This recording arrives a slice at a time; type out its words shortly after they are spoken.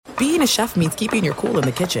being a chef means keeping your cool in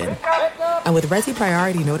the kitchen. And with Resi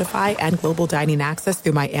Priority Notify and Global Dining Access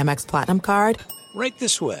through my Amex Platinum card, right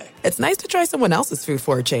this way. It's nice to try someone else's food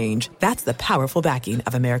for a change. That's the powerful backing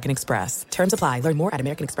of American Express. Terms apply. Learn more at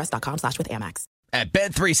americanexpress.com/withAmex. At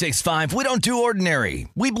Bet365, we don't do ordinary.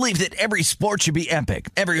 We believe that every sport should be epic.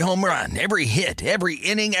 Every home run, every hit, every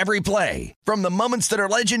inning, every play. From the moments that are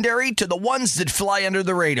legendary to the ones that fly under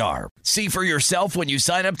the radar. See for yourself when you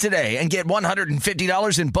sign up today and get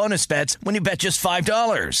 $150 in bonus bets when you bet just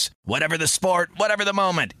 $5. Whatever the sport, whatever the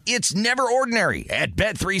moment, it's never ordinary at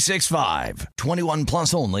Bet365. 21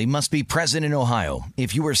 plus only. Must be present in Ohio.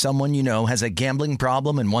 If you or someone you know has a gambling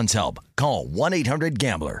problem and wants help, call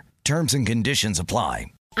 1-800-GAMBLER. Terms and conditions apply.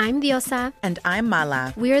 I'm Diosa. And I'm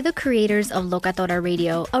Mala. We are the creators of Locatora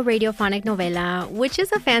Radio, a radiophonic novela, which is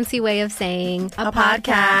a fancy way of saying a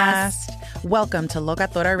podcast. Welcome to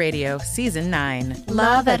Locatora Radio, Season 9.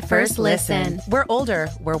 Love at first listen. We're older,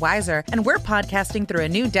 we're wiser, and we're podcasting through a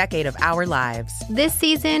new decade of our lives. This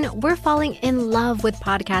season, we're falling in love with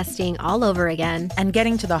podcasting all over again. And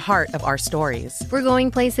getting to the heart of our stories. We're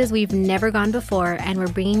going places we've never gone before, and we're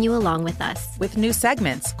bringing you along with us. With new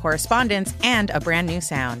segments, correspondence, and a brand new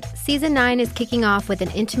sound. Season 9 is kicking off with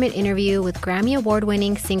an intimate interview with Grammy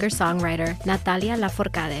Award-winning singer-songwriter Natalia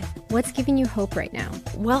Lafourcade. What's giving you hope right now?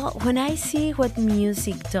 Well, when I see what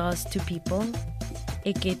music does to people,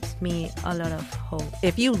 it gives me a lot of hope.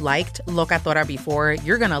 If you liked Locatora before,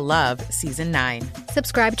 you're going to love Season 9.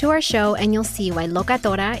 Subscribe to our show and you'll see why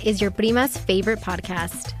Locatora is your prima's favorite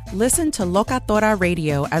podcast. Listen to Locatora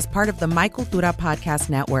Radio as part of the My Cultura Podcast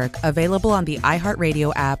Network, available on the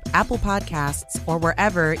iHeartRadio app, Apple Podcasts, or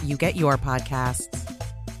wherever you get your podcasts.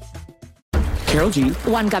 Carol G,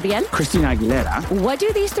 Juan Gabriel, Christina Aguilera. What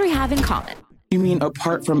do these three have in common? You mean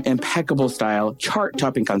apart from impeccable style,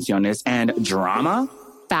 chart-topping canciones, and drama?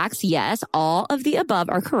 Facts, yes, all of the above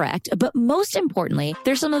are correct. But most importantly,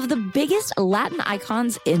 they're some of the biggest Latin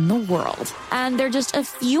icons in the world. And they're just a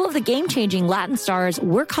few of the game-changing Latin stars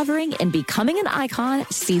we're covering in Becoming an Icon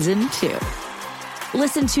Season 2.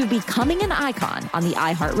 Listen to Becoming an Icon on the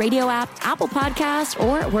iHeartRadio app, Apple Podcasts,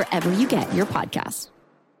 or wherever you get your podcasts.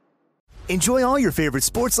 Enjoy all your favorite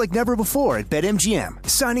sports like never before at BetMGM.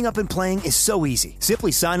 Signing up and playing is so easy.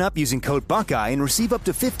 Simply sign up using code Buckeye and receive up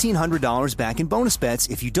to $1,500 back in bonus bets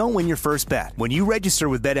if you don't win your first bet. When you register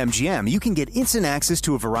with BetMGM, you can get instant access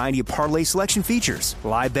to a variety of parlay selection features,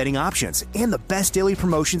 live betting options, and the best daily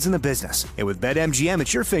promotions in the business. And with BetMGM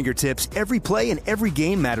at your fingertips, every play and every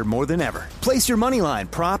game matter more than ever. Place your moneyline,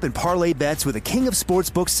 prop, and parlay bets with the king of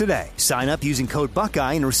sportsbooks today. Sign up using code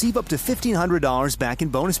Buckeye and receive up to $1,500 back in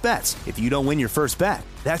bonus bets if you don't win your first bet.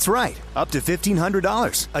 That's right, up to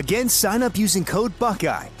 $1,500. Again, sign up using code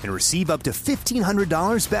Buckeye and receive up to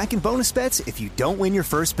 $1,500 back in bonus bets if you don't win your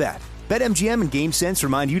first bet. BetMGM and GameSense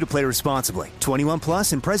remind you to play responsibly. 21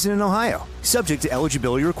 plus and present in Ohio. Subject to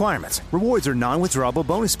eligibility requirements. Rewards are non-withdrawable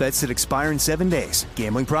bonus bets that expire in 7 days.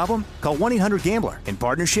 Gambling problem? Call 1-800-GAMBLER in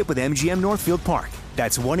partnership with MGM Northfield Park.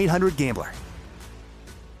 That's 1-800-GAMBLER.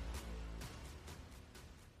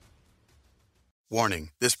 Warning,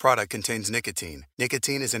 this product contains nicotine.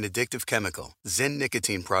 Nicotine is an addictive chemical. Zyn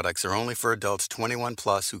nicotine products are only for adults 21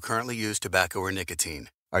 plus who currently use tobacco or nicotine.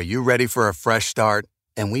 Are you ready for a fresh start?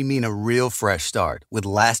 And we mean a real fresh start with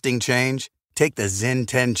lasting change. Take the Zyn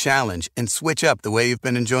 10 Challenge and switch up the way you've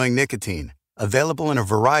been enjoying nicotine. Available in a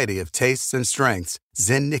variety of tastes and strengths,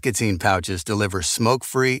 Zyn nicotine pouches deliver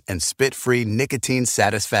smoke-free and spit-free nicotine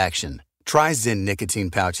satisfaction. Try Zyn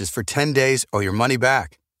nicotine pouches for 10 days or your money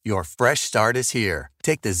back. Your fresh start is here.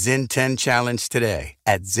 Take the Zyn 10 Challenge today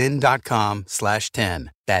at zyn.com/10.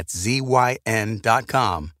 That's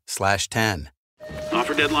ZYN.com/10.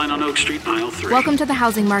 Offer deadline on Oak Street, aisle 3. Welcome to the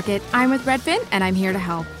housing market. I'm with Redfin, and I'm here to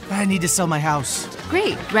help. I need to sell my house.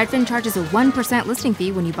 Great. Redfin charges a 1% listing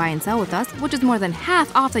fee when you buy and sell with us, which is more than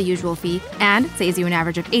half off the usual fee, and saves you an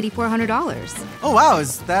average of $8,400. Oh, wow.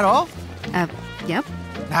 Is that all? Yep.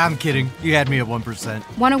 I'm kidding. You had me at 1%.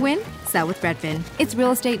 Want to win? Sell with Redfin. It's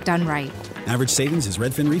real estate done right. Average savings is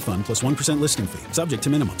Redfin refund plus 1% listing fee. Subject to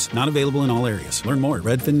minimums. Not available in all areas. Learn more at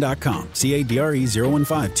redfin.com. CADRE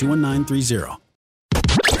 015-21930.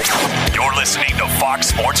 You're listening to Fox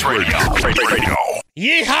Sports Radio.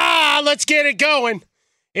 Yeehaw! Let's get it going.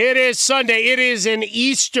 It is Sunday. It is an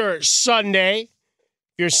Easter Sunday.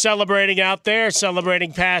 If you're celebrating out there,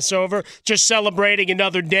 celebrating Passover, just celebrating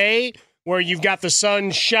another day where you've got the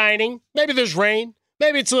sun shining. Maybe there's rain.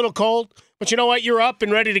 Maybe it's a little cold, But you know what? You're up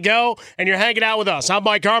and ready to go, and you're hanging out with us. I'm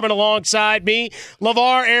Mike Harmon alongside me,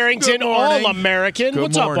 LaVar Arrington, All-American.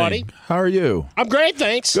 What's up, buddy? How are you? I'm great,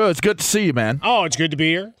 thanks. Good. It's good to see you, man. Oh, it's good to be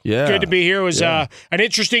here. Yeah. Good to be here. It was an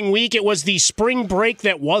interesting week. It was the spring break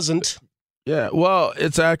that wasn't. Yeah, well,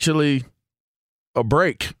 it's actually a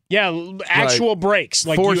break. Yeah, actual breaks.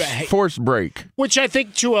 Like forced break. Which I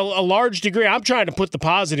think to a large degree, I'm trying to put the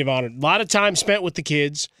positive on it. A lot of time spent with the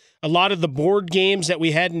kids. A lot of the board games that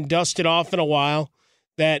we hadn't dusted off in a while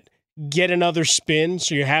that get another spin,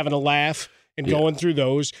 so you're having a laugh and going through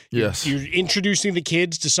those. Yes. You're introducing the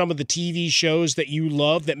kids to some of the TV shows that you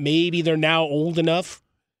love that maybe they're now old enough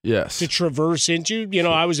to traverse into. You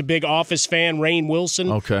know, I was a big Office fan, Rainn Wilson,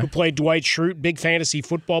 who played Dwight Schrute, big fantasy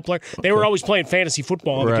football player. They were always playing fantasy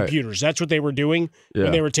football on the computers. That's what they were doing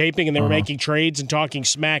when they were taping, and they were making trades and talking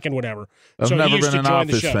smack and whatever. I've never been an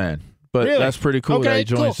Office fan. But that's pretty cool that he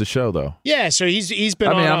joins the show, though. Yeah, so he's been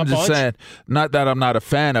on a bunch. I'm just saying, not that I'm not a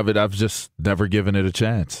fan of it. I've just never given it a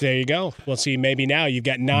chance. There you go. Well, see, maybe now you've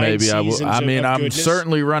got 9 seasons of I'm goodness.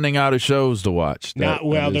 certainly running out of shows to watch.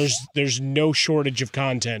 There's no shortage of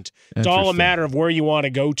content. It's all a matter of where you want to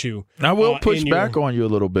go to. I will push back on you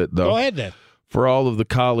a little bit, though. Go ahead, then. For all of the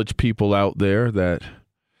college people out there that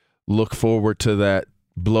look forward to that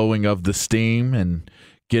blowing of the steam and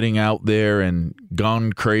getting out there and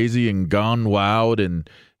gone crazy and gone wild and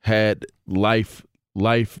had life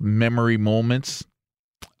memory moments,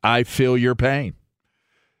 I feel your pain.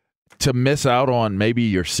 To miss out on maybe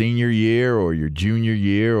your senior year or your junior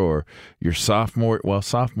year or your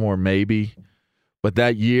sophomore maybe, but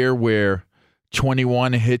that year where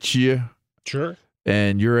 21 hits you, sure,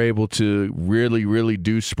 and you're able to really, really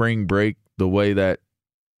do spring break the way that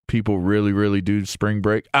people really, really do spring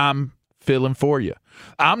break, I'm feeling for you.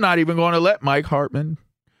 I'm not even going to let Mike Hartman.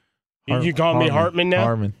 You call me Hartman now?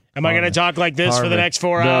 Harmon. Am I going to talk like this for the next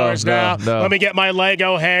 4 hours now? No. Let me get my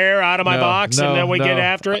Lego hair out of my box and then we get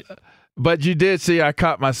after it? But you did see I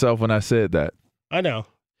caught myself when I said that. I know.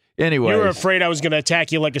 Anyway. You were afraid I was going to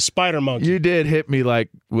attack you like a spider monkey. You did hit me like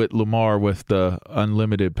with Lamar with the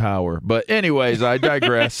unlimited power. But anyways, I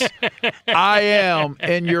digress. I am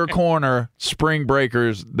in your corner, spring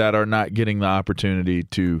breakers that are not getting the opportunity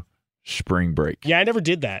to spring break. Yeah, I never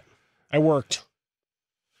did that. I worked.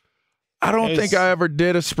 I don't think I ever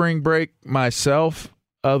did a spring break myself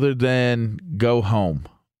other than go home.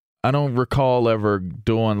 I don't recall ever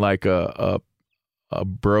doing like a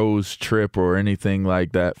bros trip or anything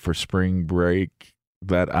like that for spring break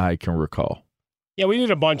that I can recall. Yeah, we did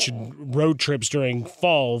a bunch of road trips during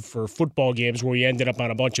fall for football games where we ended up on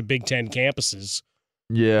a bunch of Big Ten campuses.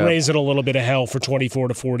 Yeah. Raising a little bit of hell for 24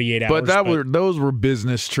 to 48 hours. But those were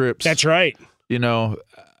business trips. That's right. You know,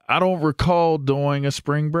 I don't recall doing a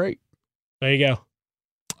spring break. There you go.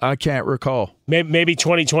 I can't recall. Maybe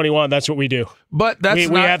 2021, that's what we do. But that's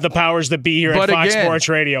we have the powers that be here at Fox Sports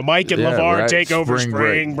Radio. Mike and LaVar take over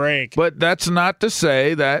spring break. But that's not to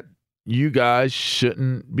say that you guys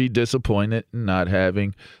shouldn't be disappointed in not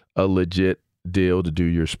having a legit deal to do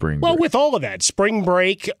your spring break. Well, with all of that, spring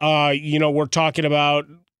break, we're talking about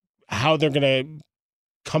how they're going to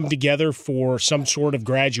come together for some sort of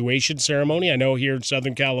graduation ceremony. I know here in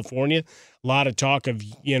Southern California, a lot of talk of,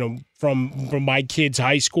 from my kids'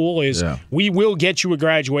 high school is we will get you a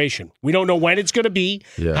graduation. We don't know when it's going to be,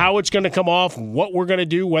 how it's going to come off, what we're going to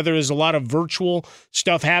do, whether there's a lot of virtual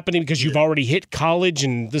stuff happening because you've already hit college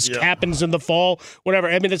and this happens in the fall, whatever.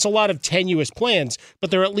 I mean, it's a lot of tenuous plans,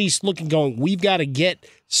 but they're at least going, we've got to get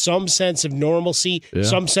some sense of normalcy,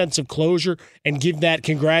 some sense of closure, and give that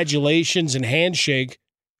congratulations and handshake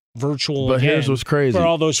virtual. But here's what's crazy. For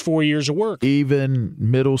all those 4 years of work. Even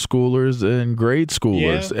middle schoolers and grade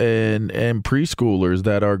schoolers and preschoolers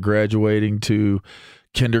that are graduating to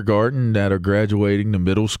kindergarten, that are graduating to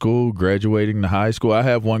middle school, graduating to high school. I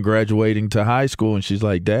have one graduating to high school, and she's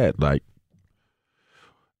like, Dad, it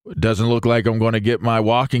doesn't look like I'm going to get my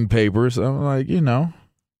walking papers. I'm like,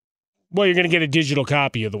 Well, you're going to get a digital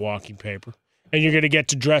copy of the walking paper, and you're going to get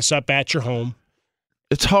to dress up at your home.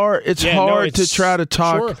 It's hard. It's hard to try to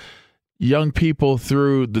talk young people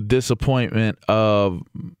through the disappointment of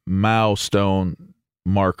milestone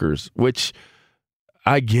markers, which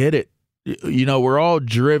I get it. We're all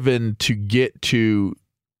driven to get to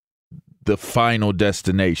the final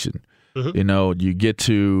destination. Mm-hmm. You get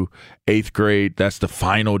to 8th grade, that's the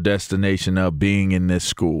final destination of being in this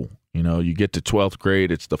school. You get to 12th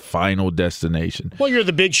grade, it's the final destination. Well, you're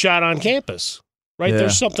the big shot on campus, right? Yeah.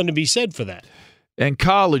 There's something to be said for that. In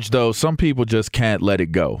college, though, some people just can't let it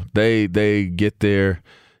go. They get their,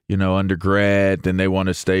 undergrad, then they want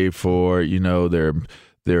to stay for,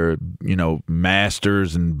 their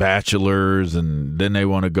masters and bachelors, and then they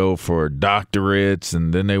want to go for doctorates,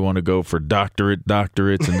 and then they want to go for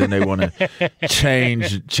doctorates, and then they want to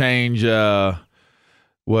change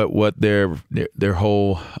what their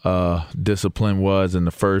whole discipline was in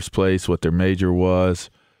the first place, what their major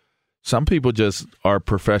was. Some people just are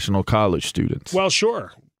professional college students. Well,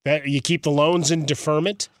 sure. That you keep the loans in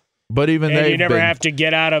deferment. But even you never have to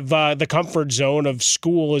get out of the comfort zone of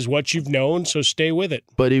school is what you've known, so stay with it.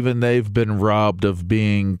 But even they've been robbed of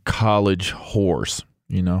being college whores,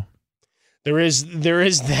 There is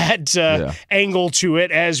that angle to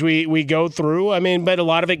it as we go through. I mean, but a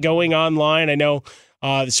lot of it going online. I know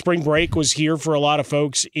the spring break was here for a lot of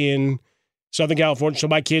folks in Southern California. So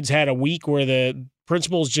my kids had a week where the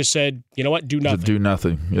principals just said, you know what, do nothing. Do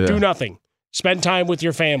nothing. Yeah. Do nothing. Spend time with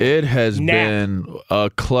your family. It has been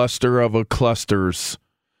a cluster of clusters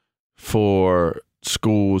for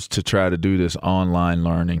schools to try to do this online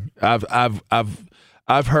learning. I've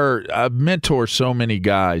mentored so many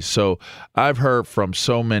guys, so I've heard from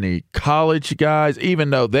so many college guys, even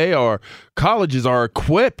though colleges are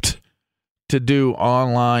equipped to do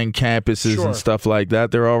online campuses and stuff like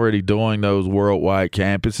that. They're already doing those worldwide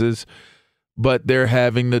campuses, but they're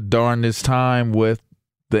having the darndest time with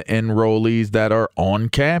the enrollees that are on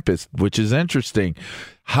campus, which is interesting.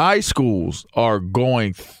 High schools are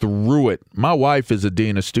going through it. My wife is a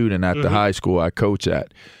dean of student at the high school I coach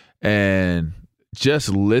at, and just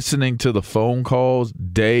listening to the phone calls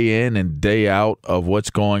day in and day out of what's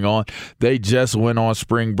going on. They just went on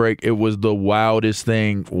spring break. It was the wildest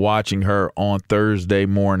thing watching her on Thursday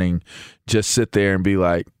morning just sit there and be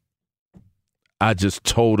like, I just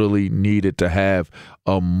totally needed to have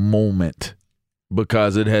a moment,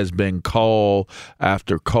 because it has been call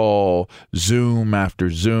after call, Zoom after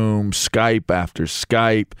Zoom, Skype after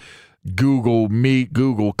Skype, Google Meet,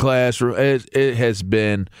 Google Classroom. It has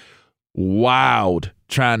been wild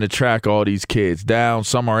trying to track all these kids down.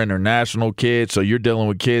 Some are international kids, so you're dealing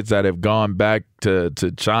with kids that have gone back to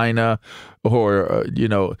China or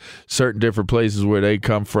certain different places where they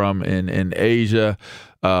come from in Asia.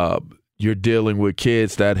 You're dealing with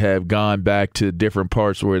kids that have gone back to different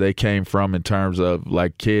parts where they came from, in terms of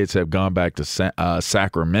like kids have gone back to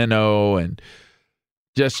Sacramento, and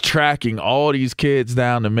just tracking all these kids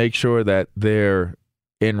down to make sure that they're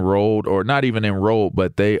enrolled, or not even enrolled,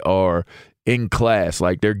 but they are in class,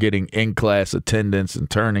 like they're getting in-class attendance and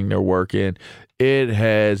turning their work in. It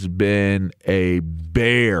has been a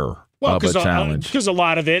bear. Well, because a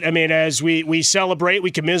lot of it, I mean, as we celebrate, we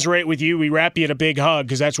commiserate with you, we wrap you in a big hug,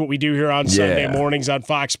 because that's what we do here on Sunday mornings on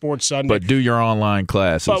Fox Sports Sunday. But do your online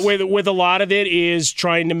classes. But with a lot of it is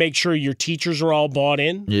trying to make sure your teachers are all bought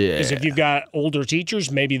in. Yeah. Because if you've got older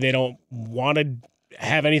teachers, maybe they don't want to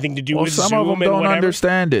have anything to do with some Zoom of them and don't whatever.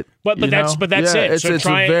 understand it. But that's it. It's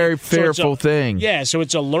a very fearful thing. Yeah, so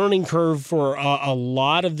it's a learning curve for a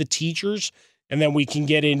lot of the teachers, and then we can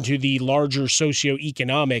get into the larger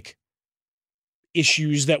socioeconomic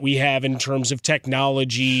issues that we have in terms of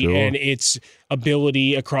technology and its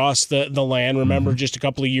ability across the land. Remember, just a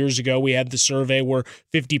couple of years ago, we had the survey where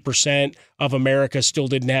 50% of America still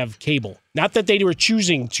didn't have cable. Not that they were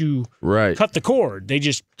choosing to cut the cord. They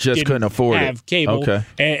just couldn't afford have cable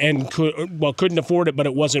and couldn't afford it, but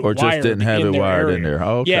it wasn't wired. Or just didn't have it wired in there.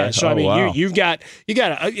 Okay. Yeah, so I mean, you've got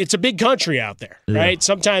it's a big country out there, right?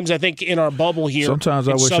 Sometimes I think in our bubble here, sometimes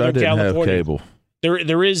I wish I didn't have cable.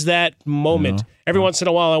 There is that moment. Every once in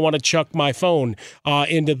a while, I want to chuck my phone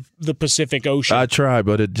into the Pacific Ocean. I try,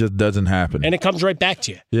 but it just doesn't happen. And it comes right back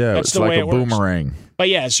to you. Yeah, That's it's the like way a it works. boomerang. But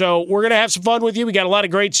yeah, so we're going to have some fun with you. We got a lot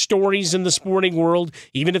of great stories in the sporting world.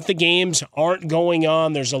 Even if the games aren't going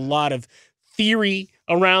on, there's a lot of theory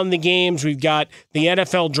around the games. We've got the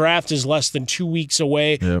NFL draft is less than 2 weeks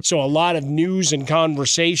away. So a lot of news and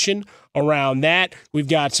conversation around that. We've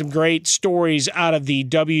got some great stories out of the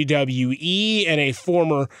WWE and a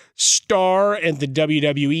former star in the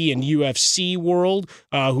WWE and UFC world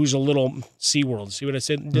who's a little SeaWorld. See what I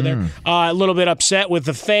said there? A little bit upset with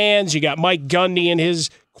the fans. You got Mike Gundy and his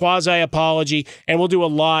quasi-apology, and we'll do a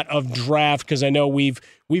lot of draft because I know we've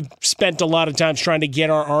spent a lot of time trying to get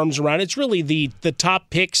our arms around. It's really the top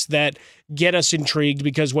picks that get us intrigued,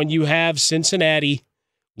 because when you have Cincinnati,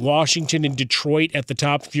 Washington, and Detroit at the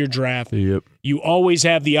top of your draft, you always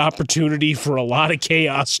have the opportunity for a lot of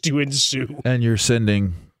chaos to ensue. And you're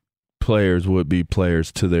sending would-be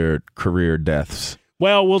players to their career deaths.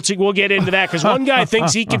 Well, we'll get into that because one guy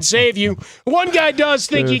thinks he can save you. One guy does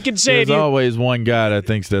think he can save you. There's always one guy that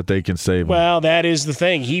thinks that they can save him. Well, that is the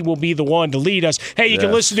thing. He will be the one to lead us. Hey, you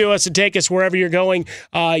can listen to us and take us wherever you're going.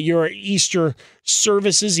 Your Easter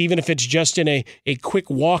services, even if it's just in a quick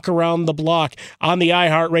walk around the block on the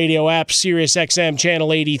iHeartRadio app, Sirius XM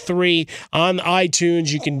Channel 83, on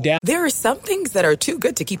iTunes. You can download. There are some things that are too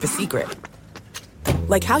good to keep a secret.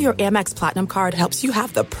 Like how your Amex Platinum card helps you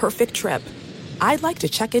have the perfect trip. I'd like to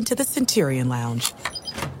check into the Centurion Lounge.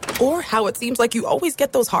 Or how it seems like you always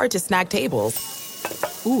get those hard-to-snag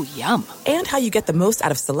tables. Ooh, yum. And how you get the most out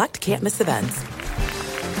of select can't-miss events.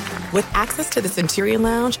 With access to the Centurion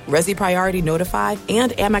Lounge, Resi Priority Notify,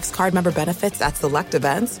 and Amex card member benefits at select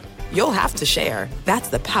events, you'll have to share. That's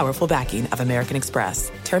the powerful backing of American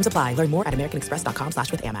Express. Terms apply. Learn more at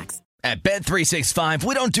americanexpress.com/withAmex. At Bet365,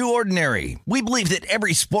 we don't do ordinary. We believe that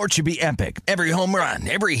every sport should be epic. Every home run,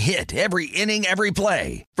 every hit, every inning, every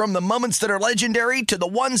play. From the moments that are legendary to the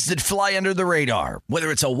ones that fly under the radar. Whether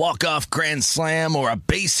it's a walk-off grand slam or a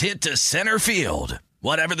base hit to center field.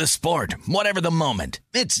 Whatever the sport, whatever the moment,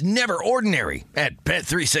 it's never ordinary at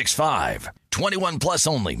Bet365. 21 plus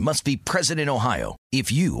only. Must be present in Ohio.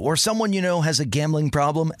 If you or someone you know has a gambling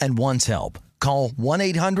problem and wants help, call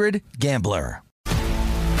 1-800-GAMBLER.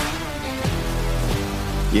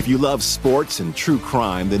 If you love sports and true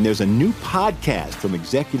crime, then there's a new podcast from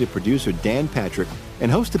executive producer Dan Patrick and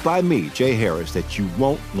hosted by me, Jay Harris, that you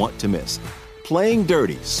won't want to miss. Playing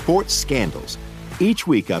Dirty: Sports Scandals. Each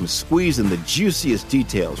week, I'm squeezing the juiciest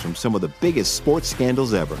details from some of the biggest sports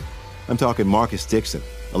scandals ever. I'm talking Marcus Dixon,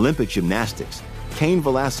 Olympic gymnastics, Cain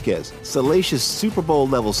Velasquez, salacious Super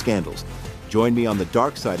Bowl-level scandals. Join me on the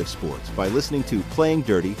dark side of sports by listening to Playing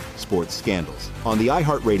Dirty: Sports Scandals on the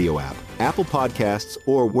iHeartRadio app, Apple Podcasts,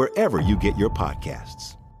 or wherever you get your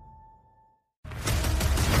podcasts.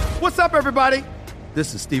 What's up, everybody?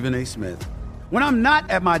 This is Stephen A. Smith. When I'm not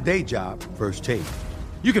at my day job, First Take,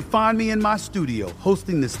 you can find me in my studio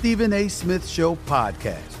hosting the Stephen A. Smith Show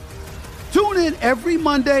podcast. Tune in every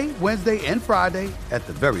Monday, Wednesday, and Friday, at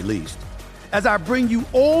the very least, as I bring you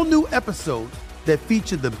all new episodes that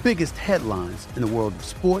feature the biggest headlines in the world of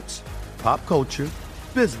sports, pop culture,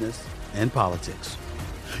 business, and politics.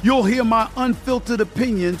 You'll hear my unfiltered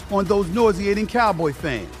opinions on those nauseating Cowboy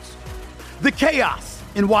fans, the chaos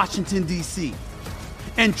in Washington, D.C.,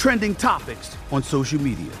 and trending topics on social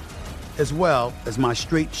media, as well as my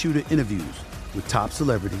straight shooter interviews with top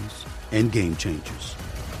celebrities and game changers.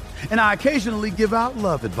 And I occasionally give out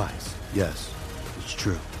love advice. Yes, it's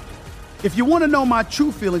true. If you want to know my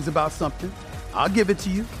true feelings about something, I'll give it to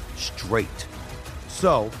you straight.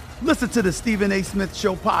 So listen to the Stephen A. Smith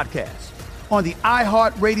Show podcast on the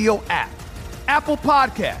iHeartRadio app, Apple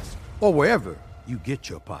Podcasts, or wherever you get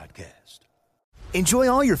your podcast. Enjoy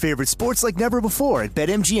all your favorite sports like never before at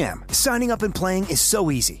BetMGM. Signing up and playing is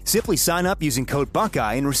so easy. Simply sign up using code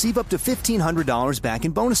Buckeye and receive up to $1,500 back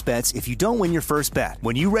in bonus bets if you don't win your first bet.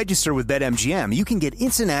 When you register with BetMGM, you can get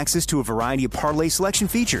instant access to a variety of parlay selection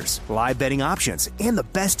features, live betting options, and the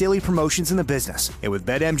best daily promotions in the business. And with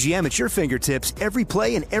BetMGM at your fingertips, every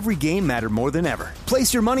play and every game matter more than ever.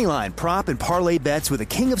 Place your moneyline, prop, and parlay bets with the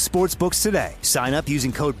king of sportsbooks today. Sign up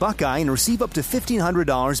using code Buckeye and receive up to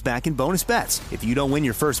 $1,500 back in bonus bets if you don't win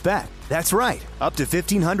your first bet. That's right, up to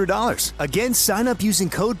 $1,500. Again, sign up using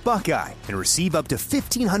code Buckeye and receive up to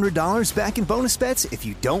 $1,500 back in bonus bets if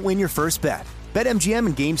you don't win your first bet. BetMGM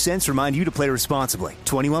and GameSense remind you to play responsibly.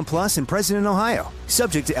 21 plus and present in Ohio.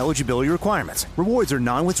 Subject to eligibility requirements. Rewards are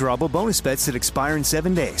non-withdrawable bonus bets that expire in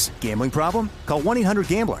 7 days. Gambling problem? Call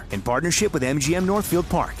 1-800-GAMBLER in partnership with MGM Northfield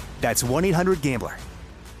Park. That's 1-800-GAMBLER.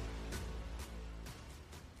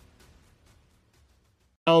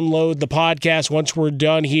 Download the podcast once we're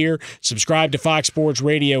done here. Subscribe to Fox Sports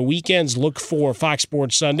Radio Weekends. Look for Fox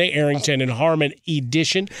Sports Sunday, Arrington and Harmon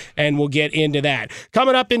edition, and we'll get into that.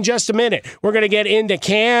 Coming up in just a minute, we're going to get into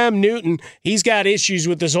Cam Newton. He's got issues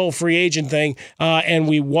with this whole free agent thing, and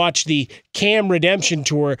we watch the Cam Redemption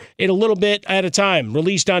Tour in a little bit at a time,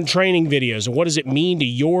 released on training videos. And what does it mean to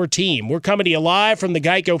your team? We're coming to you live from the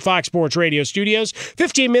Geico Fox Sports Radio studios.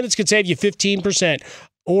 15 minutes could save you 15%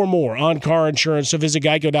 or more on car insurance. So visit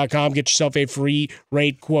geico.com, get yourself a free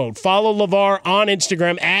rate quote. Follow LaVar on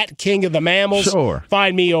Instagram at King of the Mammals. Sure.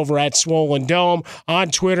 Find me over at Swollen Dome,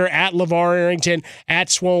 on Twitter at LaVar Arrington,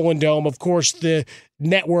 at Swollen Dome. Of course, the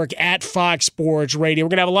network at Fox Sports Radio. We're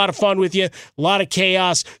going to have a lot of fun with you, a lot of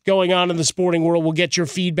chaos going on in the sporting world. We'll get your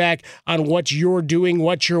feedback on what you're doing,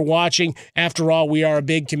 what you're watching. After all, we are a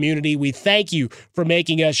big community. We thank you for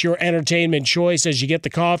making us your entertainment choice as you get the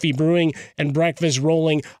coffee brewing and breakfast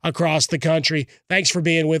rolling across the country. Thanks for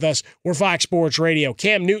being with us. We're Fox Sports Radio.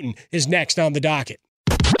 Cam Newton is next on the docket.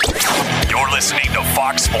 You're listening to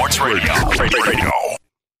Fox Sports Radio.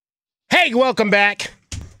 Hey, welcome back.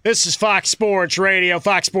 This is Fox Sports Radio,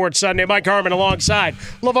 Fox Sports Sunday. Mike Harmon alongside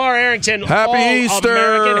LaVar Arrington. Happy Easter.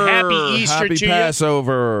 All-American. Happy Easter Happy to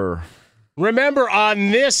Passover. you. Remember,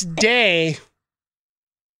 on this day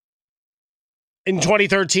in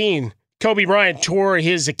 2013, Kobe Bryant tore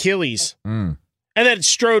his Achilles and then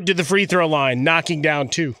strode to the free throw line, knocking down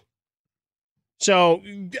 2. So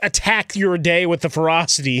attack your day with the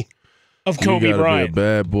ferocity of Kobe Bryant. You gotta be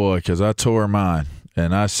a bad boy, because I tore mine,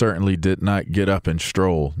 and I certainly did not get up and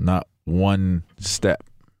stroll, not one step.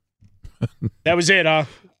 That was it, huh?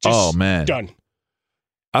 Oh, man. Done.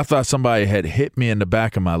 I thought somebody had hit me in the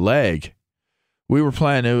back of my leg. We were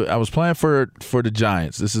playing. I was playing for the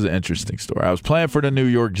Giants. This is an interesting story. I was playing for the New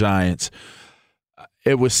York Giants.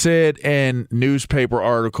 It was said in newspaper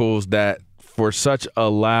articles that for such a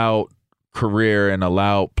loud career and a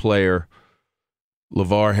loud player,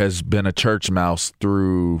 LaVar has been a church mouse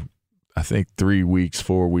through, I think, 3 weeks,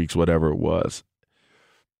 4 weeks, whatever it was.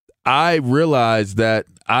 I realized that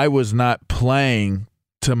I was not playing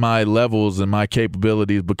to my levels and my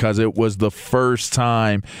capabilities because it was the first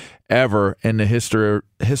time ever in the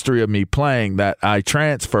history of me playing that I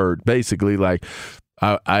transferred. Basically, like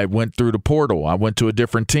I went through the portal. I went to a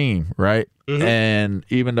different team, right? Mm-hmm. And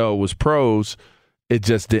even though it was pros, it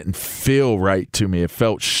just didn't feel right to me. It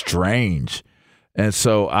felt strange. And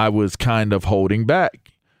so I was kind of holding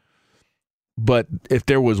back. But if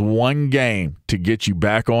there was one game to get you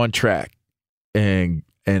back on track and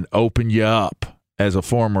open you up as a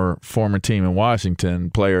former team in Washington,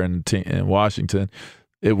 player in the team in Washington,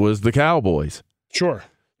 it was the Cowboys. Sure.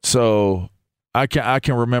 So I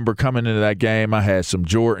can remember coming into that game. I had some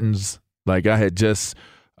Jordans. Like, I had just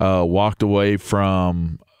walked away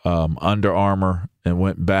from Under Armour and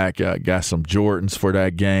went back. I got some Jordans for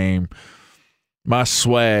that game. My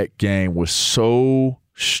swag game was so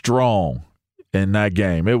strong in that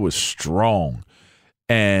game. It was strong.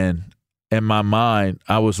 And in my mind,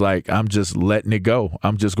 I was like, I'm just letting it go.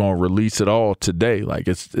 I'm just going to release it all today. Like,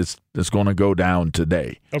 it's going to go down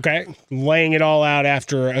today. Okay. Laying it all out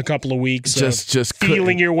after a couple of weeks. Just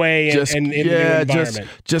feeling your way in the new environment.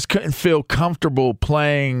 Just couldn't feel comfortable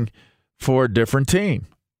playing for a different team.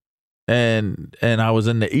 And I was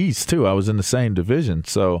in the East, too. I was in the same division.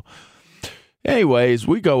 So, anyways,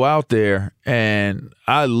 we go out there, and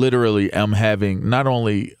I literally am having not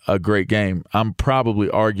only a great game, I'm probably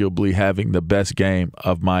arguably having the best game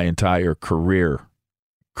of my entire career.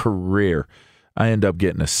 I end up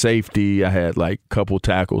getting a safety. I had like a couple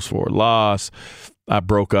tackles for a loss. I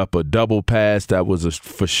broke up a double pass that was a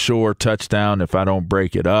for sure touchdown if I don't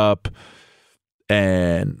break it up.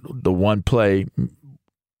 And the one play,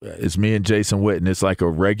 it's me and Jason Witten. It's like a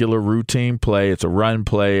regular routine play. It's a run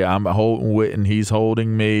play. I'm holding Witten. He's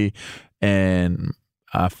holding me. And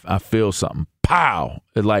I feel something. Pow!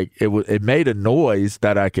 It made a noise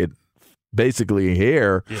that I could basically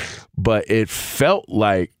hear, but it felt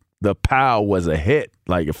like the pow was a hit.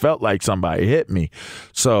 Like, it felt like somebody hit me.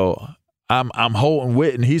 So I'm holding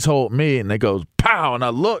Witten. He's holding me, and it goes pow, and I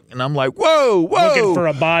look, and I'm like, whoa. Looking for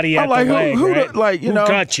a body at the leg, right? Who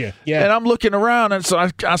got you? Yeah. And I'm looking around, and so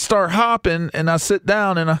I start hopping, and I sit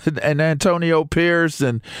down, and Antonio Pierce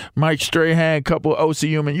and Mike Strahan, a couple of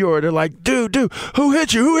OCU and Euro, they're like, dude, who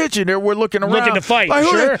hit you? Who hit you? We're looking around. Looking to fight, like,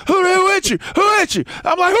 sure. Who hit you? Who hit you?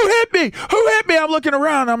 I'm like, who hit me? Who hit me? I'm looking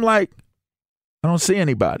around. I'm like, I don't see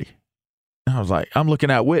anybody. And I was like, I'm looking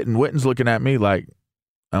at Witten. Witten's looking at me like,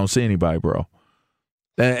 I don't see anybody, bro.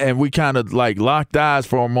 And we kind of like locked eyes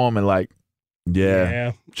for a moment, like,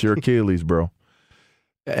 yeah. It's your Achilles, bro.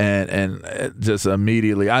 And just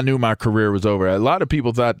immediately, I knew my career was over. A lot of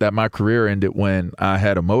people thought that my career ended when I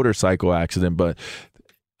had a motorcycle accident, but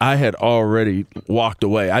I had already walked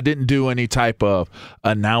away. I didn't do any type of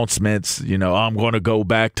announcements, I'm going to go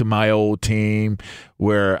back to my old team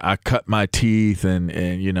where I cut my teeth and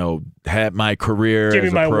had my career Give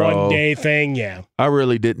as me a my pro. one-day thing, yeah. I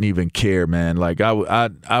really didn't even care, man. Like,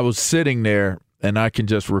 I was sitting there, and I can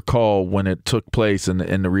just recall when it took place and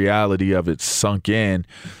the reality of it sunk in.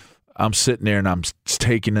 I'm sitting there, and I'm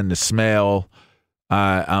taking in the smell.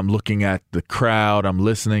 I'm looking at the crowd. I'm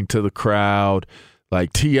listening to the crowd.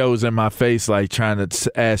 Like, T.O.'s in my face, like, trying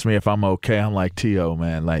to ask me if I'm okay. I'm like, T.O.,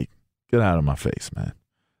 man, like, get out of my face, man.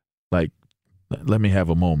 Like, let me have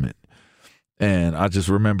a moment. And I just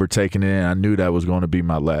remember taking it in. I knew that was going to be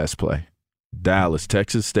my last play. Dallas,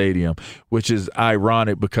 Texas Stadium, which is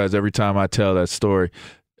ironic because every time I tell that story,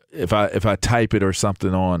 if I type it or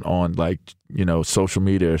something on like, social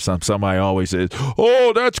media or somebody always says,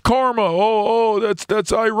 oh, that's karma. Oh,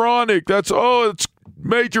 that's ironic. It's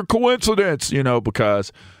major coincidence,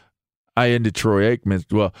 because I ended Troy Aikman's,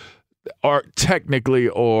 technically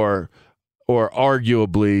or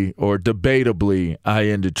arguably or debatably, I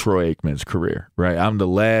ended Troy Aikman's career, right? I'm the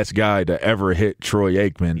last guy to ever hit Troy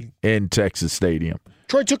Aikman in Texas Stadium.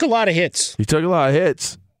 Troy took a lot of hits. He took a lot of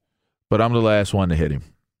hits, but I'm the last one to hit him.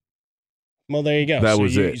 Well, there you go. That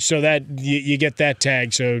was it. So that you get that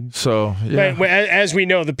tag. So yeah. But as we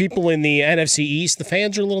know, the people in the NFC East, the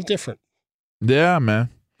fans are a little different. Yeah, man.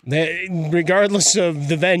 Regardless of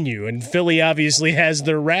the venue, and Philly obviously has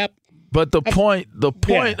their rap. But the point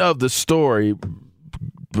of the story,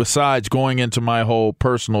 besides going into my whole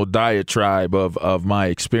personal diatribe of my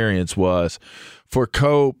experience, was for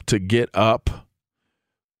Cope to get up,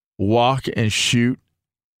 walk and shoot,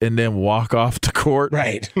 and then walk off the court.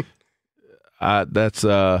 Right. That's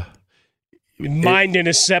mind in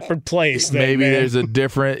a separate place. Maybe there's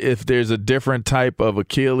a different type of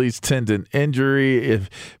Achilles tendon injury. If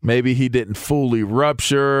maybe he didn't fully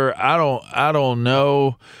rupture, I don't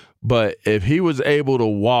know. But if he was able to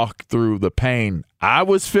walk through the pain I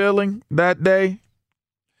was feeling that day,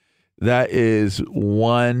 that is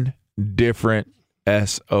one different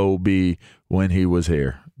SOB when he was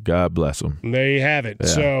here. God bless him. There you have it. Yeah.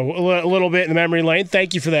 So a little bit in the memory lane.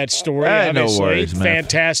 Thank you for that story. No worries, man.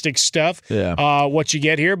 Fantastic stuff. Yeah. What you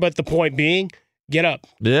get here, but the point being, get up.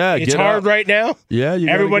 Yeah, it's get hard up. right now. Yeah,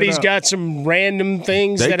 everybody's got some random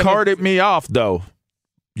things. They carted me off though.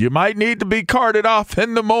 You might need to be carted off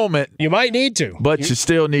in the moment. You might need to, but you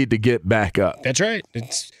still need to get back up. That's right.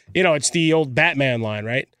 It's the old Batman line,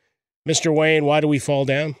 right? Mr. Wayne, why do we fall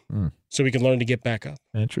down? So we can learn to get back up.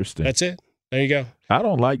 Interesting. That's it. There you go. I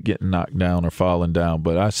don't like getting knocked down or falling down,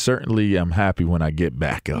 but I certainly am happy when I get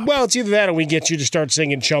back up. Well, it's either that or we get you to start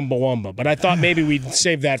singing Chumbawamba, but I thought maybe we'd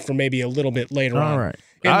save that for maybe a little bit later on. All right.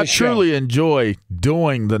 I truly enjoy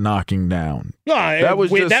doing the knocking down. No, that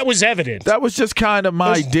was evident. That was just kind of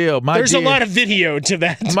my deal. There's a lot of video to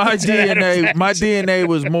that. My DNA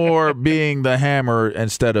was more being the hammer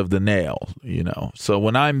instead of the nail. So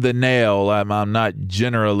when I'm the nail, I'm not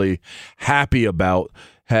generally happy about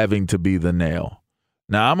having to be the nail.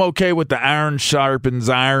 Now I'm okay with the iron sharpens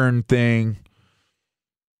iron thing,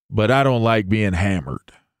 but I don't like being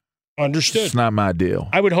hammered. Understood. It's not my deal.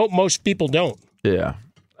 I would hope most people don't. Yeah.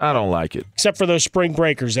 I don't like it. Except for those spring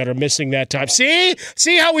breakers that are missing that time. See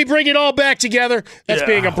how we bring it all back together? That's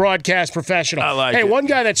being a broadcast professional. I like it. Hey, one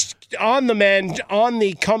guy that's on the mend, on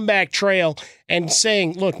the comeback trail, and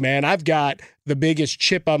saying, look, man, I've got the biggest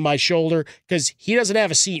chip on my shoulder because he doesn't have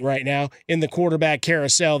a seat right now in the quarterback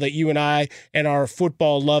carousel that you and I and our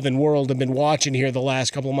football-loving world have been watching here the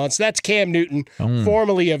last couple of months. That's Cam Newton,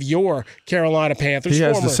 formerly of your Carolina Panthers. He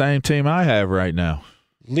has the same team I have right now.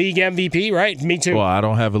 League MVP, right? Me too. Well, I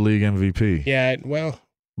don't have a league MVP. Yeah, well.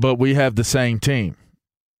 But we have the same team.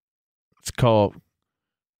 It's called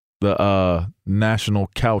the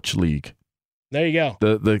National Couch League. There you go.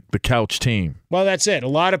 The couch team. Well, that's it. A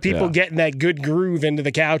lot of people getting that good groove into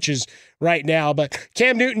the couches right now. But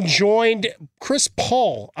Cam Newton joined Chris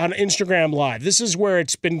Paul on Instagram Live. This is where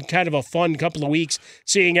it's been kind of a fun couple of weeks,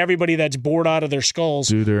 seeing everybody that's bored out of their skulls,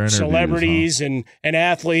 do their interviews, celebrities and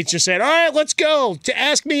athletes just saying, all right, let's go to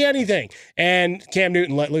Ask Me Anything. And Cam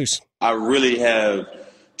Newton let loose. I really have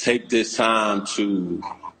taken this time to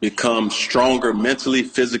become stronger mentally,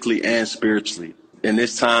 physically, and spiritually. In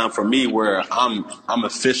this time for me where I'm a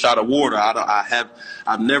fish out of water.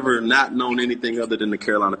 I've never not known anything other than the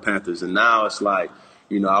Carolina Panthers. And now it's like,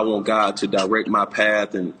 I want God to direct my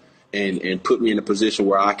path and put me in a position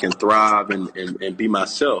where I can thrive and be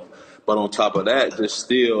myself. But on top of that, just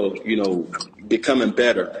still, becoming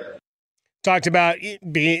better. Talked about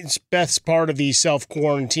being best part of the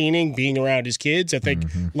self-quarantining, being around his kids. I think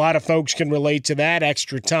a lot of folks can relate to that.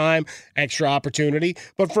 Extra time, extra opportunity.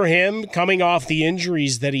 But for him, coming off the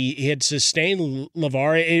injuries that he had sustained,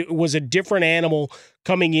 LaVar, it was a different animal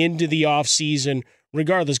coming into the offseason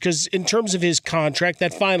regardless. Because in terms of his contract,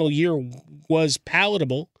 that final year was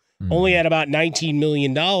palatable, only at about $19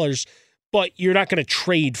 million. But you're not going to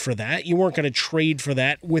trade for that. You weren't going to trade for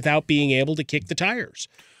that without being able to kick the tires.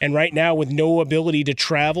 And right now, with no ability to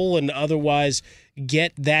travel and otherwise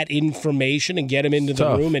get that information and get him into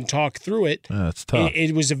the room and talk through it, it's tough.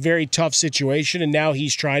 It was a very tough situation, and now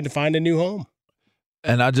he's trying to find a new home.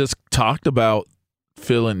 And I just talked about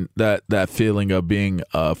feeling that feeling of being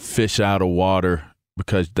a fish out of water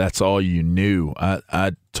because that's all you knew.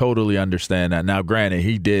 I totally understand that. Now, granted,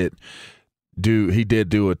 he did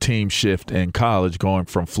do a team shift in college going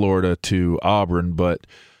from Florida to Auburn, but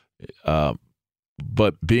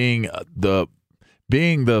being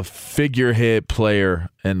being the figurehead player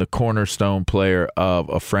and the cornerstone player of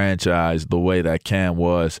a franchise the way that Cam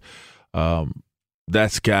was,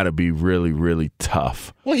 that's got to be really, really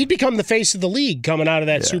tough. Well, he'd become the face of the league coming out of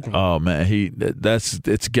that Super Bowl. Oh man,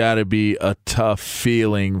 it's got to be a tough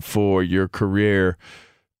feeling for your career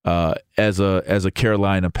as a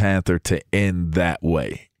Carolina Panther to end that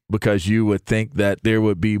way, because you would think that there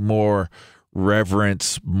would be more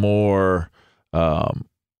reverence, more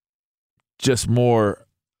just more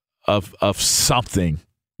of something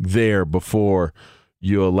there before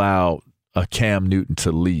you allow a Cam Newton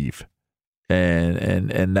to leave.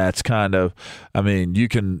 And that's kind of, I mean, you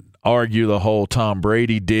can argue the whole Tom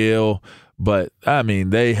Brady deal, but I mean,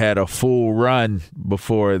 they had a full run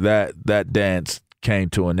before that dance came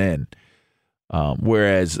to an end.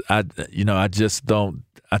 Whereas I just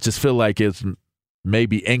feel like it's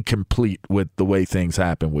maybe incomplete with the way things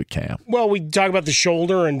happen with Cam. Well, we talk about the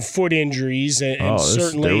shoulder and foot injuries, and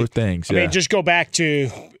certainly there were things. I mean, just go back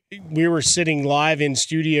to, we were sitting live in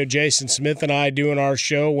studio, Jason Smith and I, doing our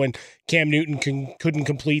show when Cam Newton couldn't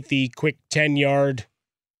complete the quick 10-yard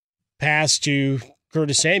pass to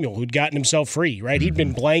Curtis Samuel, who'd gotten himself free, right? Mm-hmm. He'd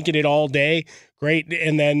been blanketed all day. Great.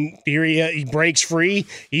 And then here he breaks free.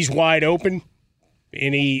 He's wide open,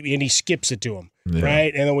 and he skips it to him,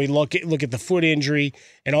 right? And then we look at the foot injury,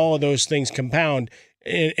 and all of those things compound.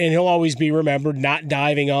 And he'll always be remembered not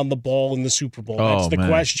diving on the ball in the Super Bowl. That's the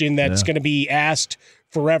question that's going to be asked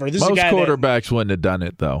forever. This Most is a guy quarterbacks wouldn't have done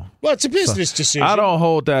it, though. Well, it's a business decision. I don't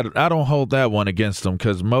hold that one against them,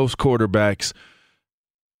 because most quarterbacks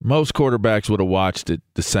would have watched it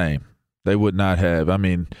the same. They would not have. I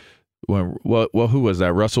mean, who was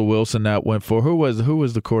that? Russell Wilson that went for? Who was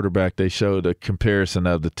the quarterback they showed a comparison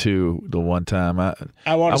of the two the one time?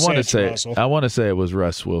 I want to say it was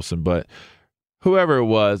Russ Wilson, but whoever it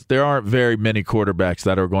was, there aren't very many quarterbacks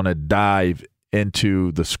that are going to dive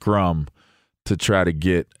into the scrum to try to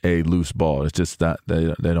get a loose ball. It's just that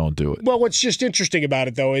they don't do it. Well, what's just interesting about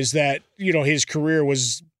it, though, is that, his career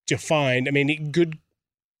was defined. I mean, good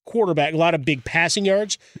quarterback, a lot of big passing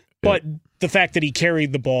yards, but the fact that he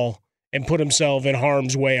carried the ball and put himself in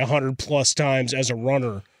harm's way 100+ times as a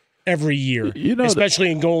runner every year,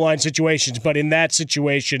 especially in goal line situations. But in that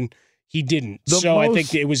situation, he didn't. I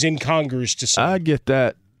think it was incongruous to some. I get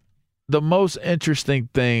that. The most interesting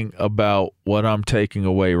thing about what I'm taking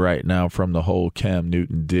away right now from the whole Cam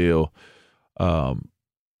Newton deal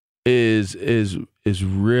is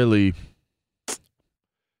really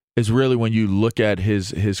when you look at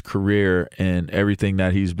his career and everything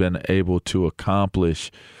that he's been able to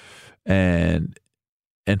accomplish, and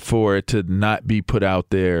for it to not be put out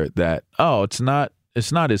there that, it's not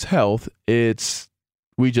his health,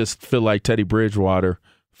 we just feel like Teddy Bridgewater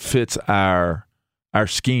fits our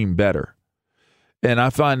scheme better. And I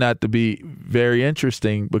find that to be very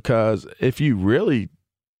interesting, because if you really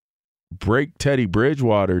break Teddy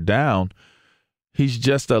Bridgewater down, he's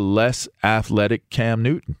just a less athletic Cam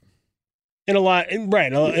Newton. In a lot,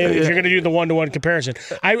 right. If you're going to do the one-to-one comparison,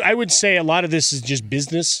 I would say a lot of this is just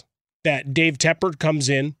business, that Dave Tepper comes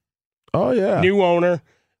in. Oh, yeah. New owner.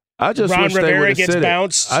 Ron Rivera gets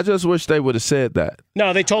bounced. I just wish they would have said that.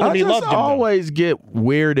 No, they told him he loved him. I always get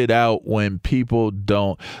weirded out when people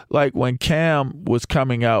don't. Like when Cam was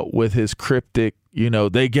coming out with his cryptic,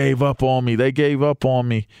 they gave up on me. They gave up on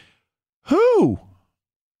me. Who?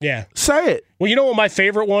 Yeah. Say it. Well, you know what my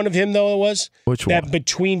favorite one of him, though, was? Which one? That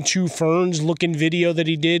Between Two Ferns looking video that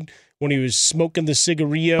he did when he was smoking the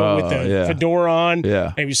cigarillo with the fedora on. Yeah.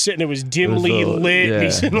 And he was sitting, it was dimly lit.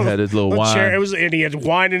 Yeah, and he had his little wine. Chair. And he had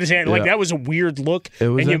wine in his hand. Like, that was a weird look. It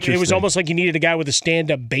was interesting. It was almost like you needed a guy with a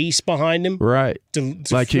stand-up bass behind him. Right. To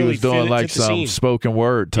like really he was doing like some spoken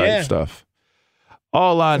word type stuff.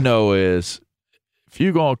 All I know is, if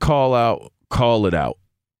you're going to call out, call it out.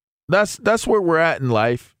 That's where we're at in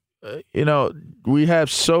life. We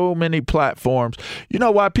have so many platforms. You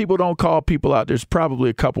know why people don't call people out? There's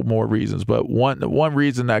probably a couple more reasons, but one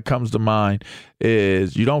reason that comes to mind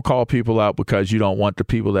is you don't call people out because you don't want the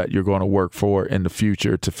people that you're going to work for in the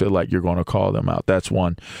future to feel like you're going to call them out. That's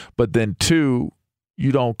one. But then two,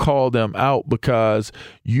 you don't call them out because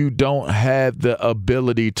you don't have the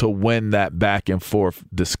ability to win that back and forth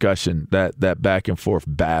discussion, that back and forth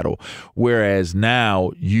battle, whereas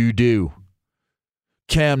now you do.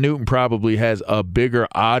 Cam Newton probably has a bigger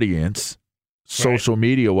audience, social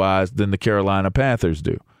media-wise, than the Carolina Panthers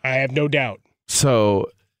do. I have no doubt. So,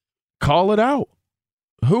 call it out.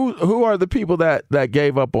 Who are the people that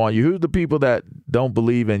gave up on you? Who's the people that don't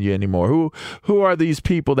believe in you anymore? Who are these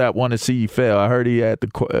people that want to see you fail? I heard he had the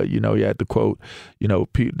quote.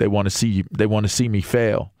 They want to see me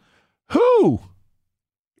fail. Who?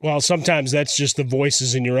 Well, sometimes that's just the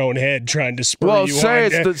voices in your own head trying to spur you say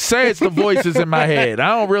on. It's the voices in my head.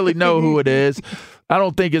 I don't really know who it is. I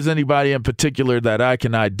don't think it's anybody in particular that I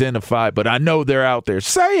can identify, but I know they're out there.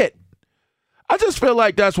 Say it. I just feel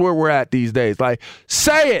like that's where we're at these days. Like,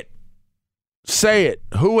 say it. Say it.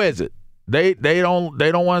 Who is it? They don't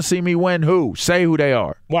want to see me win. Who? Say who they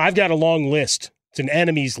are. Well, I've got a long list. It's an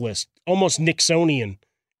enemies list, almost Nixonian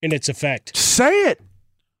in its effect. Say it.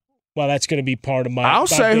 Well, that's going to be part of my. I'll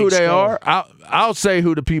say who they are. I'll say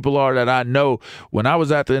who the people are that I know. When I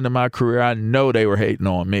was at the end of my career, I know they were hating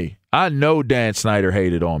on me. I know Dan Snyder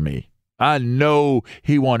hated on me. I know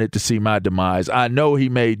he wanted to see my demise. I know he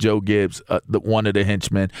made Joe Gibbs one of the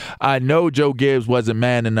henchmen. I know Joe Gibbs wasn't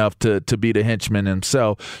man enough to be the henchman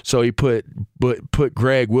himself, so he put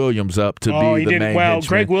Greg Williams up to be the main henchman.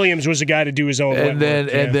 Greg Williams was the guy to do his own and then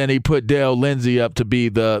work, yeah. And then he put Dale Lindsey up to be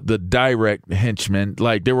the direct henchman.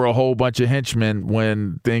 Like, there were a whole bunch of henchmen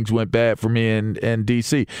when things went bad for me in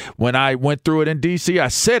D.C. When I went through it in D.C., I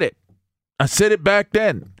said it. I said it back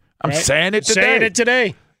then. I'm saying it today. Saying it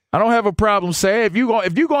today. I don't have a problem saying if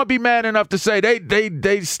you're gonna be mad enough to say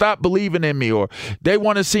they stop believing in me or they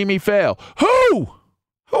want to see me fail. Who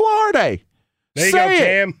are they? There you go,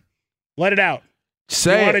 Cam. Let it out.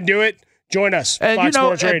 Say you want to do it? Join us. And Fox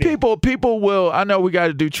Sports Radio. people will. I know we got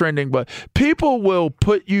to do trending, but people will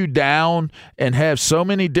put you down and have so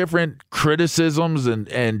many different criticisms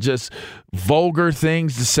and just vulgar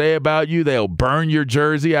things to say about you. They'll burn your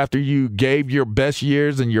jersey after you gave your best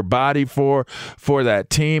years and your body for that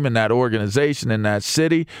team and that organization and that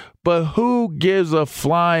city. But who gives a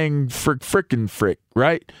flying frick,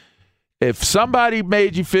 right? If somebody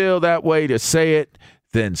made you feel that way to say it,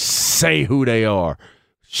 then say who they are.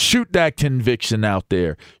 Shoot that conviction out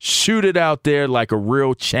there. Shoot it out there like a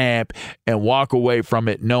real champ and walk away from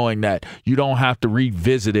it knowing that you don't have to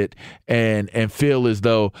revisit it and feel as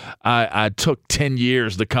though I took 10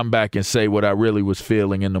 years to come back and say what I really was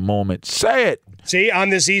feeling in the moment. Say it. See, on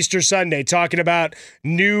this Easter Sunday, talking about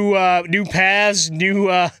new paths, new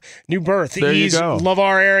birth. There He's you go.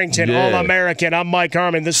 LaVar Arrington, Yeah. All-American. I'm Mike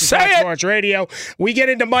Harmon. This is Fox Sports Radio. We get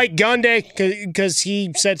into Mike Gundy because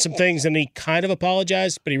he said some things and he kind of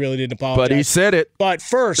apologized, but he really didn't apologize. But he said it. But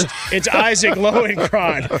first, it's Isaac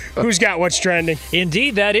Lowenkron. Who's got what's trending?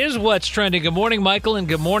 Indeed, that is what's trending. Good morning, Michael, and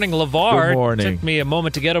good morning, LaVar. Good morning. It took me a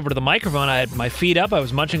moment to get over to the microphone. I had my feet up. I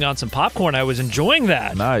was munching on some popcorn. I was enjoying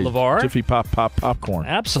that, Nice. LaVar. Jiffy popcorn.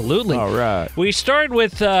 Absolutely. All right. We start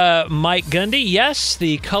with Mike Gundy. Yes,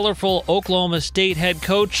 the colorful Oklahoma State head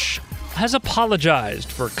coach has apologized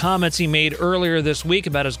for comments he made earlier this week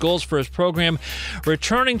about his goals for his program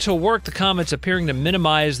returning to work, the comments appearing to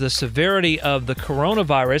minimize the severity of the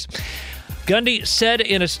coronavirus. Gundy said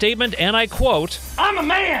in a statement, and I quote, I'm a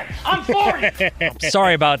man. I'm 40.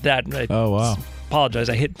 Sorry about that. Oh, wow. Apologize.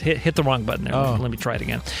 I hit the wrong button there. Oh. Let me try it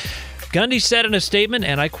again. Gundy said in a statement,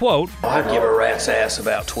 and I quote, I'd give a rat's ass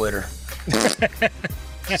about Twitter.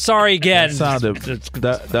 Sorry again.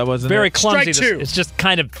 That wasn't very it? clumsy. Strike two. It's just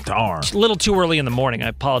kind of Darn. a little too early in the morning. I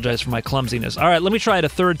apologize for my clumsiness. All right, let me try it a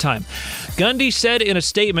third time. Gundy said in a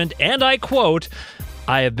statement, and I quote,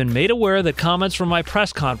 I have been made aware that comments from my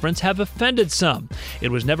press conference have offended some. It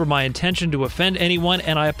was never my intention to offend anyone,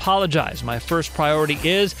 and I apologize. My first priority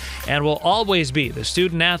is and will always be the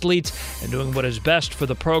student-athletes and doing what is best for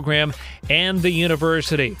the program and the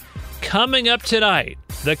university. Coming up tonight,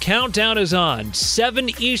 the countdown is on, 7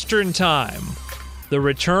 Eastern Time. The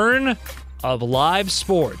return of live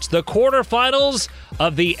sports, the quarterfinals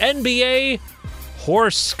of the NBA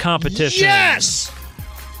horse competition. Yes!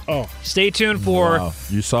 Oh, stay tuned for Wow.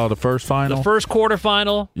 You saw the first final? the first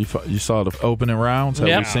quarterfinal. You saw the opening rounds? Have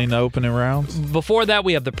Yep. we seen the opening rounds? Before that,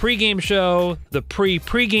 we have the pregame show, the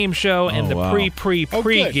pre-pregame show, and the wow.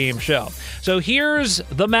 pre-pregame show. So here's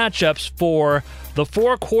the matchups for the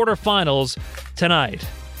 4 quarterfinals tonight.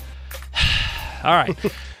 All right.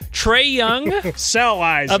 Trey Young sell,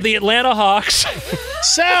 Isaac. of the Atlanta Hawks.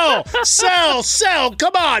 Sell!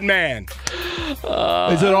 Come on, man.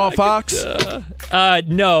 Is it on Fox?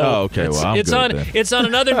 No. Oh, okay. Well, I'm it's good on then. it's on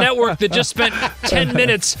another network that just spent 10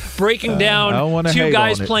 minutes breaking I down don't wanna 2 hate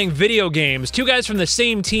guys on it. playing video games. 2 guys from the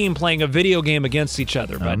same team playing a video game against each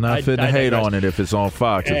other. But I'm not fitting to hate on it if it's on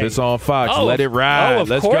Fox. Hey. If it's on Fox, Oh, let it ride. of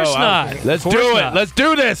Let's course go. not. Let's Of do course it. not. Let's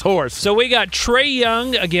do this, horse. So we got Trey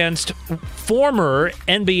Young against former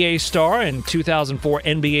NBA star and 2004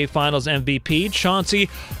 NBA Finals MVP Chauncey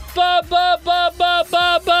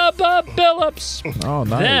Billups. Oh,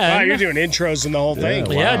 nice. Then, you're doing intros and the whole thing.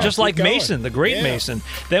 Yeah, Wow. just like Keep going. Mason, the great Mason.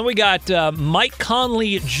 Then we got Mike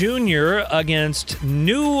Conley Jr. against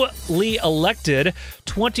newly elected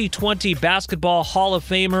 2020 Basketball Hall of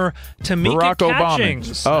Famer Tamika Barack Obama.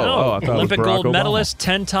 Catchings. I thought it was Olympic Barack gold Obama. medalist,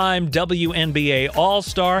 10-time WNBA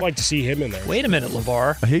All-Star. I'd like to see him in there. Wait a minute,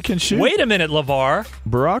 LaVar. He can shoot. Wait a minute, LaVar.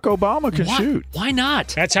 Barack Obama can shoot. Why not?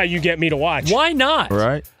 That's how you get me to watch. Why not?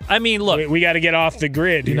 Right. I mean, look. We got to get off the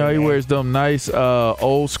grid. You know, he wears them nice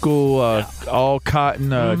old school all cotton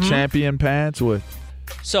Mm-hmm. champion pants with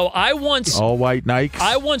So I once all white Nikes.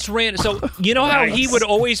 I once ran. So you know how he would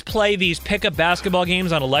always play these pickup basketball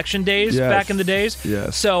games on election days back in the days.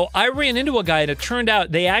 Yes. So I ran into a guy, and it turned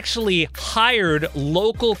out they actually hired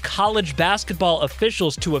local college basketball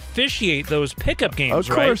officials to officiate those pickup games.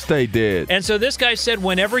 Of course they did. And so this guy said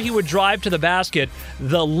whenever he would drive to the basket,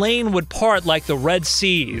 the lane would part like the Red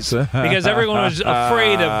Seas because everyone was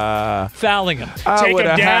afraid of fouling him. Take him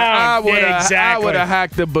down. I would Exactly. have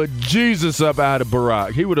hacked the bejesus up out of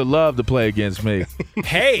Barack. He would have loved to play against me.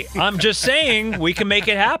 Hey, I'm just saying we can make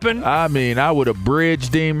it happen. I mean, I would have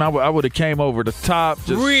bridged him. I would have came over the top, just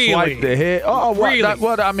Really? swiped the head. Oh, what? Really?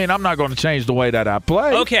 I mean, I'm not going to change the way that I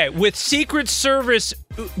play. Okay, with Secret Service,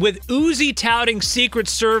 with Uzi touting Secret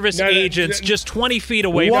Service agents just 20 feet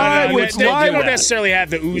away Why from would- him. They why don't would- necessarily have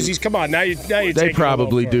the Uzis. Come on, now you're They taking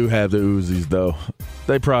probably it a little do have the Uzis, though.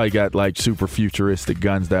 They probably got like super futuristic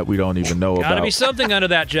guns that we don't even know Gotta about. be something under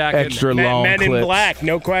that jacket. Extra long Men in clips. black,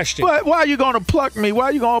 no question. But why are you going to pluck me? Why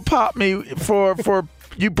are you going to pop me for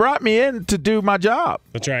you brought me in to do my job?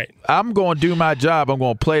 That's right. I'm going to do my job. I'm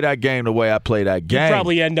going to play that game the way I play that You game.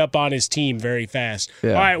 probably end up on his team very fast.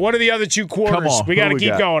 Yeah. All right, what are the other two quarters? Come on, We got to who we keep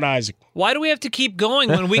got? going, Isaac. Why do we have to keep going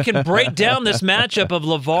when we can break down this matchup of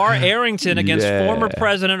LaVar Arrington against Yeah. former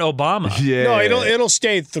President Obama? Yeah. No, it'll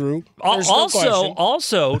stay through. There's no question.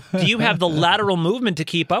 Also, do you have the lateral movement to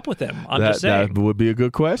keep up with him? I'm just saying. That would be a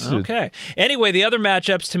good question. Okay. Anyway, the other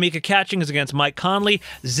matchups, Tamika Catchings against Mike Conley,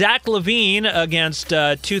 Zach LaVine against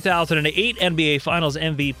 2008 NBA Finals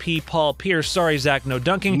MVP Paul Pierce. Sorry, Zach, no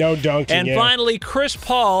dunking. No dunking, And yeah. finally, Chris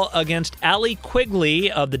Paul against Allie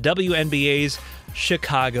Quigley of the WNBA's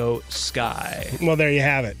Chicago Sky. Well, there you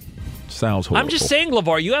have it. Sounds horrible. I'm just saying,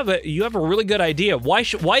 LaVar, you have a really good idea. Why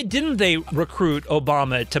didn't they recruit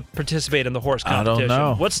Obama to participate in the horse I competition? don't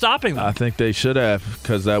know. What's stopping them? I think they should have,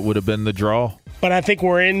 because that would have been the draw. But I think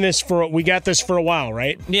we're in this we got this for a while,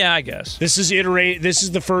 right? Yeah, I guess. This is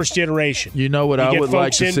the first iteration. You know what You I get would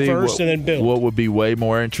like folks to in see? first and then build. What would be way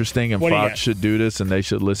more interesting, and What do you Fox got? should do this, and they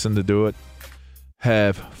should listen to do it?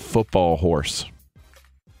 Have football horse.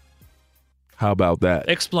 How about that?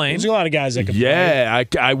 Explain. There's a lot of guys that can play. Yeah,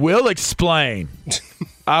 I will explain.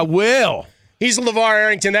 I will. He's LaVar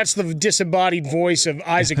Arrington. That's the disembodied voice of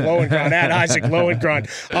Isaac Lowenkron, at Isaac Lowenkron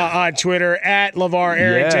on Twitter, at LaVar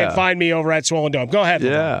Arrington. Yeah. Find me over at Swollen Dome. Go ahead,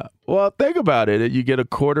 LaVar. Yeah. Well, think about it. You get a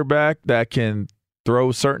quarterback that can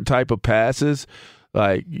throw certain type of passes.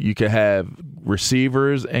 Like you can have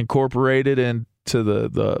receivers incorporated into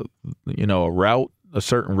the a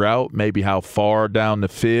certain route, maybe how far down the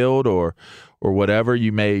field or whatever.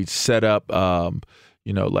 You may set up,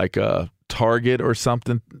 like a target or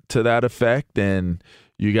something to that effect, and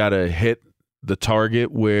you got to hit the target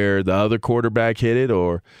where the other quarterback hit it,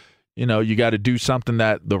 or you got to do something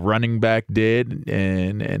that the running back did,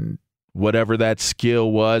 and whatever that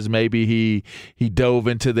skill was. Maybe he dove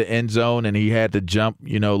into the end zone and he had to jump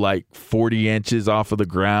like 40 inches off of the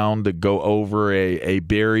ground to go over a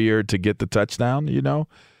barrier to get the touchdown.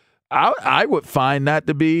 I would find that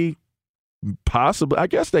to be possibly, I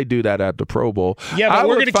guess they do that at the Pro Bowl. Yeah, but I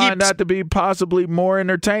we're would gonna find keep that to be possibly more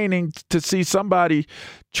entertaining to see somebody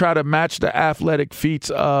try to match the athletic feats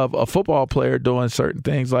of a football player doing certain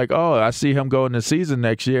things. Like, oh, I see him going the season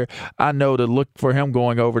next year. I know to look for him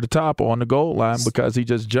going over the top on the goal line because he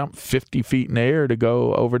just jumped 50 feet in the air to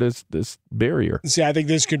go over this barrier. See, I think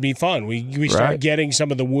this could be fun. We start Right. getting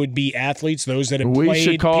some of the would-be athletes, those that have We played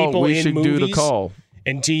should call. people We in should movies do the call.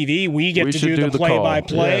 and TV. We get We to should do do the the call.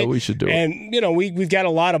 play-by-play. Yeah, we should do it. And, we've got a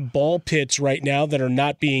lot of ball pits right now that are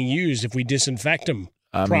not being used if we disinfect them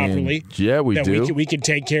I properly. mean, yeah, we that do. We can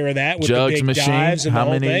take care of that with Jugs the big machine. dives and How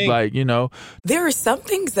the whole many? thing. There are some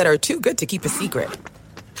things that are too good to keep a secret.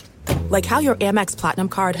 Like how your Amex Platinum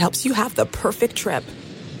card helps you have the perfect trip.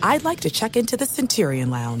 I'd like to check into the Centurion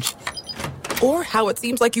Lounge. Or how it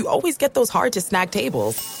seems like you always get those hard-to-snag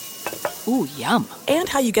tables. Ooh, yum. And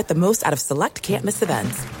how you get the most out of select can't-miss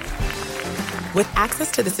events. With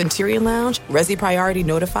access to the Centurion Lounge, Resi Priority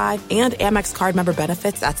Notified, and Amex card member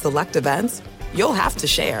benefits at select events, you'll have to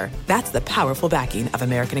share. That's the powerful backing of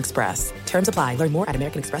American Express. Terms apply. Learn more at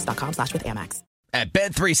americanexpress.com/withAmex. At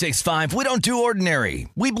Bet365, we don't do ordinary.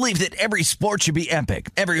 We believe that every sport should be epic.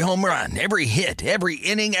 Every home run, every hit, every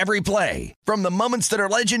inning, every play. From the moments that are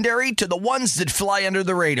legendary to the ones that fly under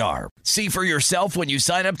the radar. See for yourself when you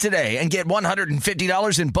sign up today and get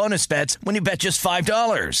 $150 in bonus bets when you bet just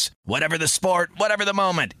 $5. Whatever the sport, whatever the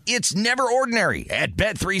moment, it's never ordinary at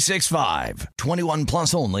Bet365. 21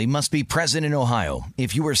 plus only. Must be present in Ohio.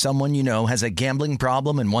 If you or someone you know has a gambling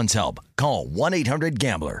problem and wants help, call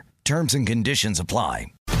 1-800-GAMBLER. Terms and conditions apply.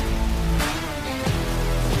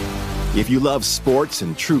 If you love sports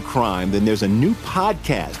and true crime, then there's a new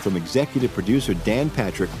podcast from executive producer Dan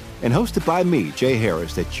Patrick and hosted by me, Jay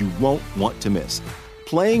Harris, that you won't want to miss.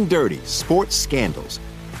 Playing Dirty: Sports Scandals.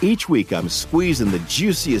 Each week, I'm squeezing the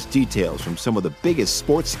juiciest details from some of the biggest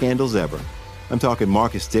sports scandals ever. I'm talking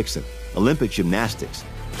Marcus Dixon, Olympic gymnastics,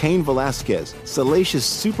 Cain Velasquez, salacious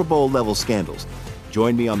Super Bowl-level scandals.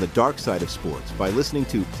 Join me on the dark side of sports by listening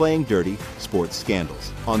to Playing Dirty: Sports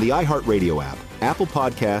Scandals on the iHeartRadio app, Apple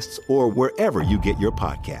Podcasts, or wherever you get your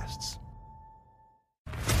podcasts.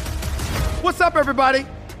 What's up, everybody?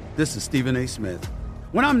 This is Stephen A. Smith.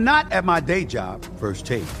 When I'm not at my day job, First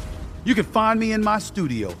Take, you can find me in my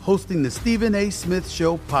studio hosting the Stephen A. Smith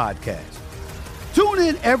Show podcast. Tune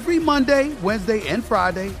in every Monday, Wednesday, and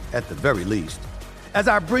Friday, at the very least, as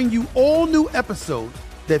I bring you all new episodes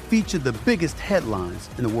that feature the biggest headlines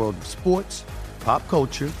in the world of sports, pop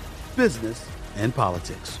culture, business, and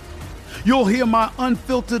politics. You'll hear my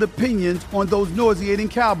unfiltered opinions on those nauseating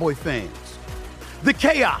Cowboy fans, the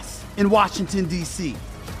chaos in Washington, D.C.,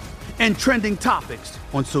 and trending topics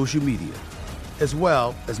on social media, as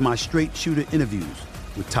well as my straight shooter interviews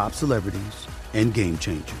with top celebrities and game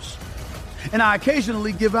changers. And I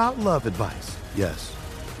occasionally give out love advice. Yes,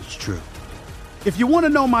 it's true. If you want to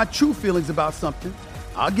know my true feelings about something,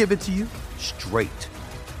 I'll give it to you straight.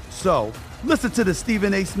 So, listen to the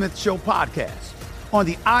Stephen A. Smith Show podcast on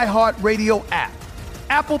the iHeartRadio app,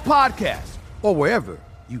 Apple Podcasts, or wherever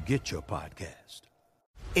you get your podcast.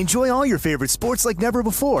 Enjoy all your favorite sports like never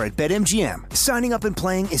before at BetMGM. Signing up and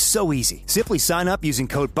playing is so easy. Simply sign up using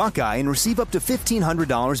code Buckeye and receive up to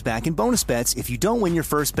 $1,500 back in bonus bets if you don't win your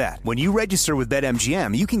first bet. When you register with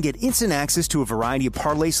BetMGM, you can get instant access to a variety of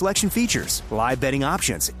parlay selection features, live betting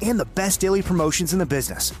options, and the best daily promotions in the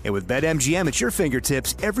business. And with BetMGM at your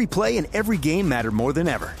fingertips, every play and every game matter more than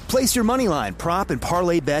ever. Place your moneyline, prop, and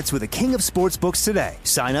parlay bets with the king of sportsbooks today.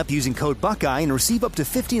 Sign up using code Buckeye and receive up to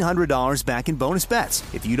 $1,500 back in bonus bets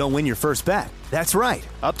if you don't win your first bet. That's right,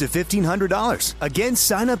 up to $1,500. Again,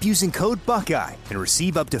 sign up using code Buckeye and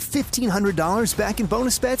receive up to $1,500 back in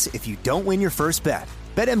bonus bets if you don't win your first bet.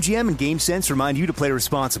 BetMGM and GameSense remind you to play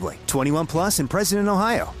responsibly. 21 plus and present in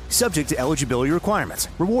Ohio. Subject to eligibility requirements.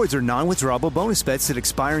 Rewards are non-withdrawable bonus bets that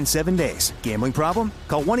expire in 7 days. Gambling problem?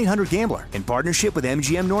 Call 1-800-GAMBLER in partnership with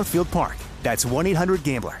MGM Northfield Park. That's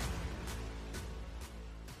 1-800-GAMBLER.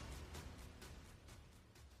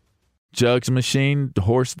 Jugs machine,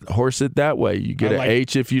 horse it that way. You get an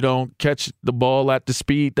H if you don't catch the ball at the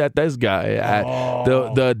speed that this guy at,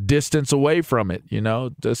 the distance away from it,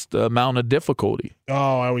 just the amount of difficulty.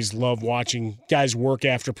 Oh, I always love watching guys work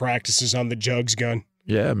after practices on the jugs gun.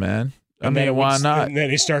 Yeah, man. I mean, why not? And then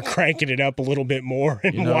they start cranking it up a little bit more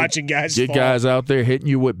and watching guys get fall. Guys out there hitting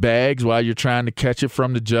you with bags while you're trying to catch it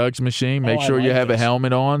from the jugs machine. Make sure you have a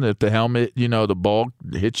helmet on. If the helmet, the ball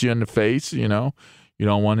hits you in the face, you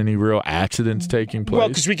don't want any real accidents taking place. Well,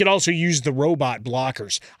 because we could also use the robot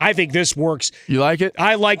blockers. I think this works. You like it?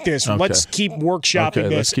 I like this. Okay. Let's keep workshopping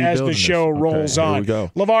this as the show rolls on. Here we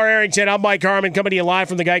go. LaVar Arrington, I'm Mike Harmon, coming to you live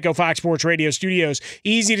from the Geico Fox Sports Radio studios.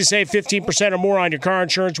 Easy to save 15% or more on your car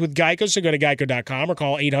insurance with Geico, so go to geico.com or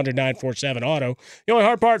call 800-947-AUTO. The only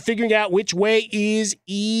hard part, figuring out which way is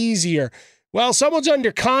easier. Well, someone's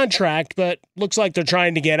under contract, but looks like they're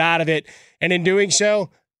trying to get out of it, and in doing so,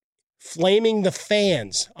 flaming the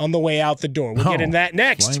fans on the way out the door. We'll get into that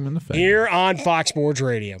next here on Fox Sports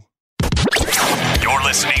Radio. You're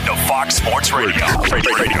listening to Fox Sports Radio.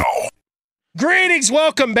 Greetings.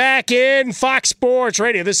 Welcome back in Fox Sports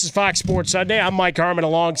Radio. This is Fox Sports Sunday. I'm Mike Harmon.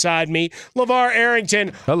 Alongside me, LaVar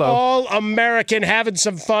Arrington. Hello. All-American, having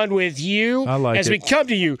some fun with you as we come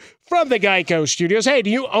to you from the Geico studios. Hey, do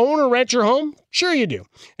you own or rent your home? Sure you do.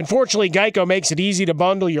 Unfortunately, Geico makes it easy to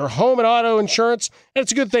bundle your home and auto insurance, and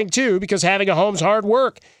it's a good thing, too, because having a home's hard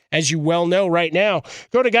work, as you well know right now.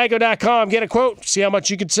 Go to geico.com, get a quote, see how much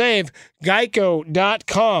you could save.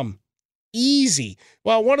 Geico.com. Easy.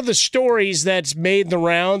 Well, one of the stories that's made the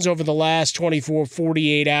rounds over the last 24,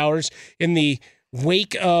 48 hours in the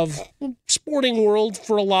wake of sporting world,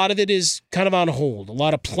 for a lot of it, is kind of on hold. A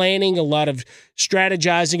lot of planning, a lot of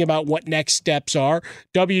strategizing about what next steps are.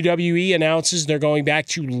 WWE announces they're going back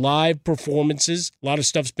to live performances. A lot of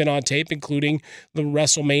stuff's been on tape, including the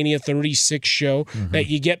WrestleMania 36 show, that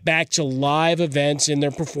you get back to live events in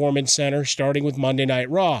their performance center, starting with Monday Night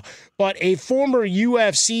Raw. But a former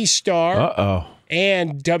UFC star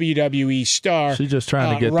and WWE star, she's just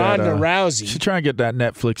trying to get Ronda Rousey. She's trying to get that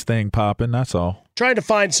Netflix thing popping, that's all. Trying to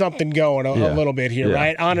find something going a little bit here,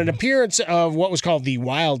 right? On an appearance of what was called the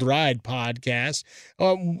Wild Ride podcast,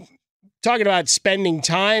 talking about spending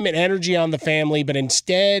time and energy on the family, but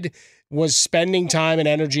instead was spending time and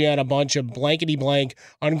energy on a bunch of blankety-blank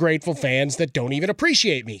ungrateful fans that don't even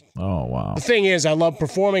appreciate me. Oh, wow. The thing is, I love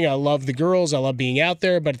performing, I love the girls, I love being out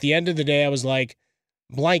there, but at the end of the day, I was like,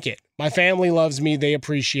 blanket. My family loves me, they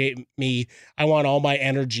appreciate me, I want all my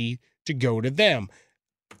energy to go to them.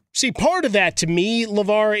 See, part of that to me,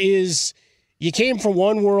 LaVar, is you came from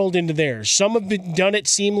one world into theirs. Some have done it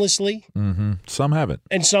seamlessly. Mm-hmm. Some haven't.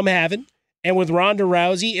 And some haven't. And with Ronda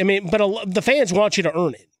Rousey, I mean, but the fans want you to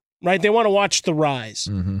earn it, right? They want to watch the rise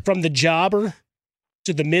from the jobber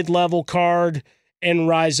to the mid-level card and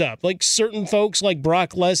rise up. Like certain folks like Brock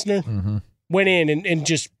Lesnar went in and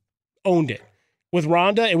just owned it. With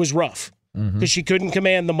Ronda, it was rough because she couldn't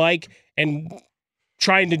command the mic and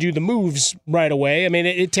trying to do the moves right away. I mean,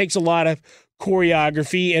 it takes a lot of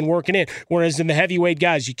choreography and working in. Whereas in the heavyweight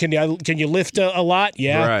guys, can you lift a lot?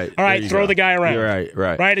 Yeah. Right. All right, throw the guy around. You're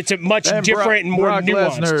right. Right. It's a much different and more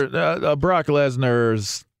nuanced. Brock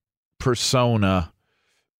Lesnar's persona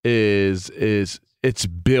is it's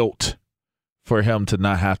built for him to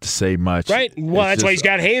not have to say much. Right. Well, that's why he's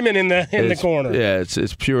got Harmon in the corner. Yeah,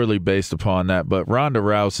 it's purely based upon that. But Ronda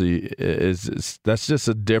Rousey that's just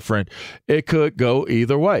a different. It could go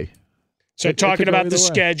either way. So talking about the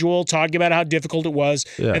schedule, talking about how difficult it was,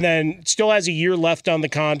 and then still has a year left on the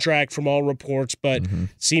contract from all reports, but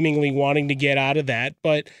seemingly wanting to get out of that,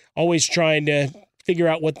 but always trying to figure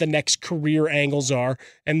out what the next career angles are.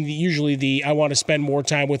 And usually I want to spend more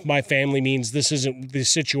time with my family means this isn't the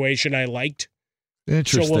situation I liked.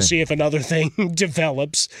 Interesting. So we'll see if another thing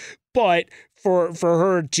develops. But for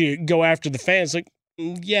her to go after the fans, like,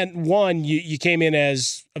 yeah, one, you came in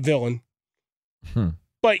as a villain.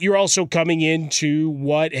 But you're also coming into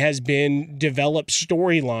what has been developed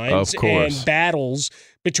storylines and battles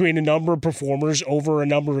between a number of performers over a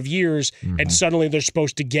number of years, and suddenly they're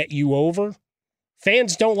supposed to get you over.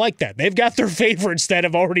 Fans don't like that. They've got their favorites that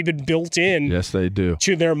have already been built in. Yes, they do.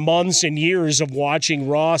 To their months and years of watching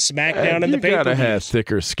Raw, SmackDown, and the pay-per-views. You got to have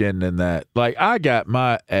thicker skin than that. Like, I got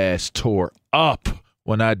my ass tore up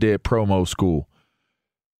when I did promo school.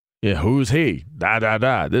 Yeah, who's he?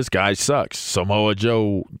 Da. This guy sucks. Samoa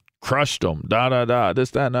Joe crushed him. Da.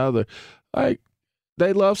 This, that, and the other. Like,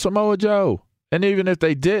 they love Samoa Joe. And even if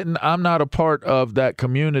they didn't, I'm not a part of that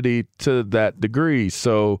community to that degree.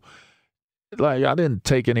 So, like, I didn't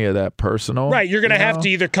take any of that personal. Right. You're going to have to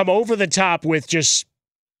either come over the top with just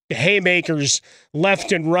haymakers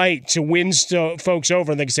left and right to win folks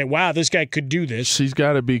over, and they can say, wow, this guy could do this. She's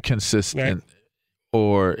got to be consistent. Right.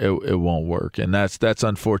 Or it won't work. And that's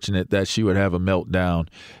unfortunate that she would have a meltdown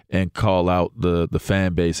and call out the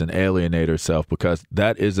fan base and alienate herself, because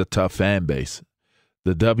that is a tough fan base.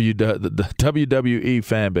 The WWE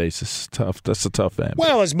fan base is tough. That's a tough fan base.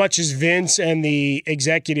 Well, as much as Vince and the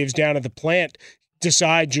executives down at the plant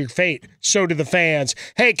decide your fate, so do the fans.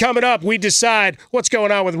 Hey, coming up, we decide what's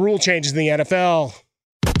going on with rule changes in the NFL.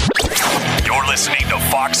 You're listening to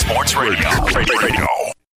Fox Sports Radio.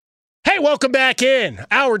 Hey, welcome back in.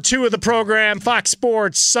 Hour 2 of the program, Fox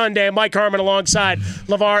Sports Sunday. Mike Harmon alongside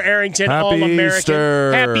LaVar Arrington, All-American.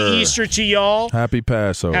 Easter. Happy Easter to y'all. Happy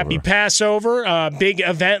Passover. Happy Passover. Big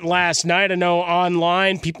event last night. I know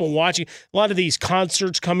online, people watching. A lot of these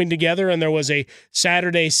concerts coming together, and there was a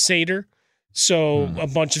Saturday Seder. So a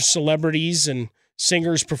bunch of celebrities and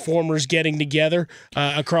singers, performers getting together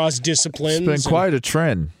across disciplines. It's been quite a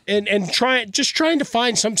trend. And trying to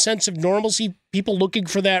find some sense of normalcy, people looking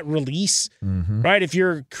for that release, right? If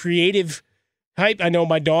you're creative type, I know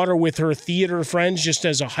my daughter with her theater friends, just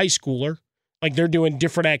as a high schooler, like they're doing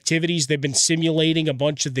different activities. They've been simulating a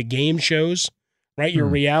bunch of the game shows, right? Your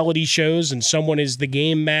reality shows, and someone is the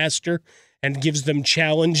game master and gives them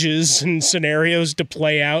challenges and scenarios to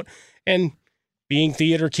play out. And being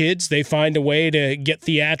theater kids, they find a way to get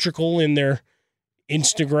theatrical in their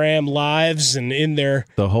Instagram lives and in their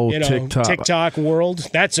whole TikTok world.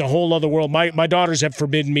 That's a whole other world. My daughters have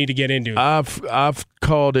forbidden me to get into it. I've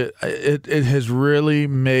called it. It has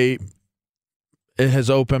really has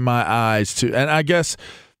opened my eyes to, and I guess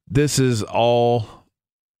this is all.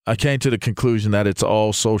 I came to the conclusion that it's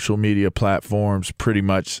all social media platforms pretty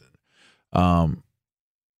much.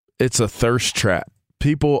 It's a thirst trap.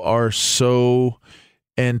 People are so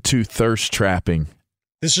into thirst trapping.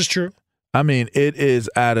 This is true. I mean, it is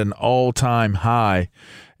at an all-time high,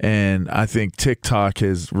 and I think TikTok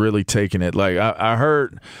has really taken it. Like I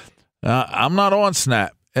heard, I'm not on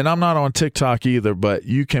Snap, and I'm not on TikTok either, but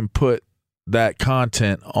you can put that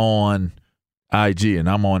content on IG, and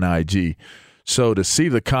I'm on IG. So to see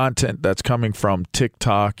the content that's coming from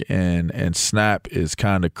TikTok and Snap is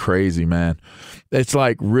kind of crazy, man. It's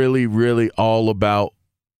like really, really all about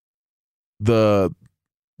the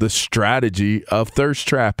strategy of thirst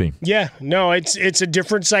trapping. Yeah, no, it's a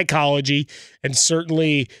different psychology, and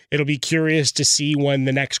certainly it'll be curious to see when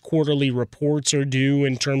the next quarterly reports are due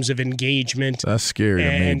in terms of engagement. That's scary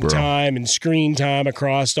and to me, bro. Time and screen time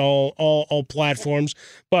across all platforms.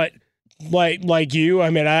 But like you, I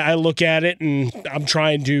mean, I look at it and I'm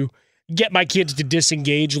trying to get my kids to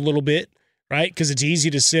disengage a little bit. Right, because it's easy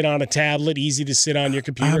to sit on a tablet, easy to sit on your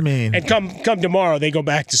computer. I mean, and come tomorrow, they go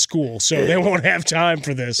back to school, so they won't have time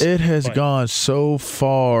for this. It has gone so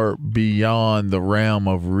far beyond the realm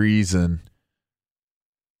of reason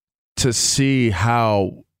to see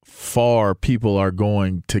how far people are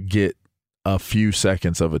going to get a few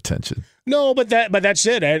seconds of attention. No, but that's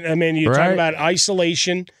it. I mean, you're talking about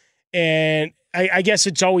isolation, and I guess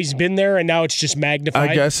it's always been there, and now it's just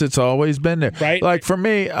magnified. I guess it's always been there. Right? Like, for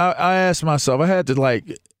me, I asked myself, I had to,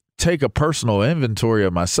 like, take a personal inventory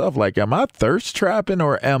of myself. Like, am I thirst trapping,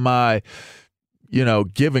 or am I,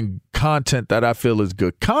 giving content that I feel is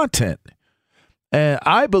good content? And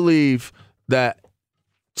I believe that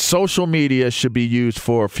social media should be used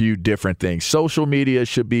for a few different things. Social media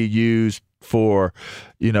should be used for,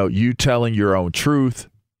 you telling your own truth.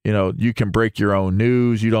 You can break your own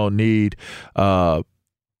news. You don't need, you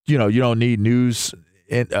don't need news,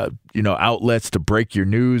 outlets to break your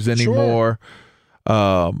news anymore.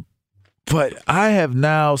 Sure. But I have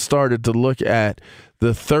now started to look at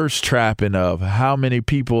the thirst trapping of how many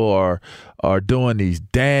people are doing these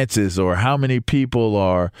dances, or how many people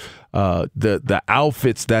are the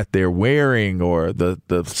outfits that they're wearing, or the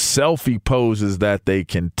selfie poses that they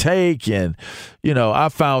can take. And I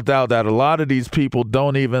found out that a lot of these people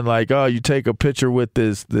don't even you take a picture with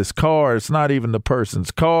this car, it's not even the person's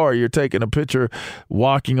car. You're taking a picture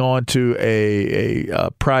walking onto a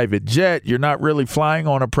private jet. You're not really flying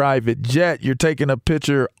on a private jet. You're taking a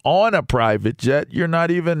picture on a private jet. You're not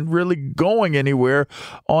even really going anywhere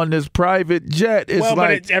on this private jet. It's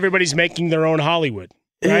but everybody's making their own Hollywood.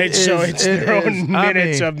 Right, so it's their own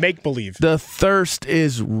minutes of make-believe. The thirst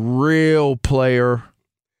is real, player.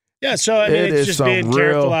 Yeah, so I mean, it's just being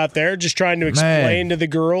careful out there, just trying to explain to the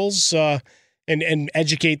girls and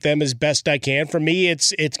educate them as best I can. For me,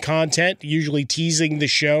 it's content, usually teasing the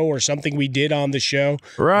show or something we did on the show.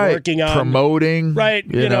 Right, working on promoting. Right,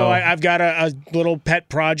 I've got a little pet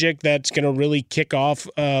project that's going to really kick off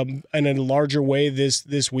in a larger way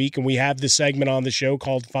this week, and we have this segment on the show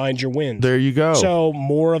called Find Your Wins. There you go. So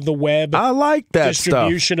more of the web. I like that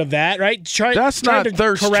distribution stuff. Of that. Right, that's not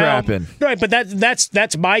thirst trapping. Right, but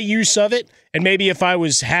that's my use of it. And maybe if I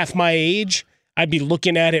was half my age, I'd be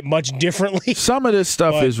looking at it much differently. Some of this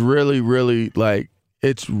stuff is really, really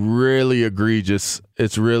it's really egregious.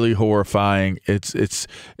 It's really horrifying. It's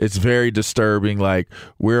very disturbing. Like,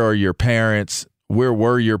 where are your parents? Where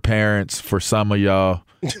were your parents for some of y'all?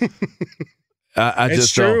 I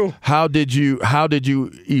just don't. How did you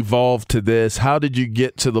evolve to this? How did you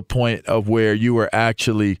get to the point of where you were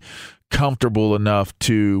actually comfortable enough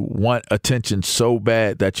to want attention so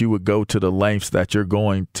bad that you would go to the lengths that you're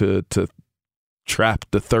going to trap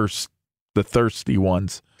the thirsty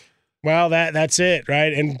ones? Well, that's it,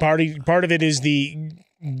 right? And part of it is the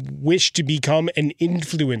wish to become an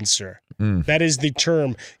influencer. That is the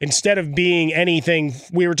term. Instead of being anything,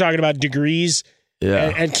 we were talking about degrees.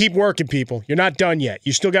 Yeah. And keep working, people. You're not done yet.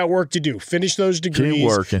 You still got work to do. Finish those degrees. Keep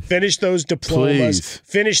working. Finish those diplomas. Please.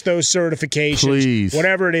 Finish those certifications. Please.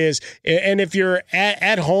 Whatever it is. And if you're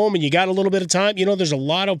at home and you got a little bit of time, there's a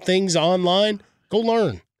lot of things online. Go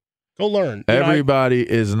learn. Everybody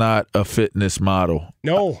is not a fitness model.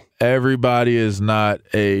 No. Everybody is not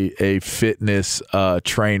a fitness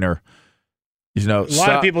trainer. A lot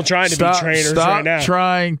of people trying to be trainers right now.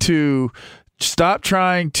 Stop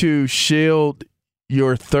trying to shield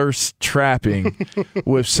your thirst trapping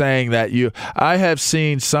with saying that I have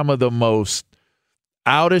seen some of the most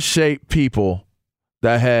out of shape people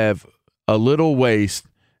that have a little waist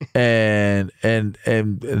and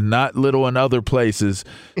not little in other places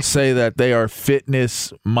say that they are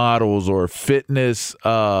fitness models or fitness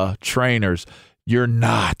trainers. You're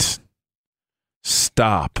not.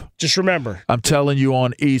 Stop. Just remember. I'm telling you,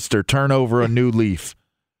 on Easter, turn over a new leaf.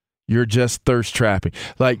 You're just thirst trapping.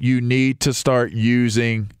 Like, you need to start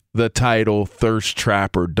using the title thirst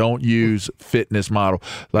trapper. Don't use fitness model.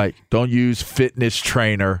 Like, don't use fitness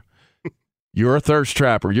trainer. You're a thirst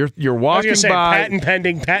trapper. You're walking by. Patent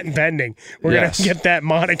pending. We're gonna get that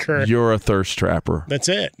moniker. You're a thirst trapper. That's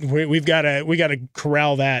it. We gotta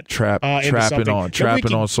corral that.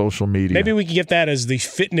 Trapping on social media. Maybe we can get that as the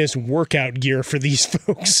fitness workout gear for these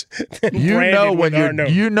folks. You know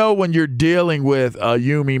when you're dealing with a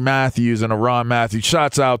Yumi Matthews and a Ron Matthews.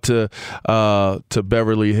 Shots out to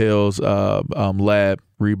Beverly Hills lab,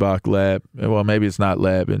 Reebok lab. Well, maybe it's not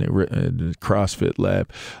lab and CrossFit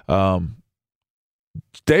lab.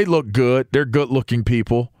 They look good. They're good-looking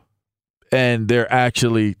people, and they're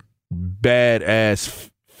actually badass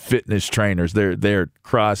fitness trainers. They're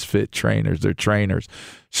CrossFit trainers. They're trainers.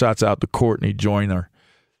 Shouts out to Courtney Joyner.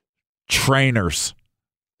 Trainers.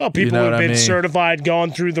 Well, people who've been certified,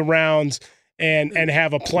 gone through the rounds, and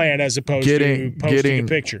have a plan as opposed to posting a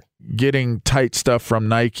picture. Getting tight stuff from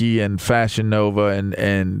Nike and Fashion Nova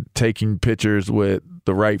and taking pictures with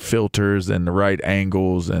the right filters and the right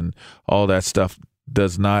angles and all that stuff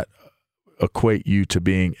does not equate you to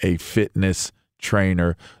being a fitness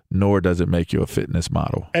trainer, nor does it make you a fitness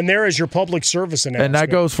model. And there is your public service announcement. And that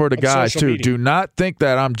goes for the guys, too. Media. Do not think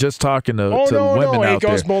that I'm just talking to women out there. It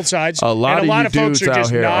goes both sides. A lot of folks are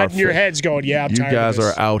just nodding your heads going, yeah, I'm you tired guys of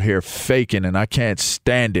this. are out here faking, and I can't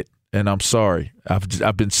stand it. And I'm sorry.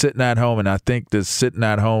 I've been sitting at home, and I think this sitting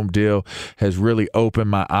at home deal has really opened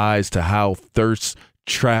my eyes to how thirst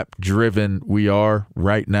trap driven we are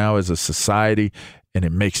right now as a society, and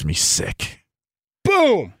it makes me sick.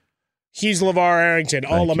 Boom! He's LaVar Arrington,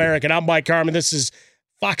 All-American. I'm Mike Harmon. This is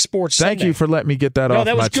Fox Sports Sunday. Thank you for letting me get that off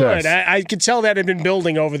my chest. No, that was good. I could tell that had been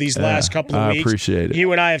building over these last couple of weeks. I appreciate it.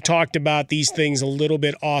 You and I have talked about these things a little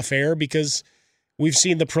bit off air because we've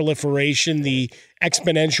seen the proliferation, the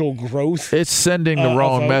exponential growth. It's sending the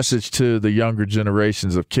wrong message to the younger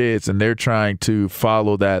generations of kids, and they're trying to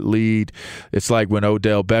follow that lead. It's like when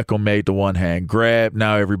Odell Beckham made the one-hand grab.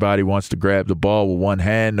 Now everybody wants to grab the ball with one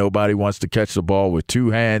hand. Nobody wants to catch the ball with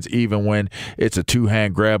two hands, even when it's a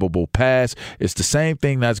two-hand grabbable pass. It's the same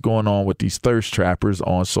thing that's going on with these thirst trappers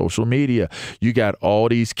on social media. You got all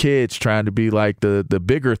these kids trying to be like the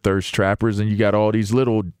bigger thirst trappers, and you got all these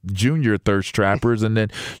little junior thirst trappers, and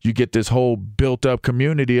then you get this whole built-up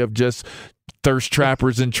community of just thirst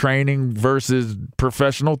trappers in training versus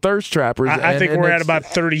professional thirst trappers. I think we're at about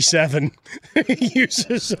 37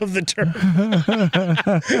 uses of the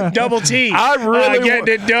term. Double T. I really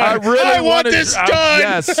getting it done. I want this done.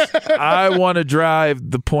 Yes, I want to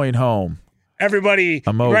drive the point home. Everybody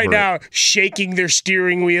right now shaking their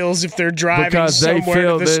steering wheels if they're driving because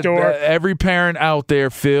somewhere to the store. Every parent out there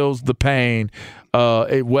feels the pain.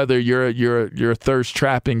 Whether your thirst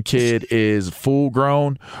trapping kid is full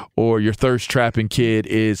grown or your thirst trapping kid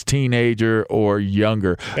is teenager or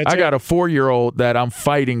younger. I got a 4-year-old that I'm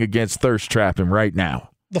fighting against thirst trapping right now.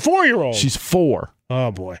 The 4-year-old? She's 4.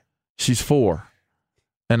 Oh, boy. She's 4.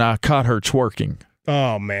 And I caught her twerking.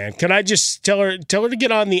 Oh, man. Can I just tell her to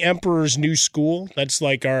get on the Emperor's New School? That's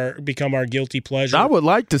like become our guilty pleasure. I would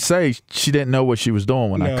like to say she didn't know what she was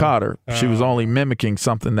doing when I caught her. She was only mimicking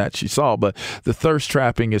something that she saw. But the thirst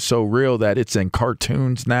trapping is so real that it's in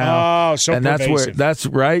cartoons now. Oh, so and pervasive. that's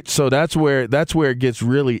right. So that's where it gets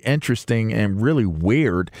really interesting and really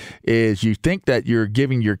weird. Is you think that you're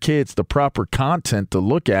giving your kids the proper content to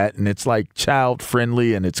look at, and it's like child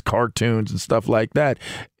friendly and it's cartoons and stuff like that.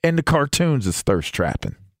 And the cartoons is thirst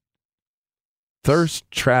trapping. Thirst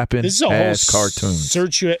trapping this is a as whole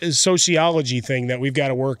cartoons. Sociology thing that we've got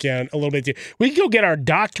to work on a little bit. We can go get our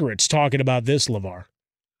doctorates talking about this, LaVar.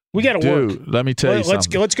 We got to work. Dude, let me tell you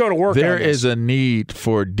something. Let's go to work. There is a need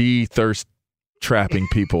for thirst trapping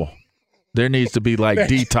people. There needs to be like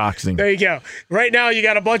detoxing. There you go. Right now, you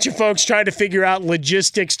got a bunch of folks trying to figure out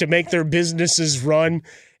logistics to make their businesses run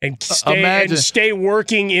and stay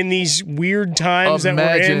working in these weird times that we're in.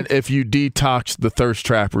 Imagine if you detox the thirst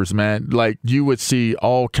trappers, man. Like, you would see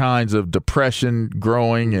all kinds of depression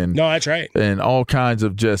growing and no, that's right, and all kinds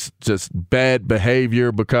of just bad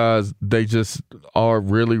behavior because they just are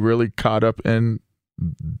really, really caught up in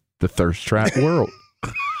the thirst trap world.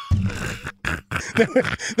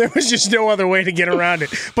 There was just no other way to get around it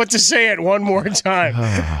but to say it one more time.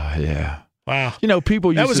 Oh, yeah. Wow. You know,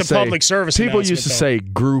 people used to say... That was a public service People used to say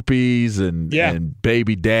groupies and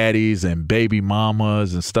baby daddies and baby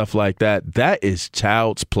mamas and stuff like that. That is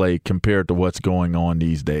child's play compared to what's going on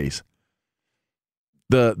these days.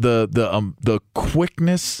 the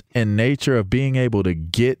quickness and nature of being able to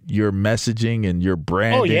get your messaging and your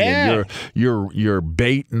branding and your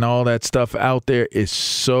bait and all that stuff out there is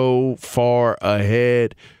so far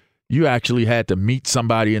ahead. You actually had to meet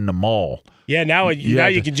somebody in the mall. Yeah, now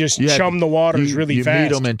you can just chum the waters really fast. You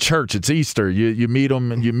meet them in church. It's Easter. You meet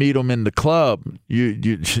them in the club.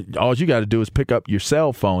 All you got to do is pick up your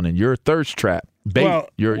cell phone and you're a thirst trap bait. Well,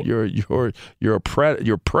 you're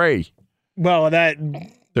prey. Well,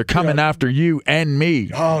 they're coming after you and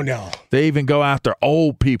me. Oh no! They even go after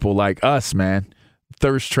old people like us, man.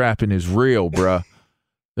 Thirst trapping is real, bruh.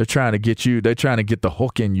 They're trying to get you. They're trying to get the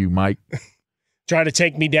hook in you, Mike. Trying to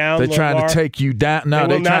take me down. They're trying to take you down. No,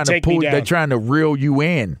 they're trying to pull. They're trying to reel you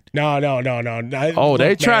in. No.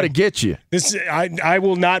 They try to get you. I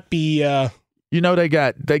will not be. You know they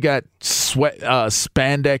got sweat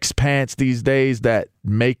spandex pants these days that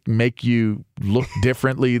make you look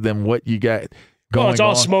differently than what you got going on. It's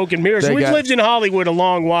all smoke and mirrors. We've lived in Hollywood a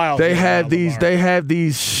long while. They have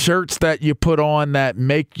these shirts that you put on that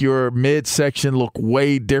make your midsection look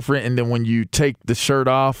way different, and then when you take the shirt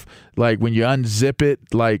off, like when you unzip it,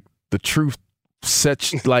 like the truth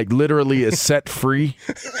sets like literally is set free.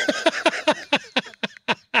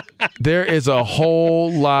 There is a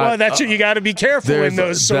whole lot. Well, that's what you got to be careful in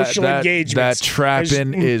those social engagements. That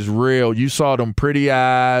trapping is real. You saw them pretty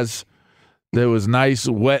eyes. There was nice,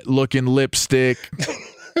 wet-looking lipstick.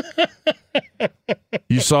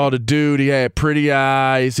 You saw the dude. He had pretty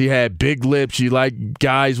eyes. He had big lips. You like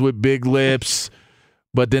guys with big lips.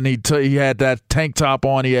 But then he had that tank top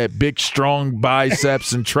on. He had big, strong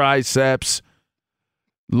biceps and triceps.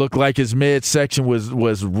 Looked like his midsection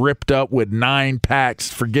was ripped up with 9 packs.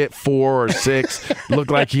 Forget 4 or 6. Looked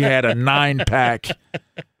like he had a 9-pack.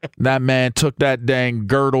 That man took that dang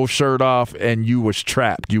girdle shirt off, and you was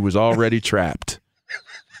trapped. You was already trapped.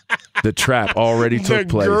 The trap already took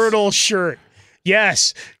place. The girdle shirt.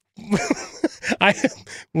 Yes.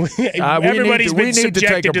 Everybody's been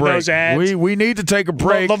subjected to those ads. We need to take a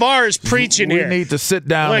break. LaVar is preaching here. We need to sit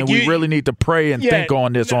down and we really need to pray and think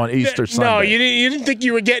on this on Easter Sunday. No, you didn't think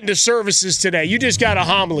you were getting to services today. You just got a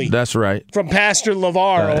homily. That's right. From Pastor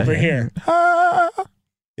LaVar over here.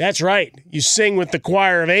 That's right. You sing with the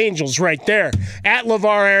choir of angels right there. At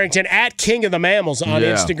LaVar Arrington, at King of the Mammals on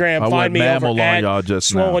Instagram. Find me over at y'all just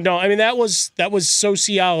Swollen Dome. I mean, that was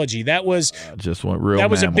sociology. That was just went real. That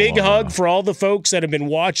was a big hug for all the folks that have been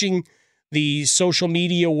watching the social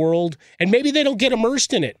media world, and maybe they don't get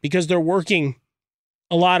immersed in it because they're working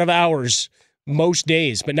a lot of hours most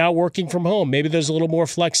days, but now working from home. Maybe there's a little more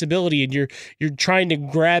flexibility, and you're trying to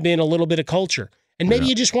grab in a little bit of culture. And maybe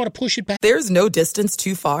you just want to push it back. There's no distance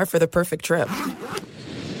too far for the perfect trip.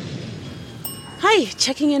 Hi,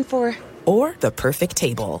 checking in for... Or the perfect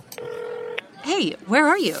table. Hey, where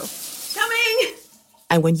are you? Coming!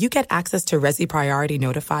 And when you get access to Resi Priority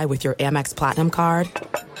Notify with your Amex Platinum card...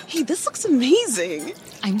 Hey, this looks amazing.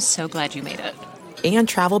 I'm so glad you made it. And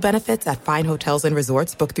travel benefits at fine hotels and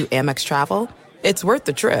resorts booked through Amex Travel, it's worth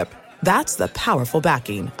the trip. That's the powerful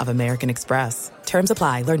backing of American Express. Terms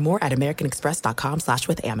apply. Learn more at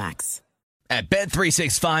americanexpress.com/withAmex. At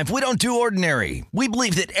Bet365, we don't do ordinary. We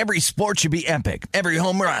believe that every sport should be epic. Every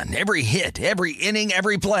home run, every hit, every inning,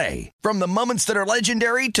 every play. From the moments that are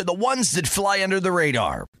legendary to the ones that fly under the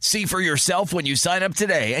radar. See for yourself when you sign up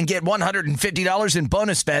today and get $150 in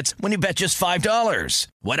bonus bets when you bet just $5.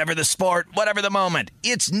 Whatever the sport, whatever the moment,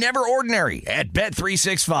 it's never ordinary at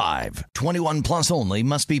Bet365. 21 plus only.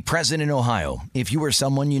 Must be present in Ohio. If you or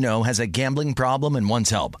someone you know has a gambling problem and wants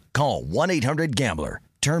help, call 1-800-GAMBLER.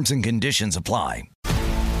 Terms and conditions apply.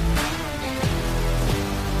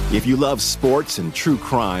 If you love sports and true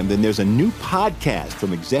crime, then there's a new podcast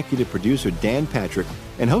from executive producer Dan Patrick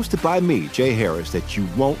and hosted by me, Jay Harris, that you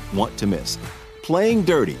won't want to miss. Playing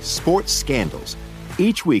Dirty: Sports Scandals.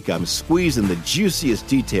 Each week, I'm squeezing the juiciest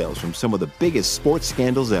details from some of the biggest sports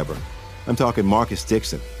scandals ever. I'm talking Marcus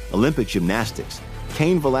Dixon, Olympic gymnastics,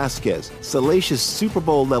 Cain Velasquez, salacious Super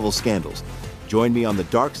Bowl-level scandals. Join me on the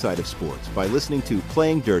dark side of sports by listening to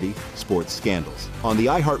Playing Dirty: Sports Scandals on the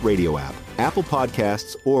iHeartRadio app, Apple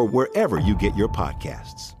Podcasts, or wherever you get your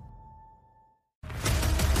podcasts.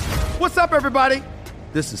 What's up, everybody?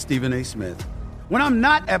 This is Stephen A. Smith. When I'm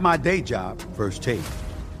not at my day job, First Take,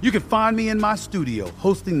 you can find me in my studio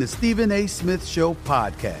hosting the Stephen A. Smith Show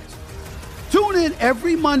podcast. Tune in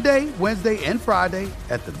every Monday, Wednesday, and Friday,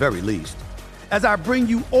 at the very least, as I bring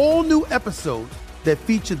you all new episodes that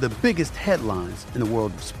feature the biggest headlines in the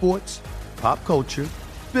world of sports, pop culture,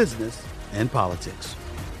 business, and politics.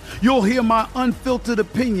 You'll hear my unfiltered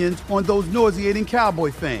opinions on those nauseating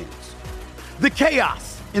Cowboy fans, the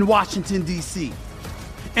chaos in Washington, D.C.,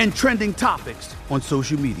 and trending topics on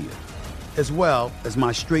social media, as well as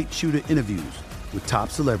my straight shooter interviews with top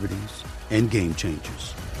celebrities and game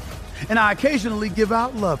changers. And I occasionally give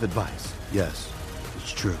out love advice. Yes,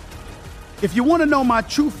 it's true. If you want to know my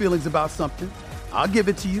true feelings about something, I'll give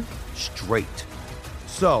it to you straight.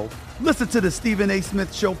 So, listen to the Stephen A.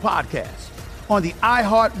 Smith Show podcast on the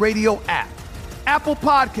iHeartRadio app, Apple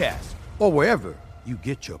Podcasts, or wherever you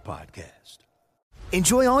get your podcast.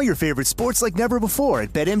 Enjoy all your favorite sports like never before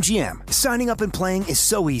at BetMGM. Signing up and playing is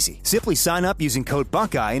so easy. Simply sign up using code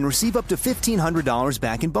Buckeye and receive up to $1,500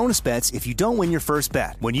 back in bonus bets if you don't win your first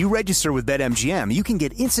bet. When you register with BetMGM, you can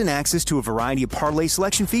get instant access to a variety of parlay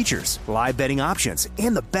selection features, live betting options,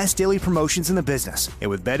 and the best daily promotions in the business. And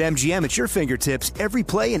with BetMGM at your fingertips, every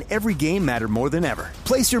play and every game matter more than ever.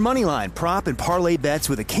 Place your moneyline, prop, and parlay bets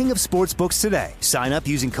with the king of sportsbooks today. Sign up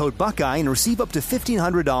using code Buckeye and receive up to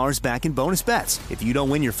 $1,500 back in bonus bets if you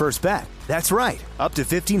don't win your first bet. That's right, up to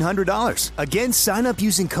 $1,500. Again, sign up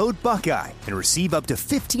using code Buckeye and receive up to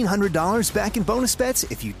 $1,500 back in bonus bets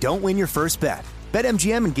if you don't win your first bet.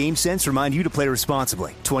 BetMGM and GameSense remind you to play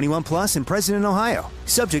responsibly. 21 plus and present in Ohio.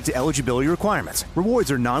 Subject to eligibility requirements.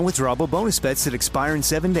 Rewards are non-withdrawable bonus bets that expire in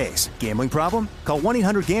 7 days. Gambling problem? Call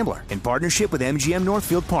 1-800-GAMBLER in partnership with MGM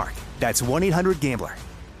Northfield Park. That's 1-800-GAMBLER.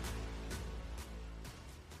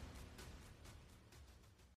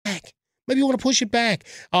 Maybe you want to push it back.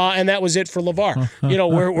 And that was it for LaVar.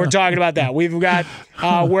 We're talking about that. We've got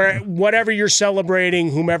whatever you're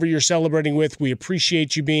celebrating, whomever you're celebrating with, we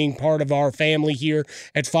appreciate you being part of our family here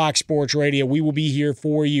at Fox Sports Radio. We will be here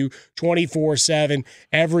for you 24/7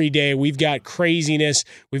 every day. We've got craziness.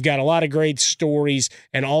 We've got a lot of great stories,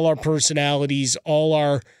 and all our personalities, all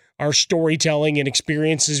our storytelling and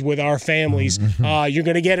experiences with our families, you're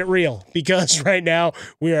going to get it real, because right now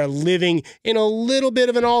we are living in a little bit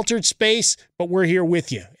of an altered space, but we're here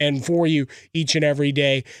with you and for you each and every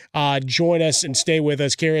day. Join us and stay with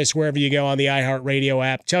us. Carry us wherever you go on the iHeartRadio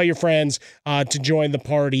app. Tell your friends to join the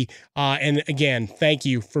party. And again, thank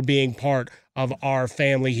you for being part of our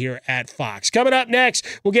family here at Fox. Coming up next,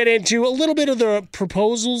 we'll get into a little bit of the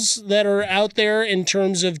proposals that are out there in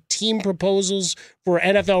terms of team proposals for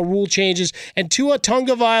NFL rule changes, and Tua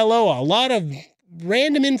Tagovailoa. A lot of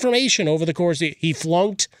random information over the course. He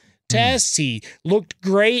flunked tests. He looked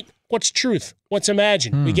great. What's truth? What's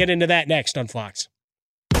imagined? We get into that next on Fox.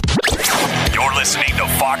 You're listening to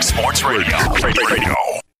Fox Sports Radio.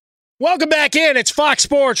 Welcome back in. It's Fox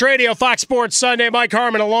Sports Radio, Fox Sports Sunday. Mike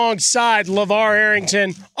Harmon alongside LaVar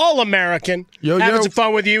Arrington, All-American. Having some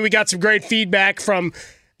fun with you. We got some great feedback from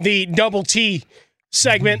the Double T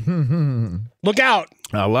segment. Look out.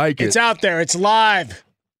 I like it. It's out there. It's live.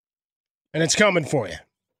 And it's coming for you.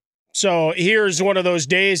 So here's one of those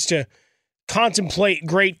days to contemplate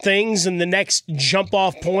great things and the next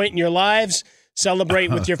jump-off point in your lives. Celebrate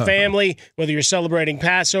with your family, whether you're celebrating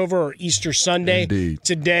Passover or Easter Sunday. Indeed.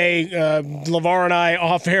 Today, LaVar and I,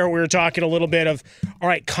 off air, we were talking a little bit of, all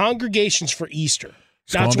right, congregations for Easter.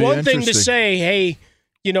 Now, it's one thing to say, hey,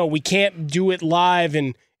 we can't do it live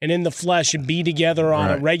and in the flesh and be together on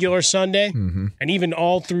a regular Sunday. And even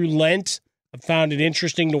all through Lent, I've found it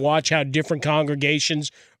interesting to watch how different congregations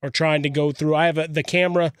are trying to go through. I have the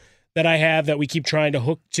camera that I have that we keep trying to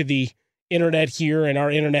hook to the internet here, and our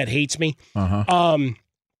internet hates me.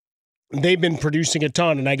 They've been producing a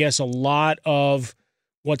ton, and I guess a lot of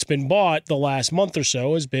what's been bought the last month or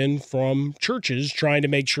so has been from churches trying to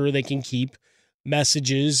make sure they can keep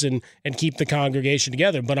messages and keep the congregation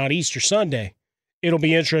together. But on Easter Sunday, it'll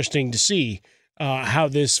be interesting to see how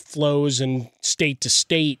this flows, and state to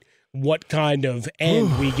state, what kind of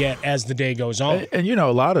end we get as the day goes on. And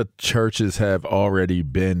a lot of churches have already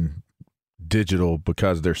been digital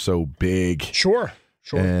because they're so big. Sure.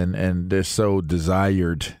 And they're so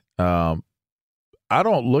desired. I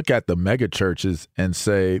don't look at the mega churches and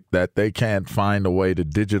say that they can't find a way to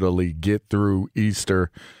digitally get through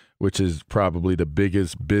Easter, which is probably the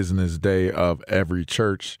biggest business day of every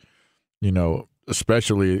church,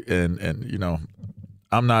 especially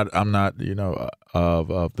I'm not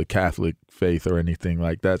of the Catholic faith or anything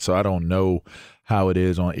like that, so I don't know how it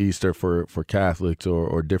is on Easter for Catholics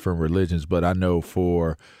or different religions, but I know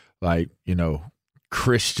for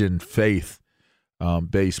Christian faith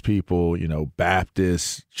based people,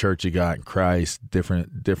 Baptist, Church of God in Christ,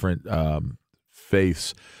 different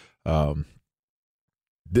faiths.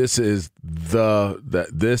 This is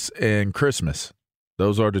this and Christmas.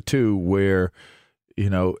 Those are the two where,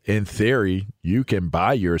 in theory, you can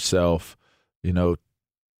buy yourself,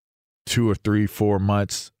 2 or 3, 4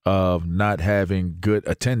 months of not having good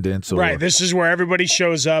attendance. Right. This is where everybody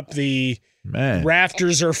shows up. The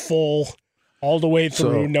rafters are full. all the way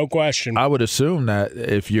through, no question. I would assume that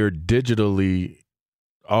if you're digitally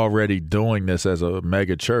already doing this as a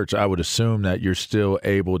mega church, I would assume that you're still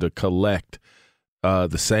able to collect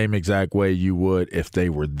the same exact way you would if they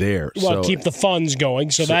were there. Well, keep the funds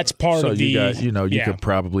going. So that's part of the. So you could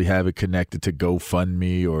probably have it connected to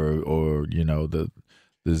GoFundMe or the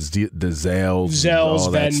Zelles,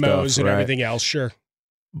 Venmos, stuff, and right? everything else. Sure.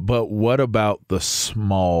 But what about the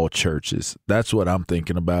small churches? That's what I'm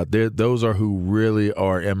thinking about. Those are who really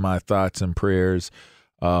are in my thoughts and prayers,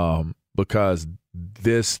 because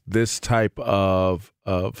this type of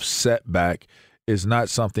setback is not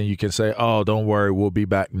something you can say, oh, don't worry, we'll be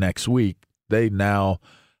back next week. They now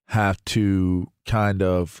have to kind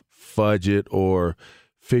of fudge it or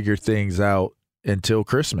figure things out until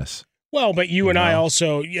Christmas. Well, but you and I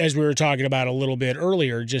also, as we were talking about a little bit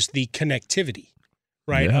earlier, just the connectivity,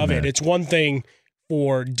 right, of it. It's one thing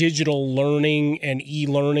for digital learning and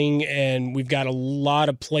e-learning, and we've got a lot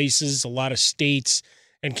of places, a lot of states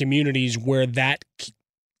and communities where that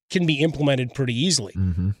can be implemented pretty easily.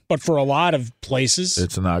 Mm-hmm. But for a lot of places,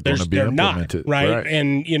 it's not going to be implemented. Not, right?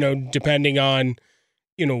 And, depending on,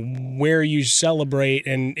 where you celebrate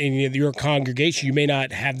and your congregation, you may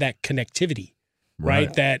not have that connectivity.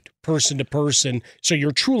 Right, that person to person. So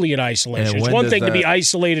you're truly in isolation. It's one thing to be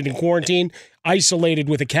isolated in quarantine. Isolated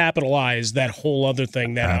with a capital I is that whole other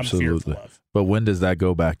thing that I'm fearful of. But when does that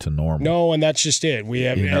go back to normal? No, and that's just it. We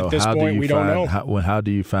have at this point we don't know. How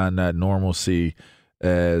do you find that normalcy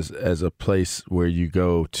as a place where you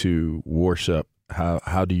go to worship?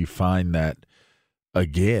 How do you find that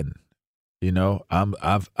again?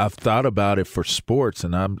 I've thought about it for sports,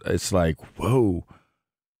 and it's like, whoa.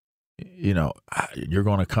 You're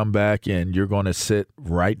going to come back and you're going to sit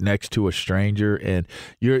right next to a stranger, and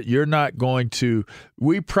you're not going to.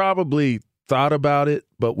 We probably thought about it,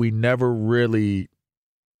 but we never really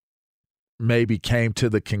maybe came to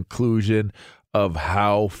the conclusion of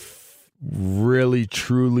how really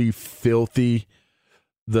truly filthy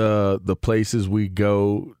the places we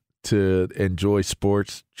go to enjoy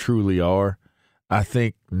sports truly are. I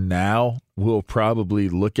think now we'll probably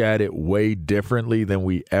look at it way differently than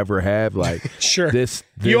we ever have. Like, sure, this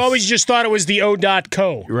you always just thought it was the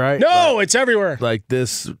O.co, right? No, it's everywhere. Like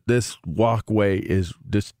this walkway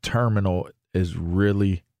this terminal is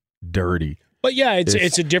really dirty. But yeah,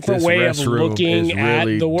 it's a different way of looking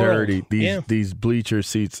really at the world. Dirty. These bleacher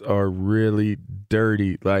seats are really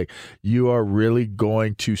dirty. Like, you are really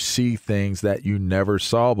going to see things that you never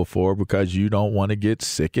saw before because you don't want to get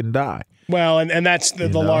sick and die. Well, and that's the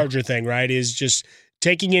larger thing, right, is just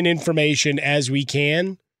taking in information as we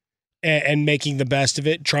can and making the best of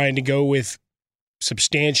it, trying to go with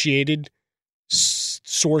substantiated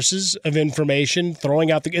sources of information, throwing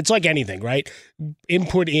out it's like anything, right?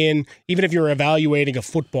 Input in, even if you're evaluating a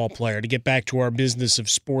football player, to get back to our business of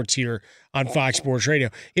sports here on Fox Sports Radio,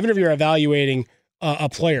 even if you're evaluating a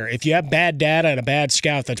player, if you have bad data and a bad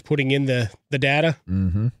scout that's putting in the data,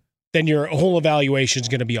 mm-hmm. then your whole evaluation is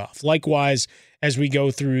going to be off. Likewise, as we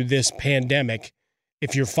go through this pandemic,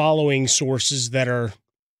 if you're following sources that are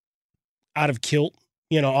out of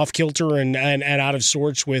off kilter and out of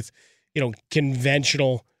sorts with,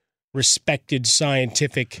 conventional, respected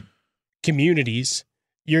scientific communities,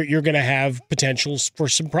 you're going to have potentials for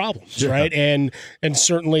some problems, right? And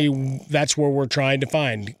certainly that's where we're trying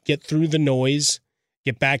to get through the noise,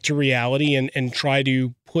 get back to reality, and try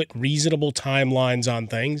to put reasonable timelines on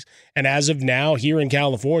things. And as of now, here in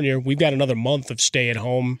California, we've got another month of stay at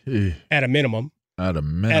home at a minimum. At a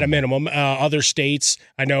minimum. Other states,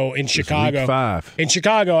 I know in Chicago. Week 5. In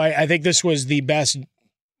Chicago, I think this was the best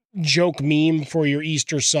joke meme for your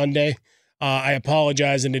Easter Sunday. I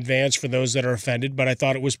apologize in advance for those that are offended, but I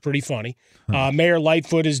thought it was pretty funny. Mayor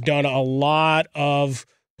Lightfoot has done a lot of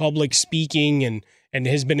public speaking and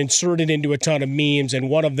has been inserted into a ton of memes, and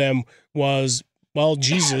one of them was, well,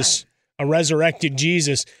 Jesus, a resurrected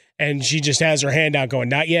Jesus, and she just has her hand out going,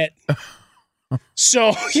 not yet.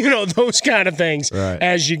 So, those kind of things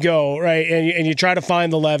as you go, right? And you try to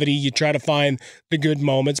find the levity, you try to find the good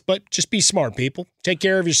moments, but just be smart, people. Take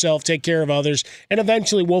care of yourself, take care of others, and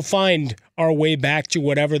eventually we'll find our way back to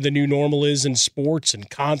whatever the new normal is in sports and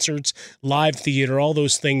concerts, live theater, all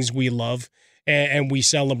those things we love and we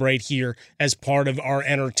celebrate here as part of our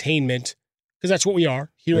entertainment, because that's what we are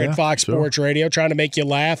here at Fox Sports Radio, trying to make you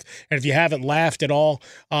laugh. And if you haven't laughed at all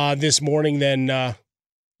this morning, then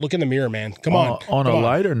look in the mirror, man. Come on. On a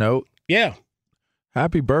lighter note. Yeah.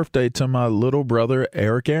 Happy birthday to my little brother,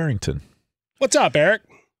 Eric Arrington. What's up, Eric?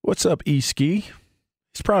 What's up, E-Ski?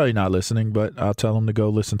 He's probably not listening, but I'll tell him to go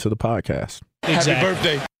listen to the podcast. Exactly. Happy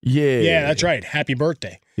birthday. Yeah. Yeah, that's right. Happy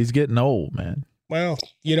birthday. He's getting old, man. Well,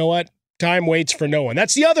 you know what? Time waits for no one.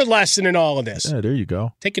 That's the other lesson in all of this. Yeah, there you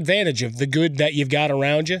go. Take advantage of the good that you've got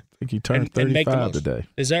around you. I think you turned 35 today.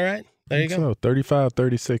 Is that right? There you go. So 35,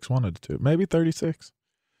 36, one of the two. Maybe 36.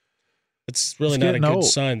 It's really not a good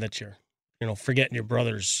sign that you're, forgetting your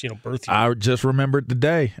brother's, birth year. I just remembered the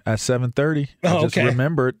day at 7:30. I just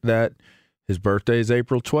remembered that his birthday is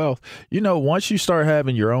April 12th. Once you start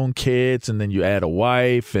having your own kids and then you add a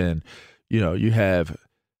wife and, you have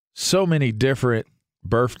so many different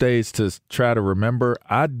birthdays to try to remember.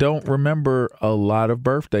 I don't remember a lot of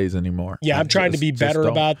birthdays anymore. Yeah, I'm trying to be better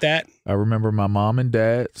about that. I remember my mom and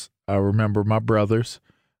dad's. I remember my brothers.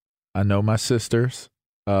 I know my sisters.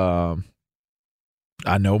 I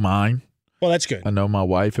know mine. Well, that's good. I know my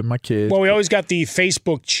wife and my kids. Well, we always got the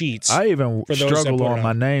Facebook cheats. I even struggle on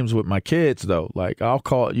my names with my kids, though. Like, I'll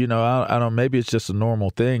call, I don't, maybe it's just a normal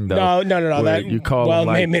thing, though. No. That you call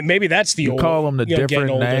them maybe that's the you call them the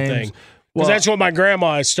different names. Because that's what my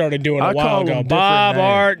grandma started doing a while ago. Bob,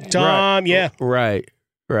 Art, Tom, Right.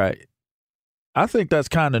 I think that's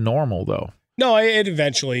kind of normal, though. No, it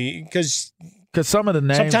eventually, because some of the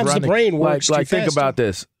names sometimes the brain works too think fast. About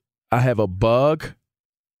this. I have a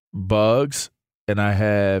Bugs, and I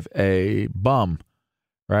have a Bum,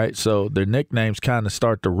 right? So their nicknames kind of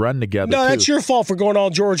start to run together. No, too. That's your fault for going all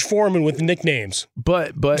George Foreman with nicknames.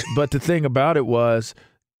 But the thing about it was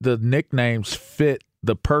the nicknames fit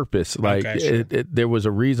the purpose. Like there was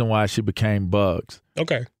a reason why she became Bugs.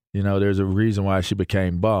 Okay. There's a reason why she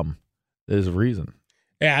became Bum. There's a reason.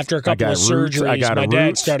 Yeah, after a couple of surgeries, my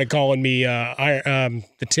dad started calling me the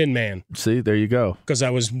Tin Man. See, there you go. Because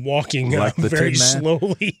I was walking like very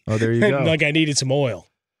slowly. Oh, there you go. Like I needed some oil.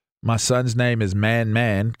 My son's name is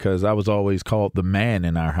Man because I was always called the man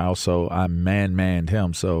in our house, so I manned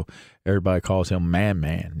him. So everybody calls him Man.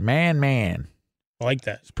 Man. I like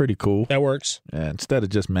that. It's pretty cool. That works. Yeah, instead of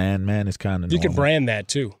just Man, it's kind of You can brand that,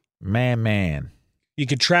 too. Man. You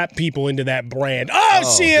could trap people into that brand.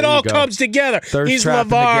 See, it all comes together. He's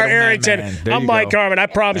LaVar Arrington. I'm Mike Harmon. I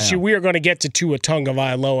promise you we are going to get to Tua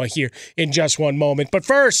Tagovailoa here in just one moment. But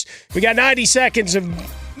first, we got 90 seconds of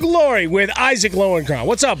glory with Isaac Lowenkron.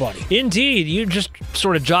 What's up, buddy? Indeed. You just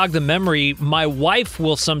sort of jogged the memory. My wife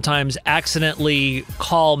will sometimes accidentally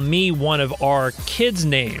call me one of our kids'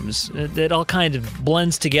 names. It all kind of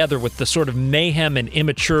blends together with the sort of mayhem and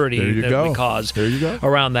immaturity that we cause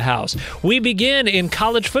around the house. We begin in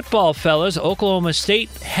college football, fellas. Oklahoma State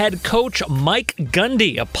head coach Mike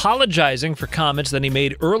Gundy apologizing for comments that he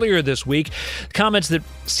made earlier this week, comments that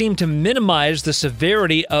seem to minimize the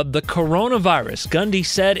severity of the coronavirus. Gundy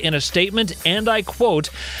said in a statement, and I quote,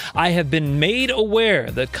 "I have been made aware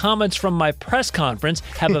that comments from my press conference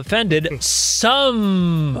have offended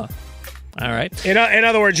some." All right. In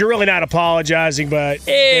other words, you're really not apologizing, but...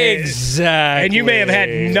 Exactly. And you may have had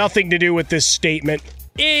nothing to do with this statement.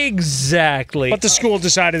 Exactly. But the school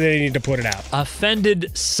decided they needed to put it out.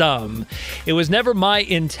 Offended some. It was never my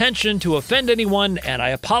intention to offend anyone, and I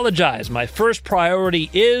apologize. My first priority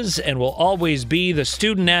is and will always be the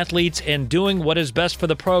student athletes and doing what is best for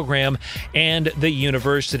the program and the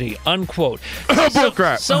university. Unquote.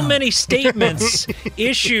 So many statements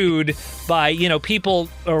issued by people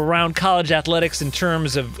around college athletics in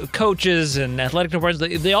terms of coaches and athletic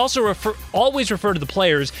departments. They also always refer to the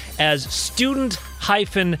players as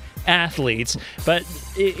student-athletes, but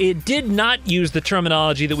it did not use the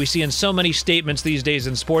terminology that we see in so many statements these days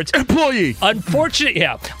in sports. Employee. Unfortunate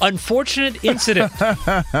incident.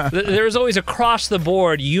 There's always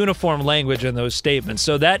across-the-board uniform language in those statements.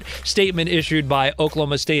 So that statement issued by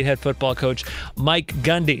Oklahoma State head football coach Mike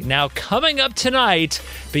Gundy. Now, coming up tonight,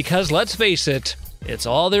 because let's face it, it's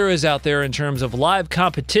all there is out there in terms of live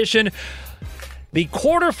competition. The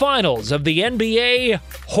quarterfinals of the NBA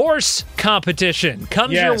horse competition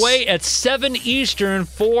comes your way at 7 Eastern.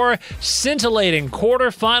 4 scintillating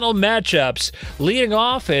quarterfinal matchups. Leading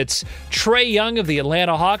off, it's Trae Young of the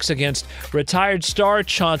Atlanta Hawks against retired star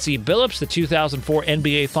Chauncey Billups, the 2004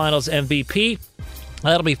 NBA Finals MVP.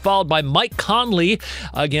 That'll be followed by Mike Conley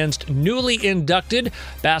against newly inducted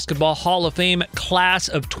Basketball Hall of Fame class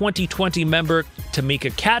of 2020 member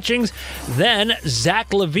Tamika Catchings. Then Zach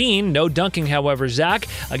LaVine, no dunking, however, Zach,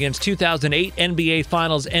 against 2008 NBA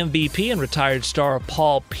Finals MVP and retired star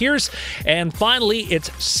Paul Pierce. And finally, it's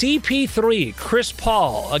CP3, Chris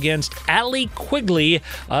Paul, against Allie Quigley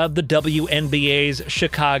of the WNBA's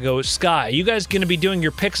Chicago Sky. You guys going to be doing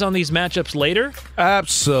your picks on these matchups later?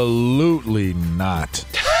 Absolutely not.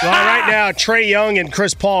 Well, right now, Trae Young and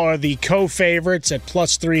Chris Paul are the co-favorites at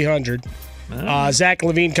plus 300. Zach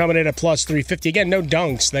LaVine coming in at plus 350. Again, no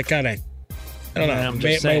dunks. That kind of, I don't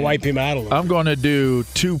know, may wipe him out a little. I'm going to do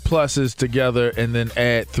 2 pluses together and then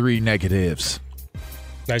add 3 negatives.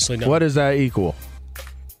 Nicely done. What does that equal?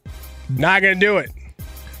 Not going to do it.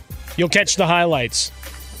 You'll catch the highlights.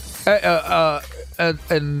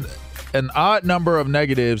 An odd number of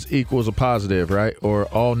negatives equals a positive, right? Or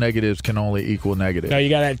all negatives can only equal negative. No, you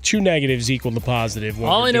got to have two negatives equal the positive.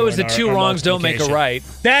 All I know is that two wrongs don't make a right.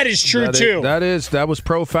 That is true, too. That was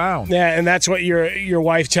profound. Yeah, and that's what your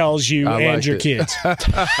wife tells you and your kids. For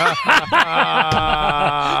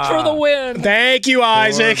the win. Thank you,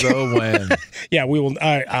 Isaac. For the win. Yeah, we will.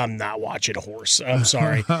 I'm not watching a horse. I'm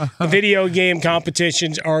sorry. The video game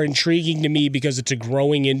competitions are intriguing to me because it's a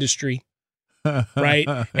growing industry. Right?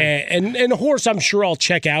 And a horse, I'm sure I'll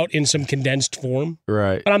check out in some condensed form.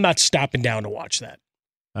 Right. But I'm not stopping down to watch that.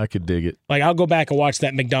 I could dig it. Like, I'll go back and watch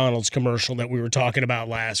that McDonald's commercial that we were talking about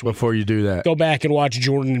last week. Before you do that. Go back and watch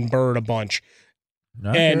Jordan and Bird a bunch.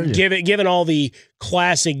 And given all the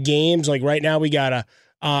classic games, like right now we got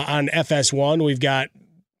on FS1, we've got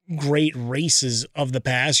great races of the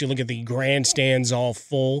past. You look at the grandstands all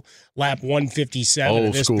full, lap 157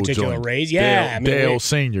 of this particular race. Yeah, Dale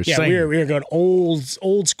Senior. Yeah, we're going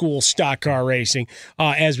old school stock car racing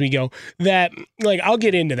as we go. That, like, I'll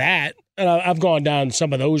get into that. I've gone down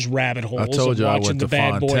some of those rabbit holes. I told you I went to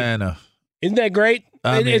Fontana. Isn't that great?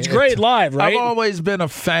 It's great live, right? I've always been a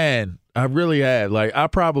fan. I really have. Like, I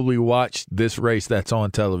probably watched this race that's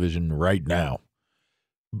on television right now,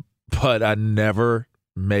 but I never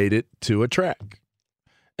made it to a track.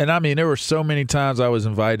 And I mean, there were so many times I was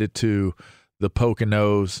invited to the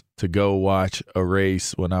Poconos to go watch a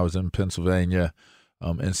race when I was in Pennsylvania,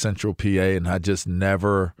 in central PA, and I just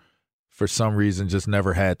never, for some reason, just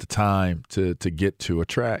never had the time to get to a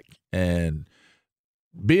track. And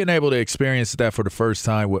being able to experience that for the first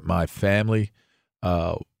time with my family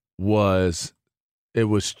was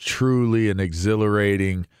truly an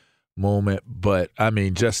exhilarating moment. But I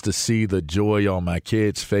mean, just to see the joy on my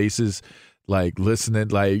kids' faces, like listening,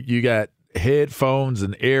 like you got headphones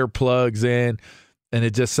and earplugs in, and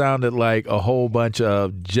it just sounded like a whole bunch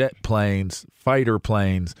of jet planes, fighter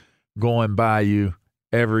planes going by you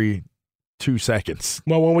every 2 seconds.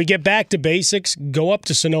 Well, when we get back to basics, go up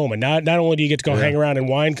to Sonoma. Not only do you get to go hang around in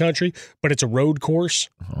wine country, but it's a road course.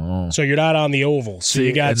 Oh. So you're not on the oval. So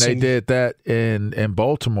you got they did that in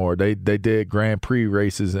Baltimore. They did Grand Prix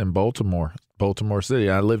races in Baltimore City.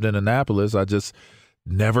 I lived in Annapolis. I just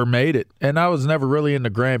never made it. And I was never really into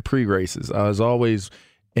Grand Prix races. I was always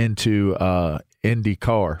into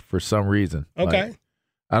IndyCar for some reason. Okay. Like,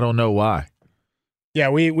 I don't know why. Yeah,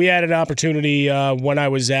 we had an opportunity when I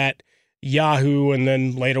was at Yahoo and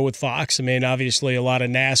then later with Fox. I mean, obviously a lot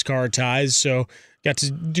of NASCAR ties, so got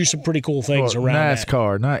to do some pretty cool things around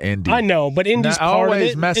NASCAR, that. Not Indy. I know, but Indy's part of it. I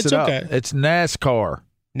always mess it up. Okay. It's NASCAR.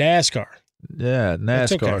 NASCAR. Yeah,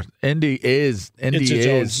 NASCAR. Okay. Indy is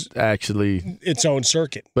actually its own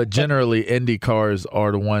circuit. But generally, Indy cars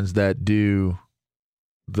are the ones that do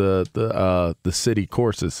the city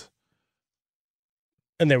courses.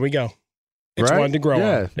 And there we go. It's right? one to grow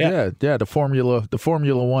on. Yeah. The Formula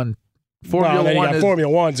One. Formula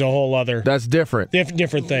One's a whole other. That's different.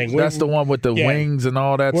 Different thing. That's the one with the wings and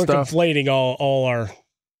all that stuff. We're conflating all our.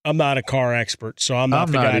 I'm not a car expert, so I'm not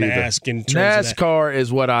the guy to ask in terms NASCAR of that.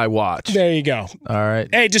 is what I watch. There you go. All right.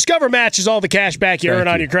 Hey, Discover matches all the cash back you earn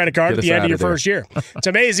on your credit card at the end of your first year. It's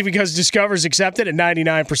amazing because Discover's accepted at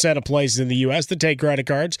 99% of places in the U.S. that take credit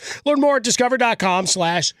cards. Learn more at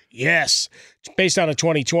discover.com/yes. Based on a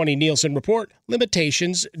 2020 Nielsen report,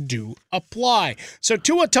 limitations do apply. So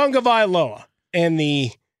Tua Tagovailoa and the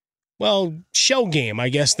shell game, I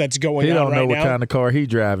guess, that's going on right now. He don't know what kind of car he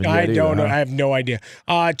driving yet. I don't know. I have no idea.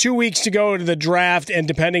 2 weeks to go to the draft, and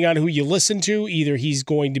depending on who you listen to, either he's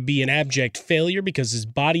going to be an abject failure because his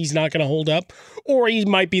body's not going to hold up, or he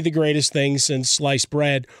might be the greatest thing since sliced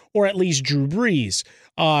bread, or at least Drew Brees,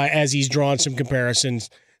 as he's drawn some comparisons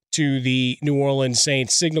to the New Orleans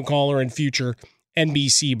Saints signal caller and future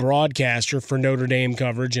NBC broadcaster for Notre Dame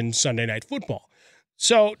coverage and Sunday Night Football.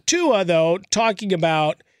 So Tua, though, talking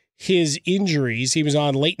about his injuries, he was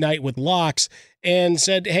on Late Night with Locks and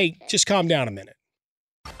said, hey, just calm down a minute.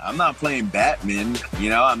 I'm not playing Batman.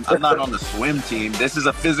 I'm not on the swim team. This is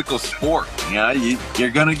a physical sport.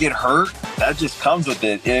 You're going to get hurt. That just comes with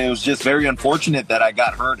it. It was just very unfortunate that I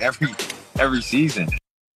got hurt every season.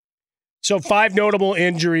 So 5 notable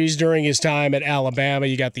injuries during his time at Alabama.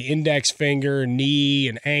 You got the index finger, knee,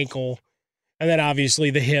 and ankle, and then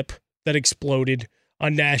obviously the hip that exploded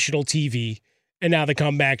on national TV. And now the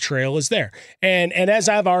comeback trail is there. And as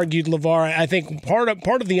I've argued, LaVar, I think part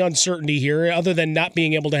of the uncertainty here, other than not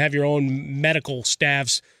being able to have your own medical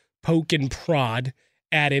staffs poke and prod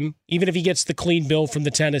at him, even if he gets the clean bill from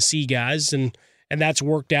the Tennessee guys, and that's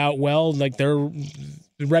worked out well, like their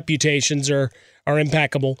reputations are are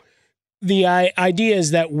impeccable. The idea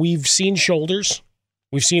is that we've seen shoulders,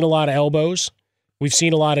 we've seen a lot of elbows, we've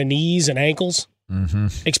seen a lot of knees and ankles. Mm-hmm.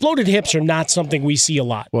 Exploded hips are not something we see a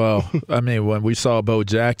lot. Well, I mean, when we saw Bo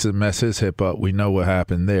Jackson mess his hip up, we know what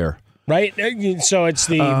happened there. Right? So it's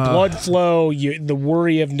the blood flow, the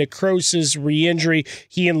worry of necrosis, re-injury.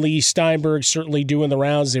 He and Lee Steinberg certainly doing the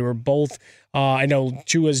rounds. They were both, I know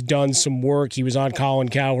Tua's done some work. He was on Colin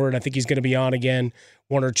Cowherd. I think he's going to be on again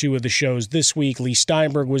one or two of the shows this week. Lee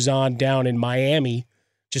Steinberg was on down in Miami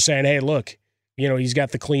just saying, hey, look, he's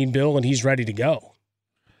got the clean bill and he's ready to go.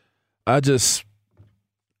 I just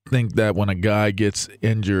think that when a guy gets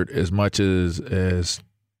injured as much as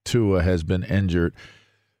Tua has been injured,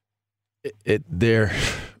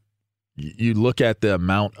 you look at the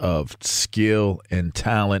amount of skill and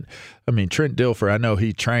talent. I mean, Trent Dilfer, I know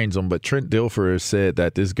he trains him, but Trent Dilfer has said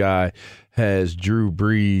that this guy has Drew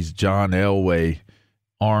Brees, John Elway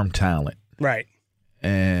arm talent. Right.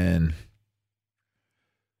 And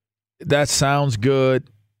that sounds good,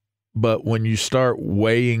 but when you start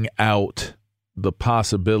weighing out the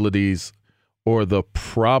possibilities or the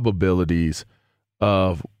probabilities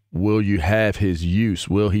of will you have his use,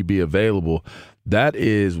 will he be available, that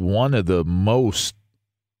is one of the most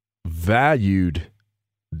valued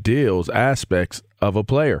aspects of a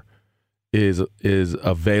player is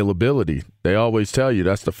availability. They always tell you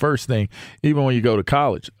that's the first thing, even when you go to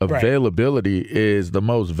college. Availability is the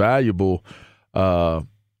most valuable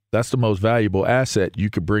that's the most valuable asset you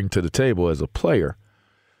could bring to the table as a player.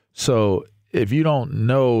 So if you don't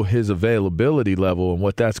know his availability level and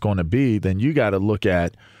what that's going to be, then you got to look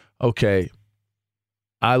at, okay,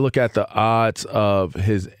 I look at the odds of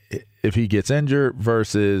if he gets injured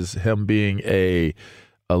versus him being a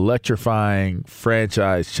electrifying,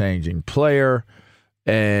 franchise-changing player.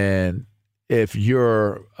 And if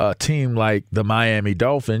you're a team like the Miami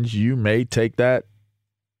Dolphins, you may take that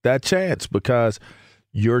chance because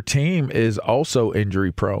your team is also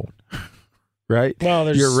injury-prone, right?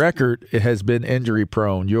 Well, your record has been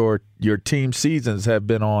injury-prone. Your team seasons have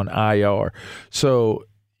been on IR. So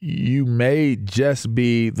you may just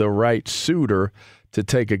be the right suitor to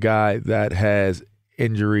take a guy that has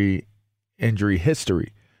injury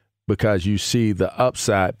history because you see the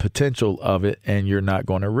upside potential of it and you're not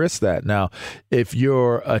going to risk that. Now, if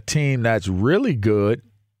you're a team that's really good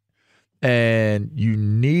and you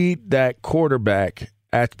need that quarterback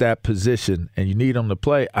at that position and you need him to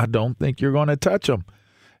play, I don't think you're going to touch him.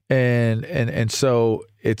 And so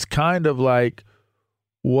it's kind of like,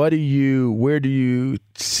 where do you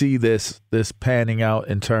see this panning out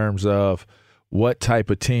in terms of what type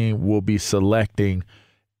of team will be selecting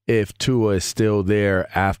if Tua is still there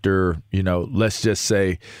after, let's just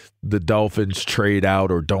say the Dolphins trade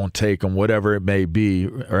out or don't take him, whatever it may be,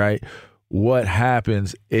 right? What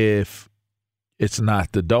happens if it's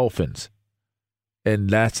not the Dolphins? And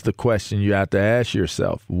that's the question you have to ask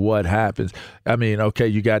yourself. What happens? I mean, okay,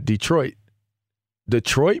 you got Detroit.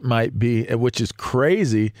 Detroit might be, which is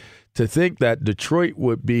crazy to think that Detroit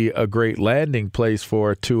would be a great landing place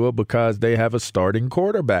for Tua because they have a starting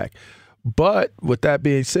quarterback. But with that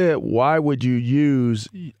being said, why would you use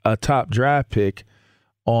a top draft pick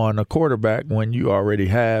on a quarterback when you already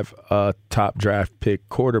have a top draft pick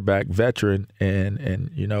quarterback veteran and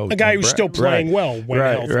a guy who's still playing well when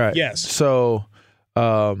healthy? Right. Yes. So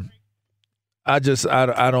I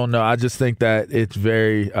don't know. I just think that it's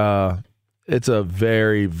it's a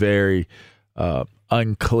very, very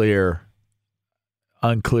unclear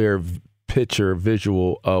picture,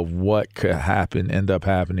 visual of what could end up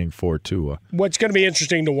happening for Tua. What's going to be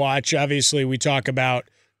interesting to watch, obviously, we talk about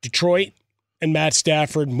Detroit and Matt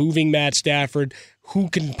Stafford, moving Matt Stafford. Who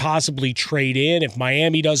can possibly trade in if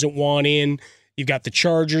Miami doesn't want in? You've got the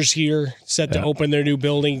Chargers here set to open their new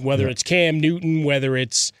building, whether it's Cam Newton, whether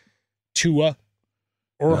it's Tua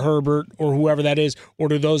or Herbert or whoever that is, or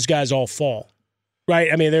do those guys all fall?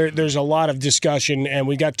 Right? I mean, there's a lot of discussion, and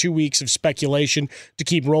we got 2 weeks of speculation to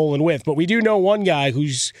keep rolling with. But we do know one guy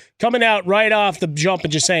who's coming out right off the jump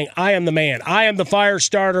and just saying, I am the man. I am the fire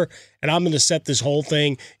starter, and I'm going to set this whole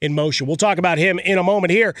thing in motion. We'll talk about him in a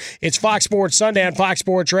moment here. It's Fox Sports Sunday on Fox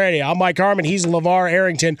Sports Radio. I'm Mike Harmon. He's LaVar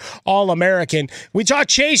Arrington, All-American. We talk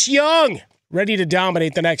Chase Young, ready to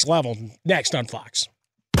dominate the next level, next on Fox.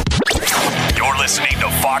 You're listening to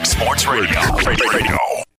Fox Sports Radio.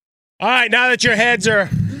 All right, now that your heads are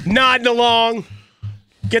nodding along,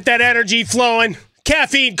 get that energy flowing,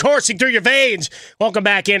 caffeine coursing through your veins. Welcome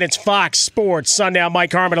back in. It's Fox Sports Sunday. I'm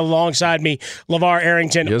Mike Harmon alongside me, LaVar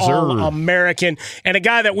Arrington, yes, All-American, and a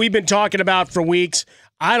guy that we've been talking about for weeks.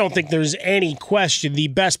 I don't think there's any question the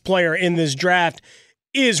best player in this draft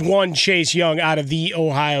is one Chase Young out of the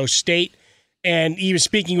Ohio State. And he was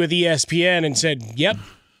speaking with ESPN and said, yep,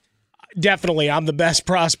 definitely I'm the best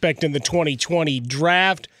prospect in the 2020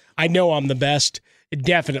 draft. I know I'm the best.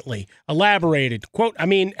 Definitely. Elaborated. Quote, I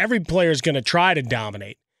mean, every player is going to try to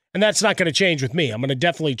dominate. And that's not going to change with me. I'm going to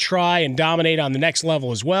definitely try and dominate on the next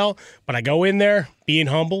level as well. But I go in there being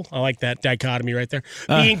humble. I like that dichotomy right there.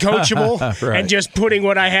 Being coachable right. and just putting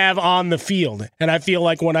what I have on the field. And I feel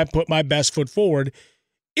like when I put my best foot forward,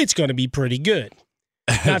 it's going to be pretty good.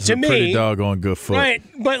 Not to me. Pretty doggone good foot. Right.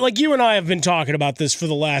 But like you and I have been talking about this for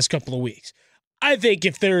the last couple of weeks. I think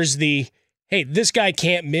if there's hey, this guy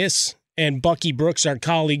can't miss. And Bucky Brooks, our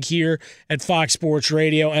colleague here at Fox Sports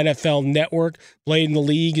Radio, NFL Network, played in the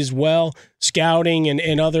league as well, scouting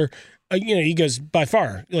and other. He goes by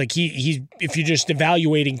far. Like he if you're just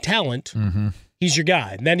evaluating talent, he's your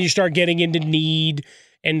guy. And then you start getting into need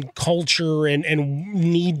and culture and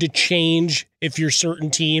need to change if you're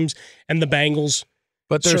certain teams and the Bengals.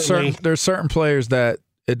 But there's certain players that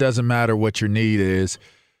it doesn't matter what your need is,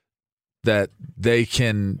 that they're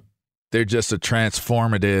just a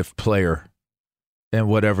transformative player in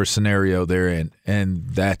whatever scenario they're in, and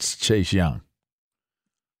that's Chase Young.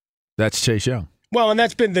 Well, and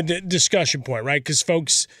that's been the discussion point, right? Because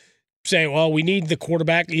folks say, well, we need the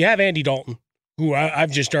quarterback. You have Andy Dalton, who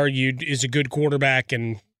I've just argued is a good quarterback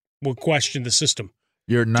and will question the system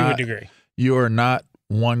to a degree. You are not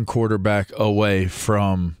one quarterback away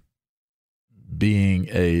from being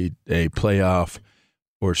a playoff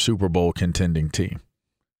or Super Bowl contending team.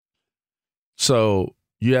 So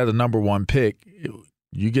you had the number one pick.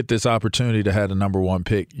 You get this opportunity to have the number one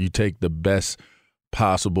pick. You take the best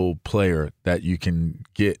possible player that you can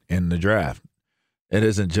get in the draft. It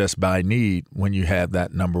isn't just by need when you have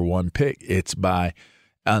that number one pick. It's by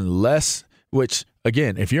which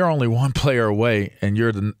again, if you're only one player away and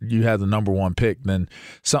you have the number one pick, then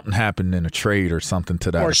something happened in a trade or something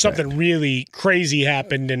to that effect. Something really crazy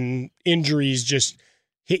happened and injuries just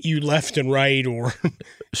hit you left and right, or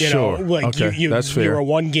that's fair. You're a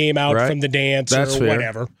one game out right? from the dance that's or fair.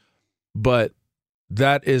 whatever. But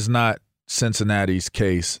that is not Cincinnati's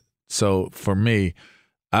case. So for me,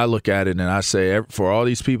 I look at it and I say, for all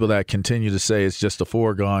these people that continue to say it's just a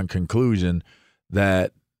foregone conclusion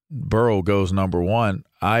that Burrow goes number one,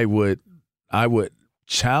 I would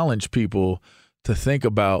challenge people to think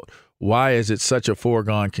about, why is it such a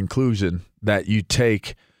foregone conclusion that you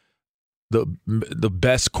take the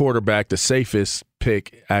best quarterback, the safest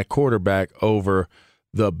pick at quarterback, over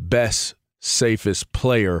the best, safest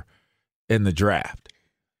player in the draft?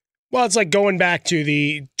 Well, it's like going back to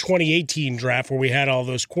the 2018 draft where we had all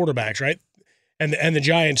those quarterbacks, right? And the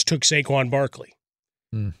Giants took Saquon Barkley.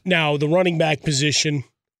 Now, the running back position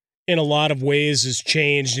in a lot of ways has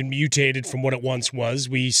changed and mutated from what it once was.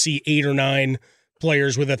 We see 8 or 9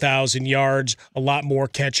 players with 1,000 yards, a lot more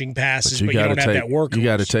catching passes, but you don't have that workhorse. You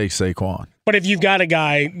got to take Saquon. But if you've got a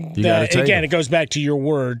guy that, again, it goes back to your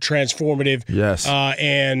word, transformative, yes,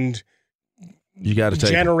 and you got to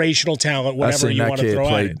take generational talent, whatever you want to throw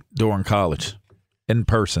at it. I seen that kid play during college in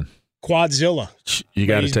person. Quadzilla. You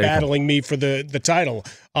got to take him. He's battling me for the title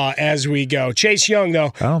as we go. Chase Young,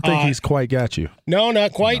 though. I don't think he's quite got you. No,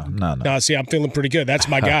 not quite. No. See, I'm feeling pretty good. That's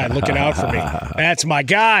my guy looking out for me. That's my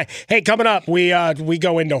guy. Hey, coming up, we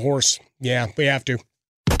go into horse. Yeah, we have to.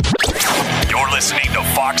 You're listening to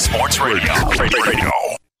Fox Sports Radio.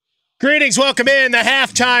 Greetings, welcome in. The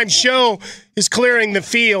halftime show is clearing the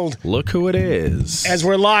field. Look who it is. As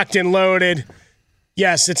we're locked and loaded.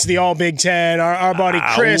 Yes, it's the All Big Ten. Our buddy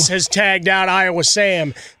Chris has tagged out Iowa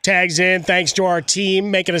Sam. Tags in thanks to our team,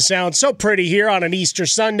 making us sound so pretty here on an Easter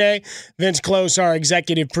Sunday. Vince Close, our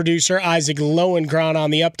executive producer. Isaac Lowenkron on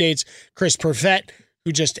the updates. Chris Perfett,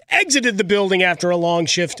 who just exited the building after a long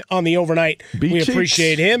shift on the overnight. We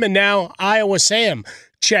appreciate him. And now Iowa Sam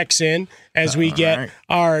checks in as we get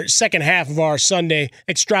our second half of our Sunday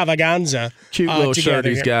extravaganza. Cute little shirt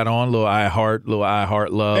he's got on, little I Heart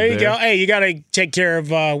love. There you go. Hey, you got to take care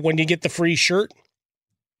of when you get the free shirt.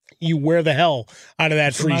 You wear the hell out of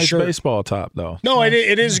that free nice shirt. Baseball top though. No, it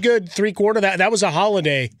is good. 3/4. That was a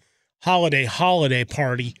holiday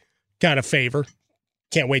party kind of favor.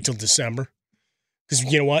 Can't wait till December, because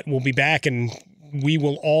you know what? We'll be back and we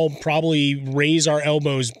will all probably raise our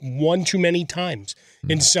elbows one too many times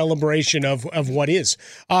in celebration of what is.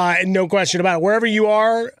 No question about it. Wherever you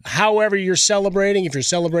are, however you're celebrating, if you're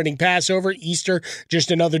celebrating Passover, Easter,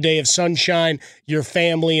 just another day of sunshine, your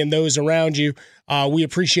family and those around you, we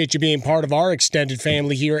appreciate you being part of our extended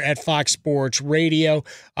family here at Fox Sports Radio,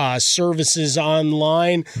 services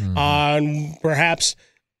online, and perhaps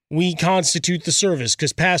we constitute the service,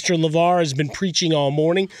 because Pastor LaVar has been preaching all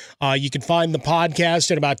morning. You can find the podcast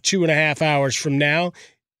in about 2.5 hours from now.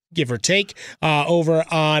 give or take, over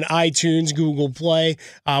on iTunes, Google Play,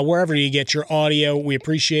 wherever you get your audio. We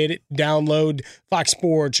appreciate it. Download Fox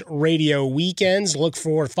Sports Radio Weekends. Look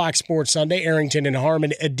for Fox Sports Sunday, Arrington and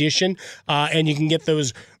Harmon edition, and you can get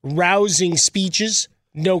those rousing speeches,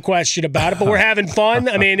 no question about it. But we're having fun.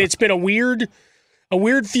 I mean, it's been a weird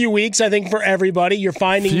few weeks, I think, for everybody. You're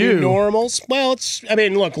finding new normals. Well,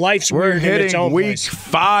 look, life's weird in its own ways. We're hitting week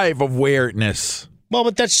 5 of weirdness. Well,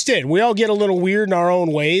 but that's it. We all get a little weird in our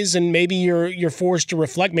own ways, and maybe you're forced to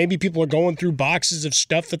reflect. Maybe people are going through boxes of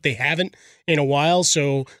stuff that they haven't in a while,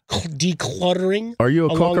 so decluttering. Are you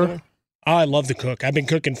a cooker? I love to cook. I've been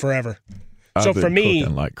cooking forever. I've been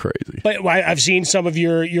cooking like crazy. But I've seen some of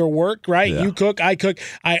your work, right? Yeah. You cook, I cook.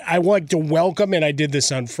 I like to welcome, and I did this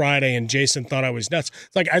on Friday, and Jason thought I was nuts.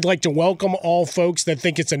 It's like I'd like to welcome all folks that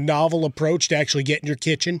think it's a novel approach to actually get in your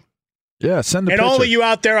kitchen. Yeah, send a picture. And all of you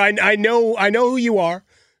out there, I know who you are.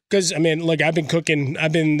 Because, I've been cooking.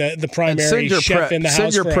 I've been the primary chef in the house.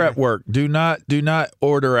 Send your forever. prep work. Do not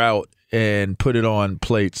order out and put it on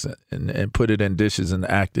plates and put it in dishes and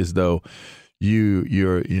act as though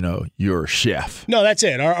you're a chef. No, that's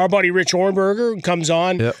it. Our buddy Rich Hornberger comes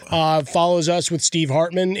on, follows us with Steve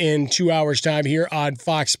Hartman in 2 hours' time here on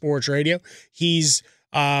Fox Sports Radio. He's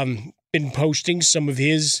been posting some of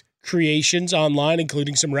his creations online,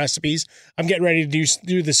 including some recipes. I'm getting ready to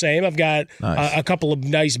do the same. I've got a couple of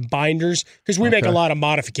nice binders because we make a lot of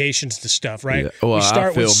modifications to stuff, right? Yeah. Well, we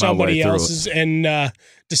start with somebody else's and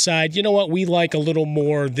decide, you know what, we like a little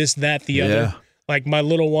more this, that, the other. Like my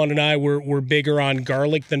little one and I were bigger on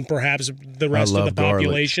garlic than perhaps the rest of the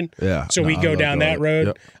population. Yeah. So we go down that road.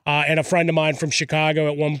 Yep. And a friend of mine from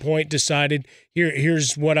Chicago at one point decided,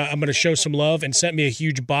 here's what I'm going to show some love, and sent me a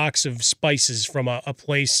huge box of spices from a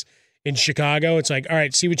place in Chicago. It's like, all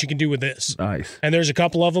right, see what you can do with this. Nice. And there's a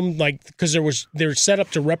couple of them, like, because they're set up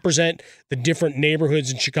to represent the different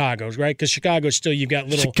neighborhoods in Chicago, right? Because Chicago still, you've got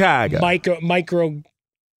little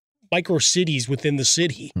micro cities within the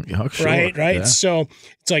city, sure. right? Yeah. So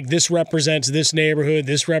it's like this represents this neighborhood,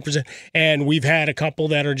 and we've had a couple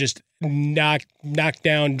that are just knock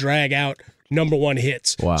down, drag out #1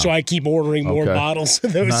 hits. Wow. So I keep ordering more bottles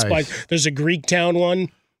of those spices. There's a Greektown one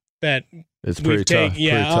that it's pretty tough.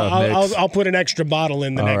 Yeah, I'll put an extra bottle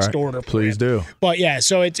in the next order. Please do. But yeah,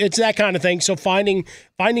 so it's that kind of thing. So finding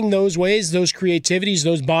those ways, those creativities,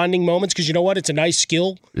 those bonding moments, because you know what, it's a nice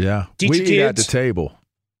skill. Yeah, Teach we kids. eat at the table.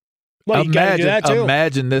 Well, you gotta do that too.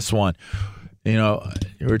 Imagine this one. You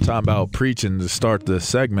were talking about preaching to start the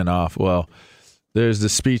segment off. Well, there's the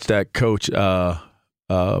speech that Coach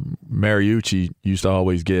Mariucci used to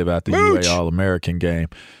always give at the UA All-American game,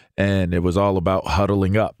 and it was all about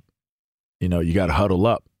huddling up. You got to huddle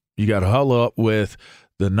up. You got to huddle up with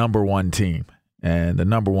the #1 team, and the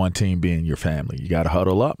 #1 team being your family. You got to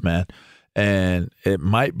huddle up, man. And it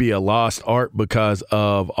might be a lost art because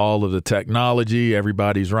of all of the technology.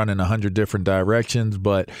 Everybody's running 100 different directions,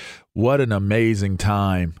 but what an amazing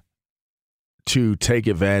time to take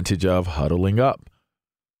advantage of huddling up.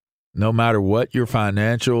 No matter what your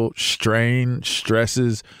financial strain,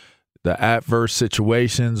 stresses, the adverse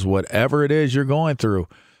situations, whatever it is you're going through,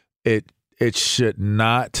 it should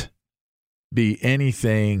not be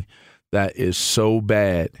anything that is so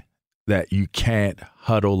bad that you can't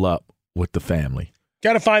huddle up with the family.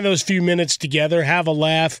 Got to find those few minutes together, have a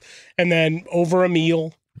laugh, and then over a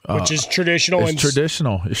meal, which is traditional. It's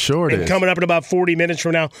traditional. It sure is. And coming up in about 40 minutes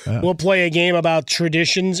from now, we'll play a game about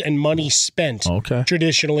traditions and money spent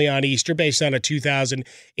traditionally on Easter based on a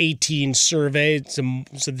 2018 survey. So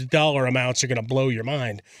the dollar amounts are going to blow your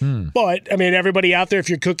mind. But, everybody out there, if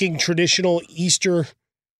you're cooking traditional Easter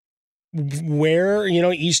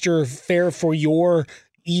Easter fare for your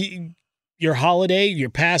holiday, your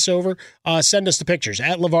Passover, send us the pictures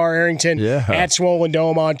at LaVar Arrington, at Swollen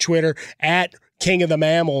Dome on Twitter, at King of the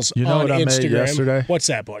Mammals on what I Instagram. made yesterday? What's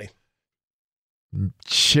that, buddy?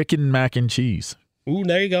 Chicken mac and cheese. Ooh,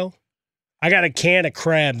 there you go. I got a can of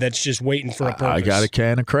crab that's just waiting for a purpose. I got a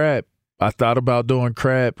can of crab. I thought about doing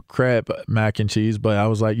crab mac and cheese, but I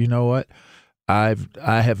was like, you know what? I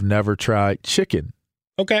have never tried chicken.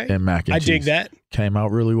 Okay. And mac and cheese. I dig that. Came out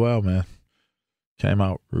really well, man. Came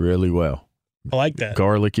out really well. I like that.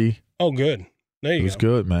 Garlicky. Oh, good. There you go. It was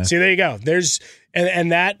good, man. See, there you go. There's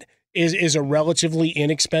and that is a relatively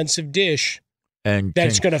inexpensive dish. And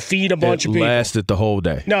that's going to feed a bunch of people. It lasted the whole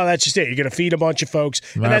day. No, that's just it. You're going to feed a bunch of folks.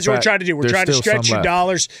 And that's what we're trying to do. We're trying to stretch your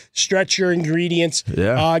dollars, stretch your ingredients.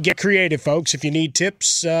 Yeah. Get creative, folks. If you need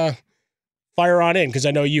tips, fire on in, because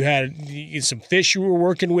I know you had some fish you were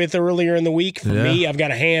working with earlier in the week. For me, I've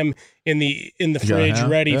got a ham in the fridge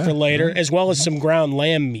ready for later, as well as some ground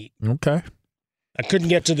lamb meat. Okay. I couldn't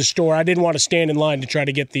get to the store. I didn't want to stand in line to try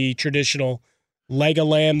to get the traditional leg of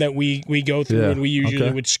lamb that we go through, and we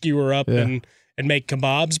usually would skewer up and make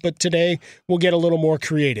kebabs. But today we'll get a little more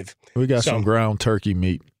creative. We got some ground turkey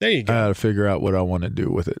meat. There you go. I got to figure out what I want to do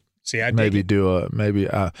with it. See, but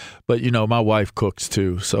my wife cooks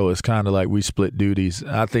too, so it's kind of like we split duties.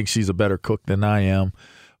 I think she's a better cook than I am,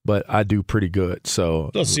 but I do pretty good.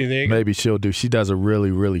 So maybe she'll do. She does a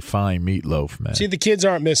really, really fine meatloaf, man. See, the kids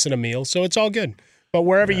aren't missing a meal, so it's all good. But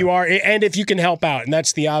wherever you are, and if you can help out, and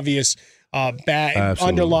that's the obvious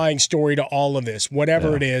underlying story to all of this,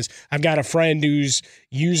 whatever it is. I've got a friend who's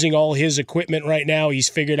using all his equipment right now. He's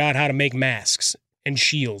figured out how to make masks and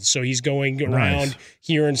shields. So he's going around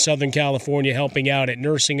here in Southern California helping out at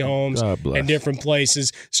nursing homes and different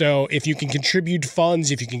places. So if you can contribute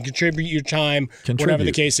funds, if you can contribute your time, whatever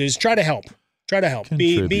the case is, try to help. Try to help.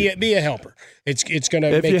 Be a helper. It's going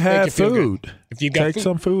to make you feel food. Good. If you got take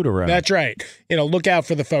some food around. That's right. Look out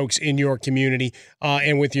for the folks in your community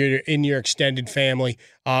and in your extended family.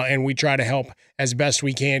 And we try to help as best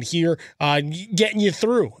we can here, getting you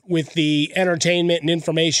through with the entertainment and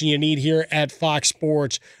information you need here at Fox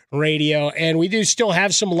Sports Radio. And we do still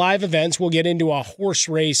have some live events. We'll get into a horse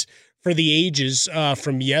race for the ages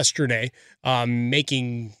from yesterday,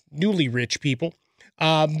 making newly rich people.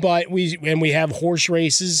 But we have horse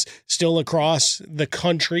races still across the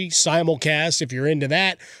country, simulcast if you're into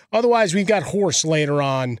that. Otherwise, we've got horse later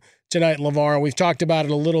on tonight, LaVar. We've talked about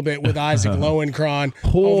it a little bit with Isaac Lowenkron.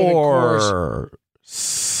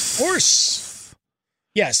 Horse.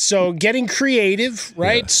 Yes, so getting creative,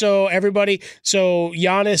 right? Yeah. So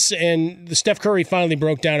Giannis and the Steph Curry finally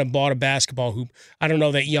broke down and bought a basketball hoop. I don't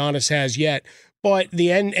know that Giannis has yet, but the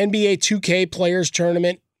NBA 2K Players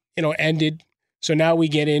Tournament, ended. So now we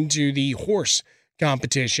get into the horse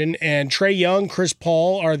competition, and Trae Young, Chris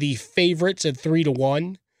Paul are the favorites at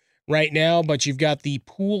 3-1 right now, but you've got the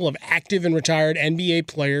pool of active and retired NBA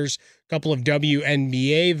players, a couple of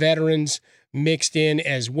WNBA veterans mixed in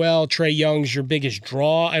as well. Trae Young's your biggest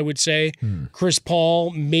draw, I would say. Chris Paul,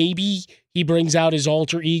 maybe he brings out his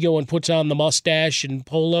alter ego and puts on the mustache and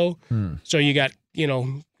polo. So you got,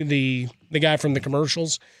 the guy from the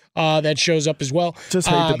commercials that shows up as well. Just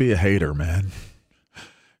hate to be a hater, man.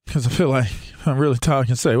 Because I feel like I'm really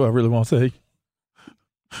talking and say what I really want to say.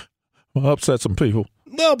 Well, upset some people.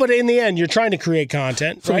 No, but in the end, you're trying to create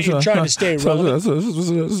content, right? You're trying to stay relevant.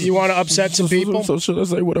 You want to upset some people? So should I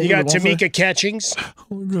say what I You got Tamika Catchings,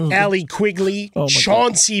 Allie Quigley,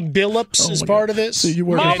 Chauncey Billups is part of this.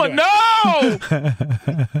 Mama, no!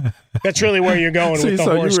 That's really where you're going with the horse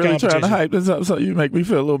competition. So you're really trying to hype this up so you make me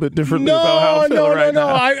feel a little bit differently about how I feel right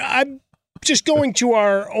now. I'm just going to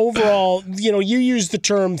our overall, you used the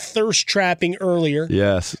term thirst trapping earlier.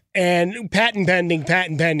 Yes. And patent pending.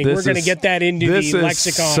 We're going to get that into the lexicon. This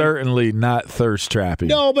is certainly not thirst trapping.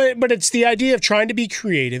 No, but it's the idea of trying to be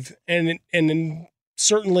creative. And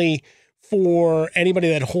certainly for anybody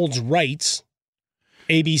that holds rights,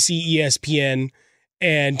 ABC, ESPN,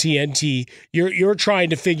 and TNT, you're trying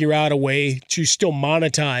to figure out a way to still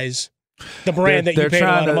monetize the brand that you paid a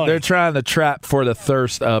lot of money. They're trying to trap for the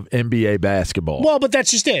thirst of NBA basketball. Well, but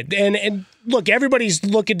that's just it. And look, everybody's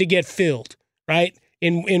looking to get filled, right?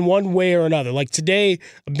 In one way or another. Like today,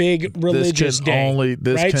 a big religious day,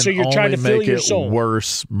 right? So you're trying to fill your soul. This can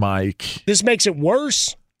worse, Mike. This makes it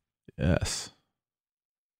worse? Yes.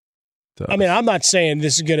 I mean, I'm not saying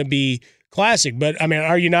this is going to be classic, but I mean,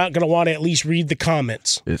 are you not going to want to at least read the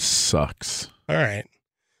comments? It sucks. All right.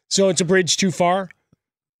 So it's a bridge too far?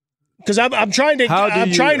 Because I'm trying to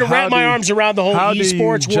wrap my arms around the whole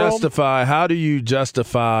esports world. How do you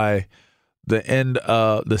justify the end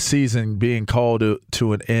of the season being called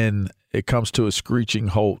to an end? It comes to a screeching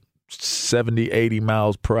halt, 70, 80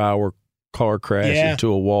 miles per hour car crash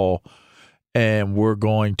into a wall, and we're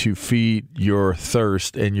going to feed your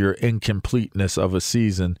thirst and your incompleteness of a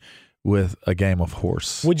season with a game of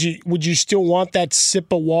horse. Would you still want that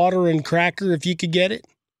sip of water and cracker if you could get it?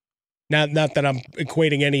 Not that I'm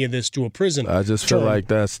equating any of this to a prison. I just feel like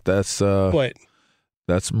that's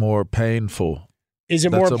more painful. Is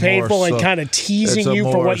it more painful and kind of teasing you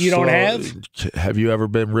for what you don't have? Have you ever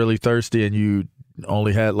been really thirsty and you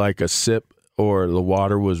only had like a sip or the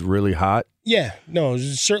water was really hot? Yeah, no,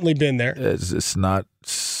 it's certainly been there. It's not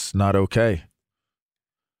okay.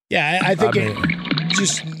 Yeah, I think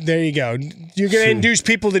just there you go. You're going to induce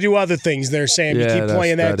people to do other things there, Sam. You keep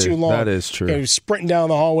playing that too long. That is true. Sprinting down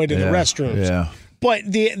the hallway to the restroom. Yeah. But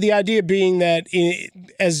the idea being that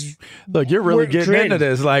as look, you're really getting creative. into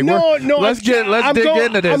this. Like, no, let's dig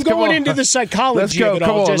into this. I'm going into the psychology of it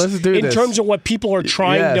all. Let's do in this. terms of what people are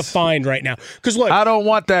trying to find right now. Because look, I don't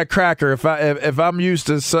want that cracker. If I'm used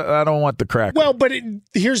to, I don't want the cracker. Well, but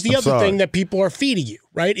here's the other thing that people are feeding you,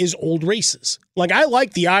 right? Is old races. Like I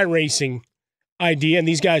like the iRacing idea, and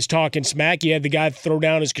these guys talking smack. You had the guy throw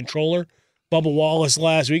down his controller. Bubba Wallace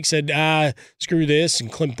last week said, screw this,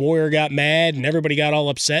 and Clint Boyer got mad, and everybody got all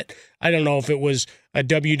upset. I don't know if it was a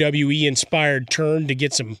WWE-inspired turn to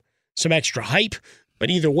get some extra hype, but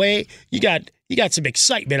either way, you got some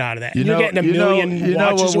excitement out of that. You're getting a million watches a week. You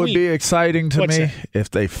know what would be exciting to What's me? that?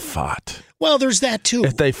 If they fought. Well, there's that too.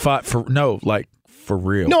 If they fought for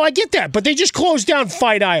real. No, I get that, but they just closed down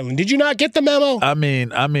Fight Island. Did you not get the memo? I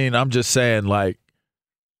mean, I'm just saying, like,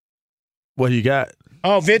 what do you got?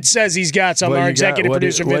 Oh, Vince says he's got some. Our executive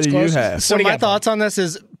producer, Vince Close. So my thoughts on this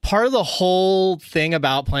is part of the whole thing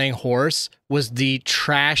about playing horse was the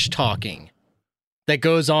trash talking that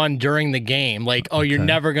goes on during the game. Like, oh, you're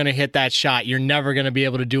never going to hit that shot. You're never going to be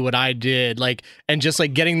able to do what I did. Like, and just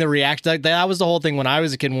like getting the reaction. Like, that was the whole thing when I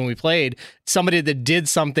was a kid when we played. Somebody that did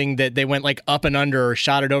something that they went like up and under or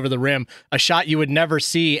shot it over the rim, a shot you would never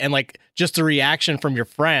see, and like just the reaction from your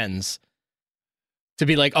friends. To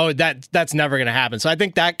be like, oh, that's never going to happen. So I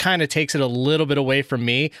think that kind of takes it a little bit away from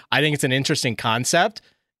me. I think it's an interesting concept,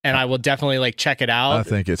 and I will definitely like check it out. I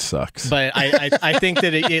think it sucks. But I think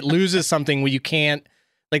that it loses something where you can't,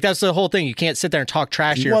 like that's the whole thing. You can't sit there and talk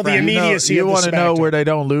trash to your friends. The immediacy you of the want to know where they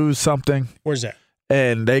don't lose something? Where's that?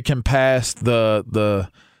 And they can pass the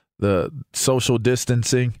social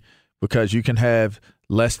distancing because you can have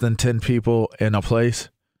less than 10 people in a place.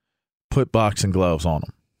 Put boxing gloves on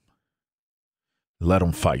them. Let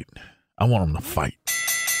them fight. I want them to fight.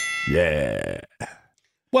 Yeah.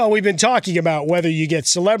 Well, we've been talking about whether you get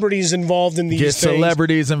celebrities involved in these things.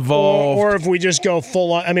 Celebrities involved. Or if we just go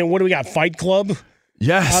full on. I mean, what do we got? Fight Club?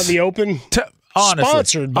 Yes. Out in the open? Honestly.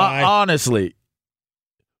 Sponsored by. Honestly,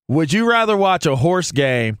 would you rather watch a horse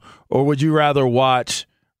game or would you rather watch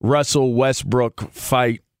Russell Westbrook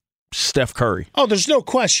fight Steph Curry? Oh, there's no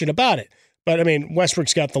question about it. But, I mean,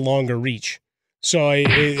 Westbrook's got the longer reach. So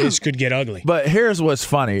this could get ugly. But here's what's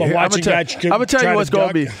funny. I'm going to tell you what's going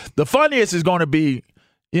to be. The funniest is going to be,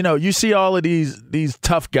 you see all of these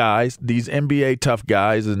tough guys, these NBA tough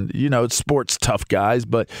guys, and, sports tough guys,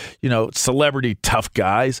 but, celebrity tough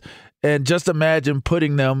guys. And just imagine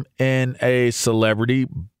putting them in a celebrity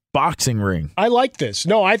boxing ring. I like this.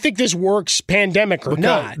 No, I think this works, pandemic or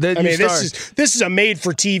not. I mean, this is a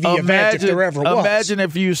made-for-TV event if there ever was. Imagine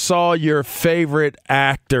if you saw your favorite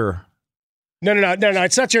actor. No.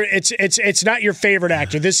 It's not it's not your favorite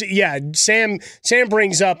actor. Sam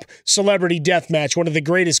brings up Celebrity Deathmatch, one of the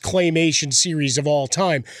greatest claymation series of all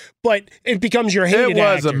time. But it becomes your hated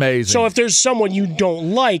actor. It was amazing. So if there's someone you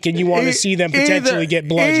don't like and you want to see them potentially get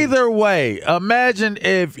bludgeoned. Either way, imagine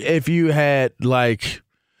if you had like,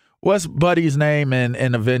 what's Buddy's name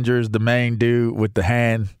in Avengers, the main dude with the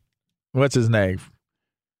hand? What's his name?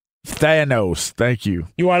 Thanos, thank you.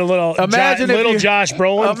 You want a little Josh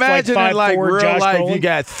Brolin? Imagine in like real Josh life, Brolin? you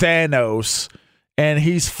got Thanos, and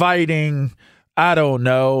he's fighting. I don't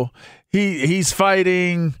know. He's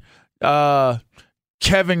fighting Kevin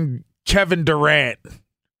Durant,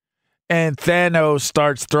 and Thanos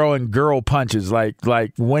starts throwing girl punches like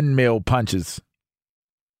windmill punches.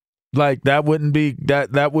 Like that wouldn't be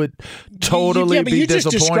that would totally be disappointing. You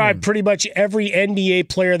just described pretty much every NBA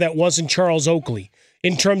player that wasn't Charles Oakley.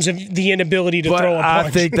 In terms of the inability to throw a punch. I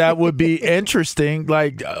think that would be interesting.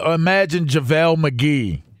 Like, imagine JaVale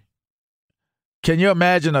McGee. Can you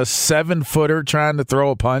imagine a 7-footer trying to throw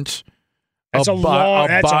a punch? That's a long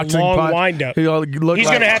wind-up. He's going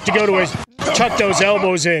to have to go to tuck those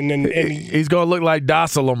elbows in. and he's going to look like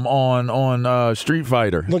Dossalum on Street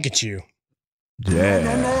Fighter. Look at you.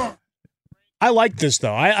 Yeah. I like this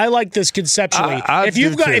though. I like this conceptually. If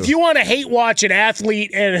you want to hate watch an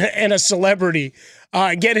athlete and a celebrity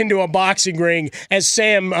get into a boxing ring, as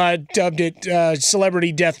Sam dubbed it,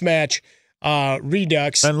 Celebrity Deathmatch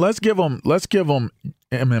Redux. And let's give them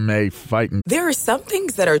MMA fighting. There are some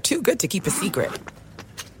things that are too good to keep a secret,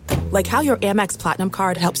 like how your Amex Platinum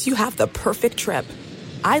card helps you have the perfect trip.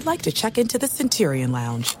 I'd like to check into the Centurion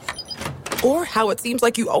Lounge, or how it seems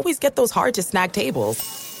like you always get those hard to snag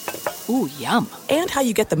tables. Ooh, yum. And how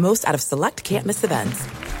you get the most out of select can't-miss events.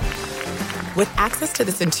 With access to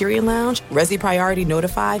the Centurion Lounge, Resi Priority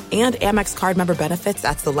Notified, and Amex card member benefits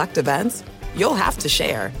at select events, you'll have to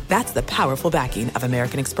share. That's the powerful backing of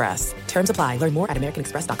American Express. Terms apply. Learn more at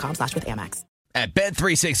americanexpress.com/withAmex. At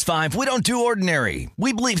Bet365, we don't do ordinary.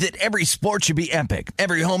 We believe that every sport should be epic.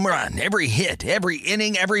 Every home run, every hit, every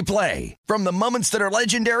inning, every play. From the moments that are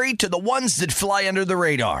legendary to the ones that fly under the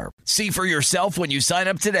radar. See for yourself when you sign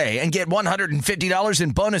up today and get $150 in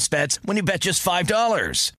bonus bets when you bet just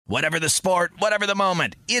 $5. Whatever the sport, whatever the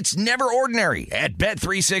moment, it's never ordinary at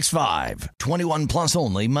Bet365. 21 plus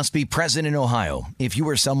only. Must be present in Ohio. If you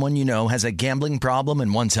or someone you know has a gambling problem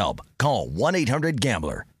and wants help, call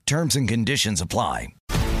 1-800-GAMBLER. Terms and conditions apply.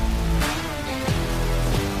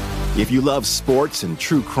 If you love sports and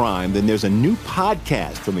true crime, then there's a new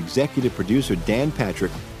podcast from executive producer Dan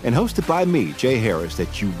Patrick and hosted by me, Jay Harris,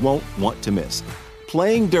 that you won't want to miss.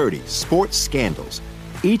 Playing Dirty: Sports Scandals.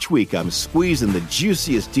 Each week, I'm squeezing the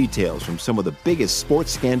juiciest details from some of the biggest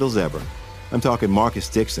sports scandals ever. I'm talking Marcus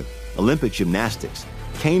Dixon, Olympic gymnastics,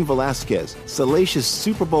 Cain Velasquez, salacious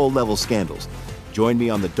Super Bowl-level scandals. Join me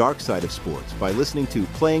on the dark side of sports by listening to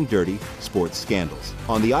Playing Dirty: Sports Scandals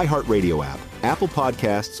on the iHeartRadio app, Apple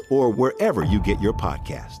Podcasts, or wherever you get your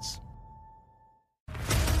podcasts.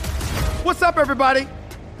 What's up, everybody?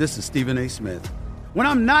 This is Stephen A. Smith. When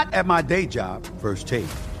I'm not at my day job, First Take,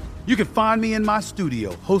 you can find me in my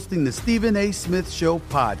studio hosting the Stephen A. Smith Show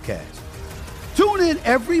podcast. Tune in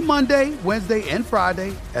every Monday, Wednesday, and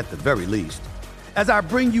Friday, at the very least, as I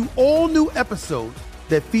bring you all new episodes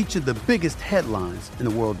that feature the biggest headlines in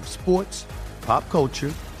the world of sports, pop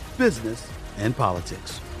culture, business, and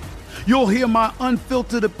politics. You'll hear my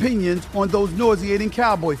unfiltered opinions on those nauseating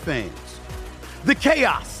Cowboy fans, the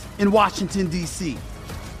chaos in Washington, D.C.,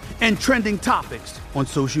 and trending topics on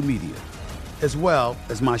social media, as well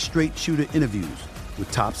as my straight shooter interviews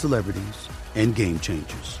with top celebrities and game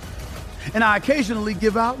changers. And I occasionally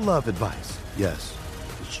give out love advice. Yes,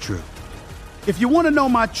 it's true. If you want to know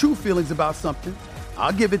my true feelings about something,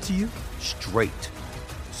 I'll give it to you straight.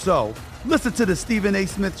 So, listen to the Stephen A.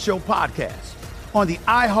 Smith Show podcast on the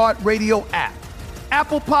iHeartRadio app,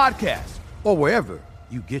 Apple Podcasts, or wherever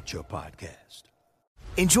you get your podcast.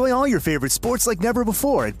 Enjoy all your favorite sports like never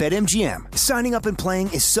before at BetMGM. Signing up and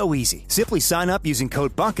playing is so easy. Simply sign up using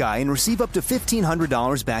code Buckeye and receive up to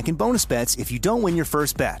 $1,500 back in bonus bets if you don't win your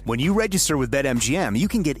first bet. When you register with BetMGM, you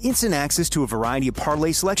can get instant access to a variety of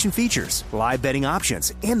parlay selection features, live betting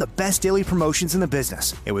options, and the best daily promotions in the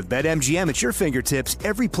business. And with BetMGM at your fingertips,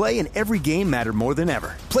 every play and every game matter more than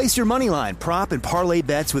ever. Place your moneyline, prop, and parlay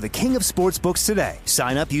bets with the king of sportsbooks today.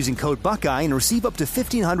 Sign up using code Buckeye and receive up to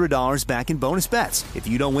 $1,500 back in bonus bets if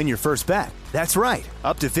you don't win your first bet. That's right,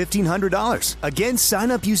 up to $1,500. Again, sign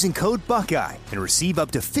up using code Buckeye and receive up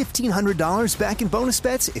to $1,500 back in bonus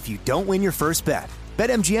bets if you don't win your first bet.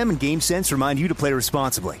 BetMGM and GameSense remind you to play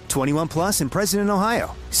responsibly. 21 plus and present in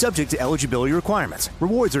Ohio. Subject to eligibility requirements.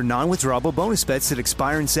 Rewards are non-withdrawable bonus bets that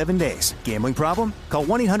expire in 7 days. Gambling problem? Call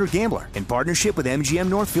 1-800-GAMBLER in partnership with MGM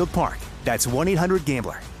Northfield Park. That's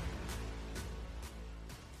 1-800-GAMBLER.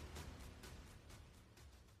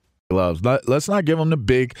 Gloves. Let's not give them the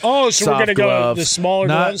big. Oh, so we're gonna gloves. go the smaller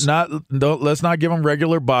gloves. Let's not give them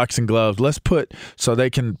regular boxing gloves. Let's put so they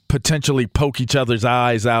can potentially poke each other's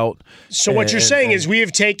eyes out. So what you're saying is we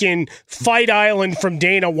have taken Fight Island from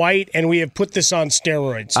Dana White and we have put this on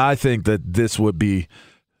steroids. I think that this would be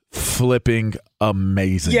flipping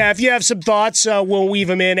amazing. Yeah, if you have some thoughts, we'll weave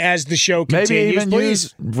them in as the show continues. Maybe even please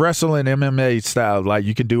use wrestling MMA style, like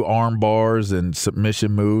you can do arm bars and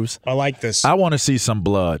submission moves. I like this. I want to see some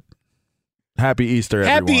blood. Happy Easter,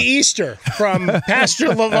 everyone. Happy Easter from Pastor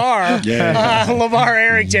LaVar. LaVar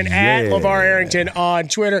Arrington at LaVar Arrington on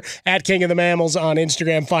Twitter, at King of the Mammals on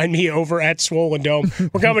Instagram. Find me over at Swollen Dome.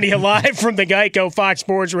 We're coming to you live from the Geico Fox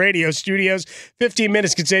Sports Radio studios. 15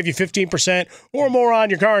 minutes can save you 15% or more on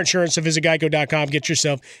your car insurance. So visit geico.com. Get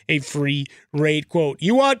yourself a free rate quote.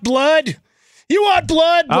 You want blood? You want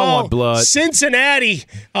blood? I want blood. Cincinnati,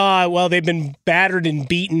 they've been battered and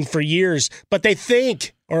beaten for years, but they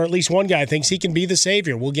think, or at least one guy thinks, he can be the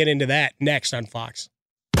savior. We'll get into that next on Fox.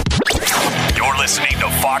 You're listening to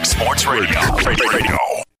Fox Sports Radio.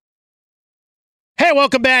 Hey,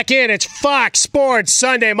 welcome back in. It's Fox Sports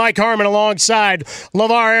Sunday. Mike Harmon alongside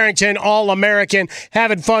LaVar Arrington, All-American,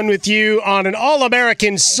 having fun with you on an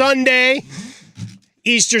All-American Sunday,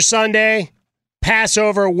 Easter Sunday,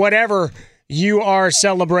 Passover, whatever you are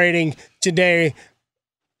celebrating today.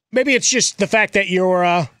 Maybe it's just the fact that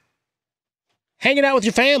you're hanging out with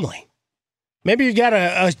your family. Maybe you got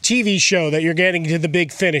a TV show that you're getting to the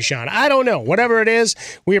big finish on. I don't know. Whatever it is,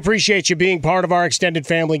 we appreciate you being part of our extended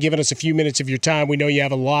family, giving us a few minutes of your time. We know you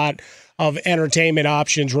have a lot of entertainment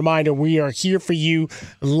options. Reminder, we are here for you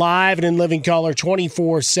live and in living color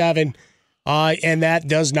 24/7. And that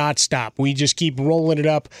does not stop. We just keep rolling it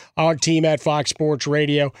up. Our team at Fox Sports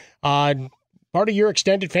Radio. part of your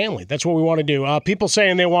extended family. That's what we want to do. People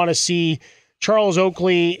saying they want to see Charles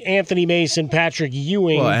Oakley, Anthony Mason, Patrick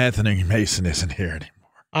Ewing. Well, Anthony Mason isn't here anymore.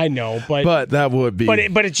 I know, but that would be.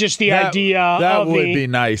 But it's just the idea. That would be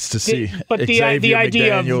nice to see. But the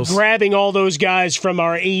idea of grabbing all those guys from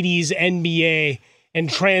our '80s NBA and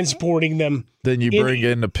transporting them. Then you bring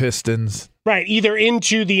in the Pistons, right? Either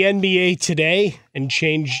into the NBA today and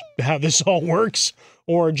change how this all works,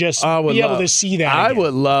 or just be able to see that. I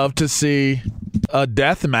would love to see a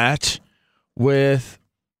death match with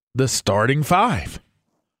the starting five.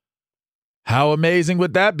 How amazing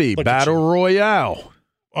would that be? Battle Royale.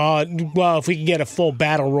 Well, if we can get a full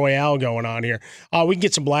battle royale going on here, we can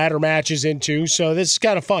get some ladder matches in too. So this is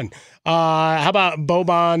kind of fun. How about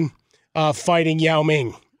Boban fighting Yao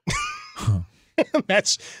Ming?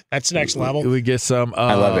 That's next level. We get some.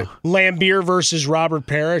 I love it. Lambeer versus Robert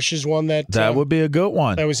Parrish is one that would be a good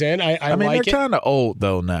one. That was in. I mean, like they're kind of old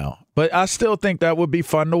though now, but I still think that would be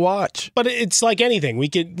fun to watch. But it's like anything. We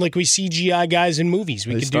could we CGI guys in movies.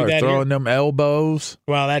 We could do that. Throwing them elbows.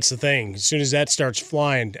 Well, that's the thing. As soon as that starts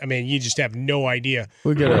flying, I mean, you just have no idea.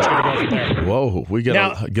 We get We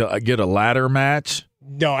get a ladder match.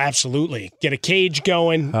 No, absolutely. Get a cage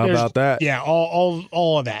going. How about that? Yeah,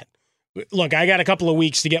 all of that. Look, I got a couple of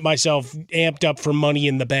weeks to get myself amped up for Money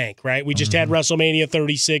in the Bank, right? We just had WrestleMania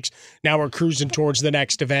 36. Now we're cruising towards the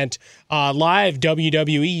next event. Live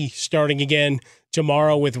WWE starting again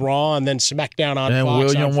tomorrow with Raw and then SmackDown on Fox. And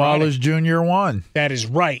William Wallace Jr. won. That is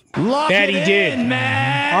right. That he did.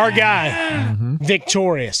 Man. Our guy,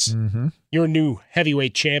 victorious. Your new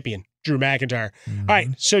heavyweight champion, Drew McIntyre. All right,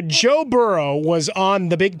 so Joe Burrow was on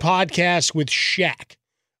the big podcast with Shaq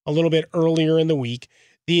a little bit earlier in the week.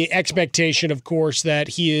 The expectation, of course, that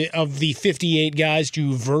he, of the 58 guys,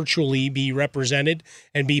 to virtually be represented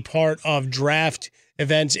and be part of draft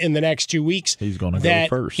events in the next 2 weeks. He's going to go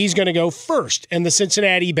first. He's going to go first. And the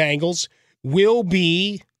Cincinnati Bengals will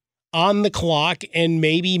be on the clock and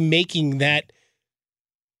maybe making that,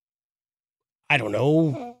 I don't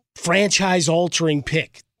know, franchise-altering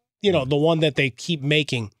pick. You know, the one that they keep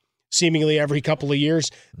making seemingly every couple of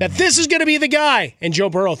years, that this is going to be the guy. And Joe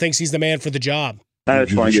Burrow thinks he's the man for the job. I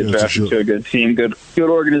just want to get drafted to a good team, good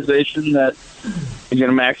organization that is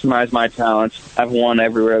going to maximize my talents. I've won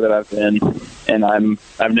everywhere that I've been, and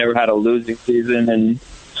I've never had a losing season in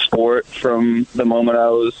sport from the moment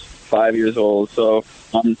I was 5 years old. So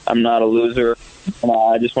I'm not a loser.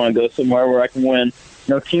 I just want to go somewhere where I can win.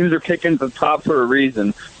 You know, teams are picking the top for a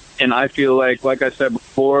reason, and I feel like I said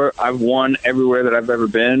before, I've won everywhere that I've ever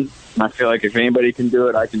been. And I feel like if anybody can do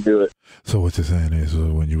it, I can do it. So what you're saying is,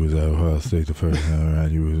 when you was at Ohio State the first time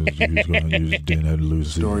around, you didn't have to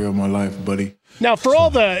lose. Story of my life, buddy. Now, for all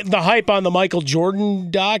the hype on the Michael Jordan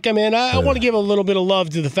doc, I mean, I want to give a little bit of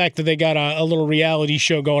love to the fact that they got a little reality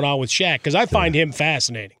show going on with Shaq, because I find him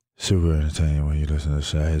fascinating. Super entertaining when you listen to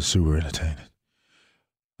Shaq. It's super entertaining.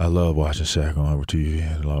 I love watching Shaq on TV.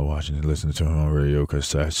 I love listening to him on radio because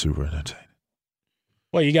Shaq's super entertaining.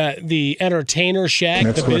 Well, you got the entertainer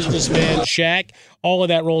Shaq, the businessman Shaq, all of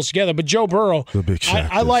that rolls together. But Joe Burrow, the big Shaq.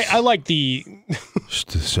 I like the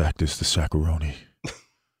Shaq is the Shaq-a-roni.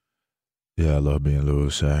 Yeah, I love being Little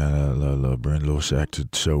Shaq. I love bringing Little Shaq to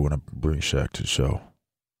the show when I bring Shaq to the show.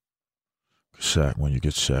 Shaq, when you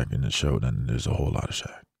get Shaq in the show, then there's a whole lot of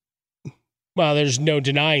Shaq. Well, there's no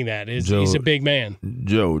denying that. He's a big man.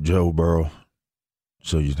 Joe Burrow.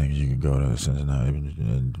 So you think you can go to Cincinnati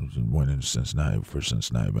and win in Cincinnati for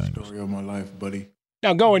Cincinnati Bengals? Story of my life, buddy.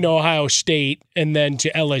 Now, going to Ohio State and then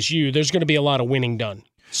to LSU, there's going to be a lot of winning done.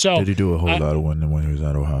 So did he do a whole lot of winning when he was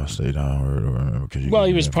at Ohio State? Well,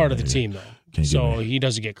 he was part of the team, though. So he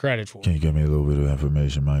doesn't get credit for it. Can you give me a little bit of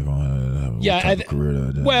information, Mike, on I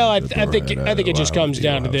think it just comes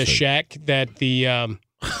down to this, Shaq, that the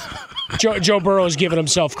Joe Burrow has given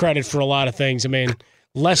himself credit for a lot of things. I mean,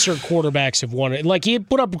 lesser quarterbacks have won it. Like, he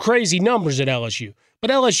put up crazy numbers at LSU,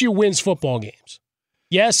 but LSU wins football games.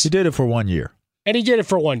 Yes, he did it for 1 year, and he did it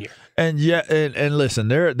for 1 year. And and listen,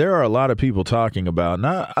 there are a lot of people talking about. And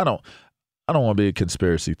I don't want to be a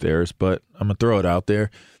conspiracy theorist, but I'm gonna throw it out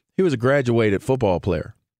there. He was a graduated football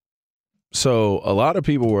player, so a lot of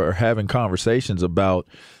people were having conversations about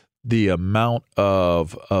the amount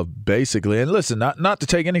of basically, and listen, not to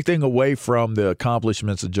take anything away from the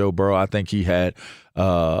accomplishments of Joe Burrow. I think he had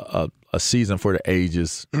a season for the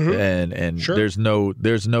ages, and sure. there's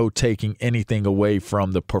no taking anything away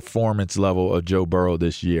from the performance level of Joe Burrow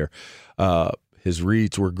this year. His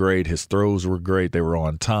reads were great, his throws were great, they were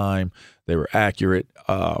on time, they were accurate.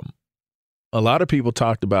 A lot of people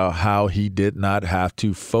talked about how he did not have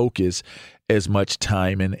to focus as much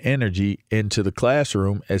time and energy into the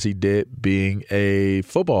classroom as he did being a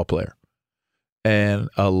football player. And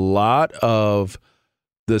a lot of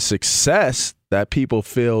the success that people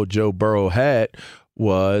feel Joe Burrow had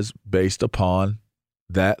was based upon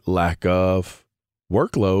that lack of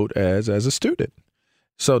workload as a student.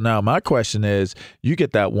 So now my question is, you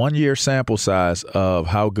get that 1 year sample size of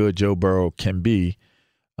how good Joe Burrow can be.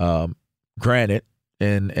 Granted,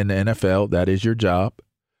 in the NFL, that is your job,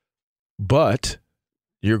 but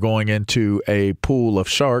you're going into a pool of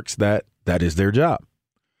sharks that is their job.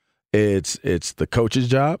 It's the coach's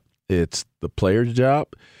job. It's the player's job.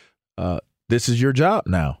 This is your job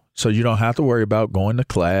now. So you don't have to worry about going to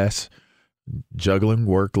class, juggling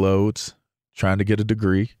workloads, trying to get a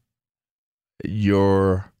degree.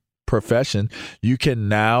 Your profession, you can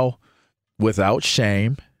now, without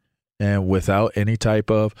shame and without any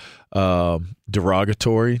type of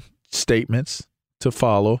derogatory statements to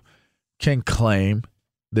follow, can claim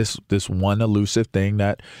this one elusive thing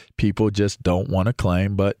that people just don't want to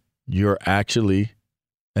claim, but you're actually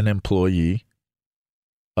an employee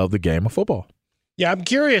of the game of football. Yeah, I'm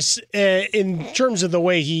curious in terms of the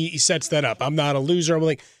way he sets that up. I'm not a loser. I'm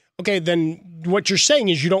like, okay, then what you're saying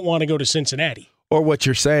is you don't want to go to Cincinnati. Or what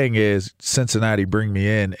you're saying is, Cincinnati, bring me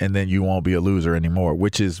in, and then you won't be a loser anymore,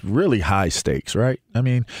 which is really high stakes, right? I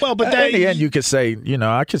mean, well, but in the end, you could say,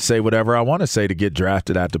 I could say whatever I want to say to get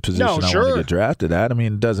drafted at the position I want to get drafted at. I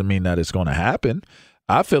mean, it doesn't mean that it's going to happen.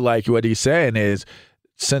 I feel like what he's saying is,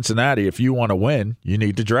 Cincinnati, if you want to win, you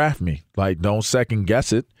need to draft me. Like, don't second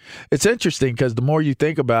guess it. It's interesting because the more you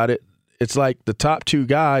think about it, it's like the top two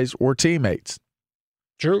guys were teammates.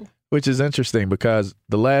 True. Which is interesting because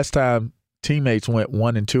the last time teammates went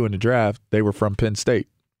 1 and 2 in the draft, they were from Penn State.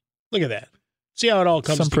 Look at that. See how it all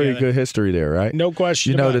comes together. Some pretty good history there, right? No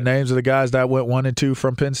question. You know the names of the guys that went 1 and 2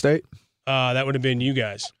 from Penn State? That would have been you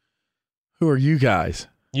guys. Who are you guys?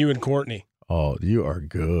 You and Courtney. Oh, you are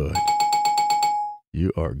good.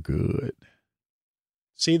 You are good.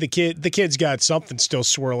 See, the kid's got something still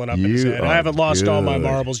swirling up in his head. I haven't lost all my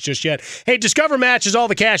marbles just yet. Hey, Discover matches all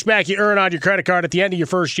the cash back you earn on your credit card at the end of your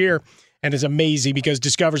first year. And is amazing because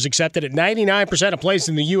Discover's accepted at 99% of places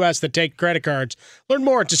in the U.S. that take credit cards. Learn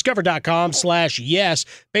more at discover.com/yes.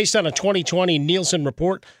 Based on a 2020 Nielsen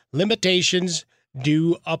report, limitations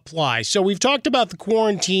do apply. So we've talked about the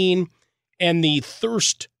quarantine and the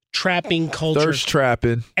thirst trapping culture. Thirst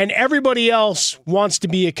trapping. And everybody else wants to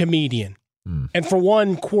be a comedian. And for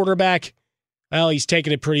one quarterback, well, he's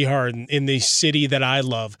taking it pretty hard in the city that I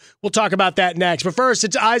love. We'll talk about that next. But first,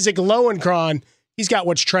 it's Isaac Lowenkron. He's got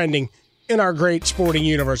what's trending in our great sporting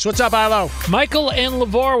universe. What's up, Ilo? Michael and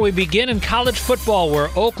LaVar, we begin in college football where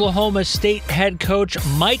Oklahoma State head coach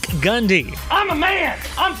Mike Gundy. I'm a man.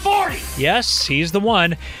 I'm 40. Yes, he's the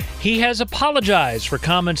one. He has apologized for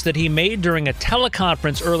comments that he made during a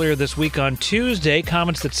teleconference earlier this week on Tuesday,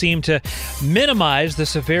 comments that seem to minimize the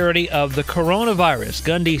severity of the coronavirus.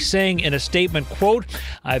 Gundy saying in a statement, quote,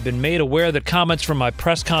 "I've been made aware that comments from my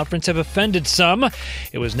press conference have offended some.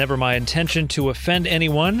 It was never my intention to offend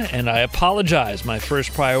anyone, and I apologize. My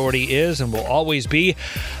first priority is and will always be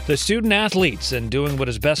the student athletes and doing what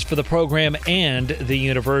is best for the program and the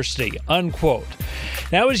university," unquote.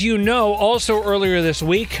 Now, as you know, also earlier this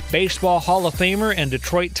week, Baseball Hall of Famer and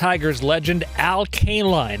Detroit Tigers legend Al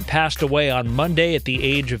Kaline passed away on Monday at the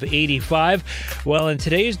age of 85. Well, in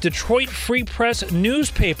today's Detroit Free Press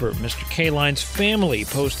newspaper, Mr. Kaline's family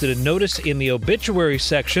posted a notice in the obituary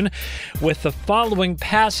section with the following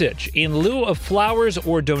passage. In lieu of flowers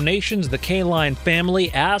or donations, the Kaline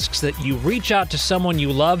family asks that you reach out to someone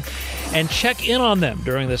you love and check in on them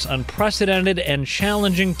during this unprecedented and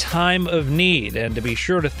challenging time of need, and to be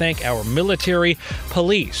sure to thank our military,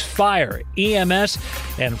 police, fire, EMS,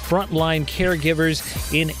 and frontline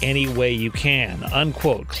caregivers in any way you can,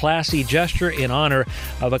 unquote. Classy gesture in honor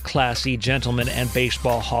of a classy gentleman and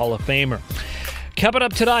Baseball Hall of Famer. Coming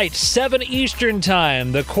up tonight, 7 Eastern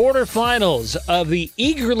Time, the quarterfinals of the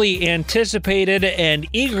eagerly anticipated and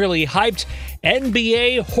eagerly hyped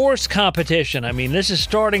NBA horse competition. I mean, this is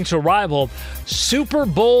starting to rival Super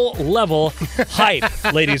Bowl level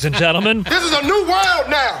hype, ladies and gentlemen. This is a new world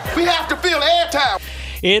now. We have to fill airtime.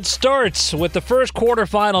 It starts with the first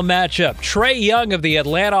quarterfinal matchup. Trae Young of the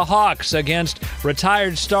Atlanta Hawks against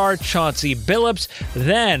retired star Chauncey Billups.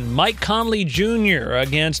 Then Mike Conley Jr.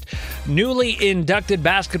 against newly inducted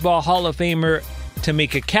Basketball Hall of Famer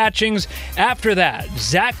Tamika Catchings. After that,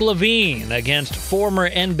 Zach LaVine against former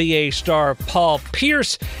NBA star Paul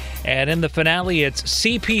Pierce. And in the finale, it's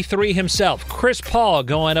CP3 himself, Chris Paul,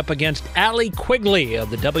 going up against Allie Quigley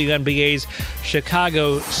of the WNBA's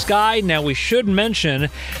Chicago Sky. Now, we should mention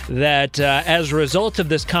that as a result of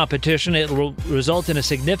this competition, it will result in a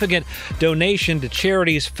significant donation to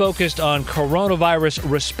charities focused on coronavirus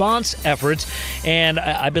response efforts. And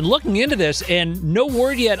I've been looking into this, and no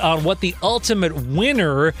word yet on what the ultimate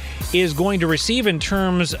winner is going to receive in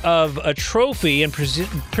terms of a trophy, and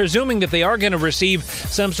presuming that they are going to receive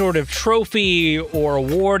some sort of trophy or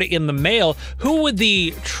award in the mail. Who would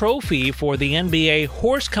the trophy for the NBA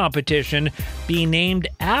horse competition be named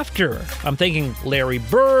after? I'm thinking Larry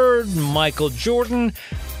Bird, Michael Jordan,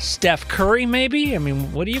 Steph Curry, maybe? I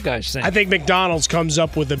mean, what do you guys think? I think McDonald's comes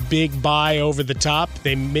up with a big buy over the top.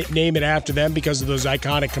 They name it after them because of those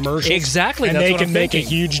iconic commercials. Exactly. And that's they what can I'm make thinking. a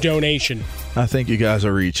huge donation. I think you guys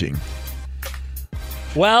are reaching.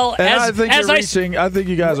 Well, I think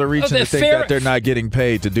you guys are reaching to think that they're not getting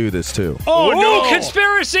paid to do this too. Oh, no.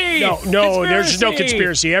 Conspiracy! No, there's no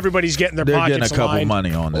conspiracy. Everybody's getting their They're pockets getting a couple lined.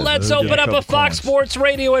 money on this. Let's open up a Fox Sports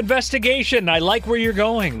Radio investigation. I like where you're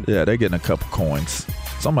going. Yeah, they're getting a couple coins.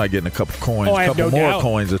 Somebody getting a couple coins, Oh, I a have couple no more doubt.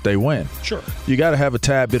 coins if they win. Sure. You got to have a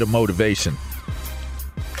tad bit of motivation.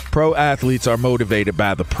 Pro athletes are motivated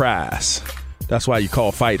by the prize. That's why you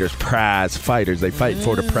call fighters prize fighters. They fight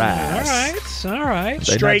for the prize. All right.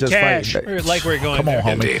 They're not Straight just cash. fighting. I like where you're going Come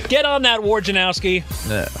on, there. homie. Get on that, Wojnarowski.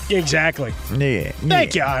 Yeah. Exactly. Yeah.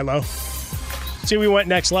 Thank you, Ilo. See, we went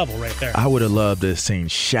next level right there. I would have loved to have seen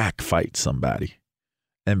Shaq fight somebody.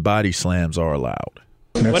 And body slams are allowed.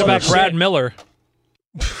 What about Brad Miller?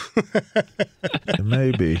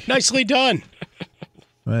 Maybe. Nicely done.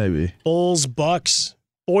 Maybe. Bulls, Bucks,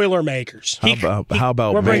 Boilermakers. How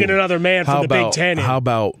about We're bringing another man from the Big Ten in. How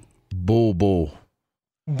about Bull?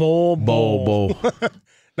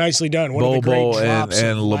 Nicely done. One Bull of the great Bull drops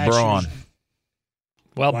and of last LeBron. year's-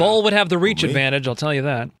 Well, Bull would have the reach advantage, I'll tell you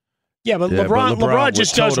that. Yeah, but Yeah, LeBron LeBron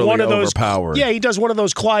just was does one totally of those. overpowered. Yeah, he does one of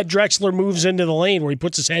those Clyde Drexler moves into the lane where he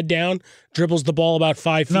puts his head down, dribbles the ball about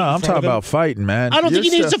 5 feet. No, in I'm front talking of him. about fighting, man. I don't think he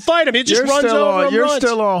needs to fight him. It just runs over him. You're runs.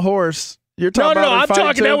 still on horse. You're talking No, about I'm fighting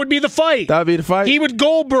talking too? that would be the fight. That'd be the fight? He would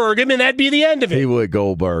Goldberg him, and that'd be the end of He it. would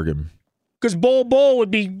Goldberg him. Because Bull would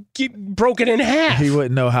be broken in half. He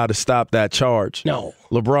wouldn't know how to stop that charge. No.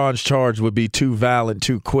 LeBron's charge would be too violent,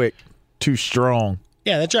 too quick, too strong.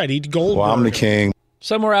 Yeah, that's right. He'd Goldberg. Well, I'm the king.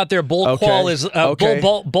 Somewhere out there, Bull Qual is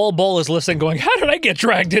Bull is listening, going, "How did I get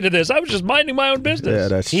dragged into this? I was just minding my own business." Yeah,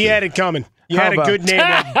 that's He true. had it coming. You How had about- a good name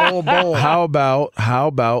like Bull. How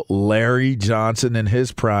about Larry Johnson in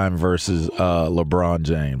his prime versus LeBron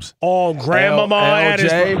James? Oh, Grandmama had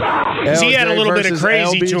his. Because he had a little bit of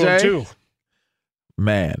crazy to him too.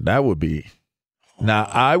 Man, that would be. Now,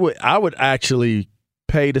 I would actually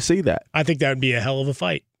pay to see that. I think that would be a hell of a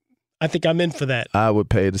fight. I think I'm in for that. I would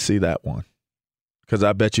pay to see that one. Because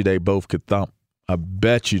I bet you they both could thump. I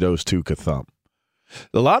bet you those two could thump.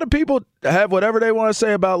 A lot of people have whatever they want to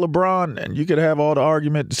say about LeBron, and you could have all the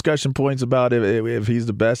argument, discussion points about if he's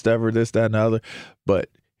the best ever, this, that, and the other. But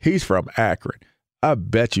he's from Akron. I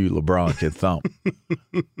bet you LeBron can thump.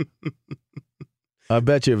 I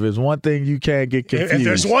bet you if there's one thing you can't get confused. If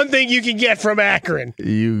there's one thing you can get from Akron,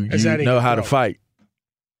 you know how to fight.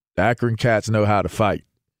 Akron cats know how to fight.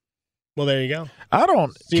 well, there you go. I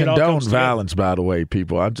don't See, it all condone comes together. violence, by the way,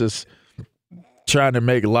 people. I'm just trying to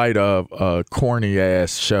make light of a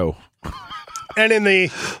corny-ass show. And in the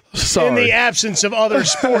absence of other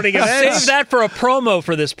sporting events, Save that for a promo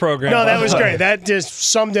for this program. No, that was great. That just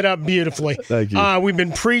summed it up beautifully. Thank you. We've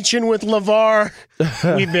been preaching with LaVar.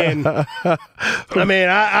 We've been. I mean,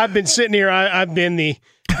 I've been sitting here. I've been the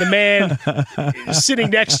man sitting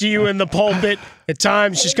next to you in the pulpit at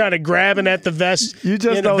times, just kind of grabbing at the vest. You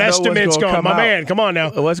just the don't know what's vestments gonna come my out. man, come on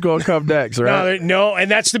now. What's going to come next, right? No, and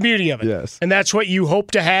that's the beauty of it. Yes. And that's what you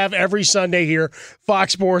hope to have every Sunday here,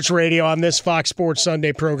 Fox Sports Radio, on this Fox Sports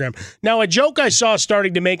Sunday program. Now, a joke I saw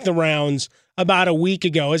starting to make the rounds about a week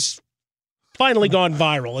ago has finally gone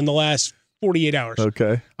viral in the last 48 hours.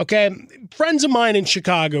 Okay. Friends of mine in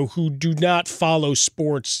Chicago who do not follow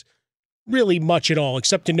sports really much at all,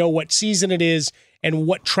 except to know what season it is and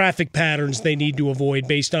what traffic patterns they need to avoid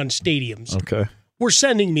based on stadiums. Okay. Were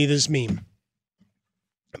sending me this meme.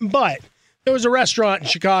 But there was a restaurant in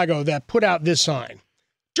Chicago that put out this sign.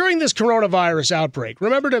 During this coronavirus outbreak,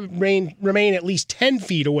 remember to remain at least 10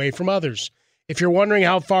 feet away from others. If you're wondering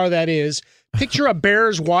how far that is, picture a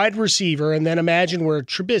Bears wide receiver and then imagine where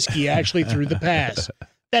Trubisky actually threw the pass.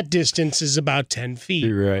 That distance is about 10 feet.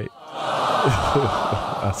 You're right.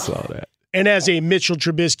 I saw that. And as a Mitchell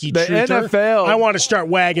Trubisky The truther, NFL I want to start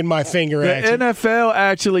wagging my finger The at you. NFL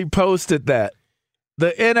actually posted that.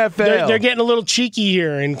 The NFL. They're getting a little cheeky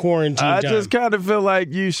here in quarantine I time. just kind of feel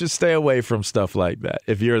like you should stay away from stuff like that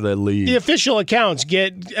if you're the league. The official accounts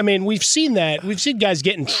we've seen that. We've seen guys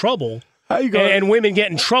get in trouble. How you going? And women get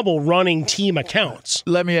in trouble running team accounts.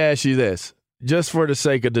 Let me ask you this, just for the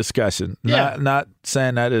sake of discussion, not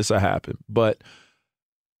saying that this will happen, but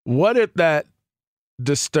what if that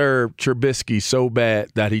disturbed Trubisky so bad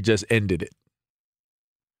that he just ended it?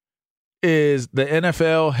 Is the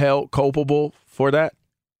NFL held culpable for that?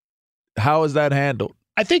 How is that handled?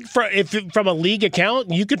 I think from a league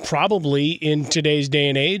account, you could probably, in today's day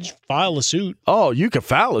and age, file a suit. Oh, you could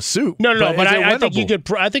file a suit. No, but I think you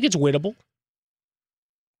could. I think it's winnable.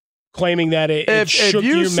 Claiming that it shook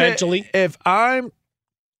you mentally. If I'm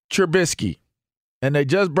Trubisky and they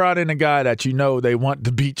just brought in a guy that you know they want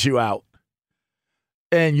to beat you out,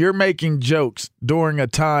 and you're making jokes during a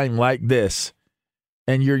time like this,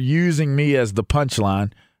 and you're using me as the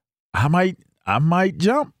punchline, I might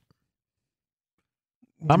jump.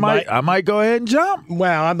 I might go ahead and jump.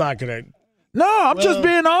 Well, I'm not gonna. No, I'm just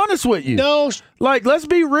being honest with you. No, like let's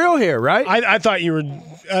be real here, right? I thought you were.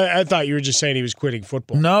 I thought you were just saying he was quitting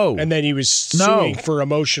football. No, and then he was suing for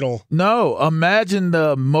emotional. No, imagine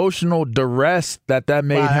the emotional duress that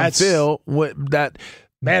made him feel. That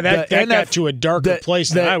got to a darker place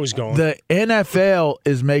than I was going. The NFL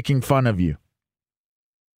is making fun of you.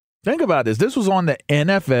 Think about this. This was on the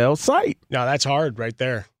NFL site. No, that's hard right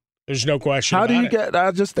there. There's no question. How do you get?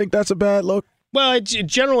 I just think that's a bad look. Well, it's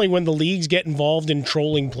generally when the leagues get involved in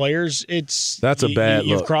trolling players, that's a bad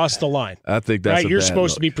look. You've crossed the line. I think that's You're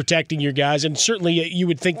supposed to be protecting your guys, and certainly you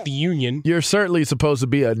would think the union. You're certainly supposed to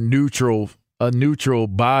be a neutral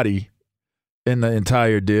body in the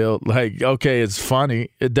entire deal. Like, okay, it's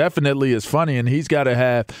funny. It definitely is funny, and he's got to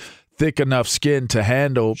have thick enough skin to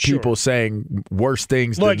handle people saying worse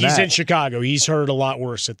things than that. Look, he's in Chicago. He's heard a lot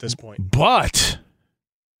worse at this point.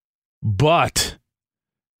 But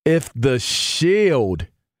if the Shield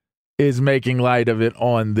is making light of it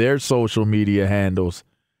on their social media handles,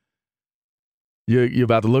 you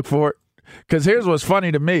about to look for it? Because here's what's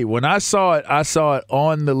funny to me. When I saw it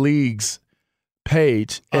on the league's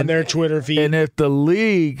page. On their Twitter feed. And if the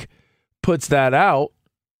league puts that out,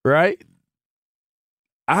 right,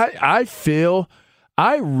 I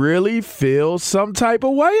really feel some type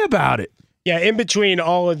of way about it. Yeah, in between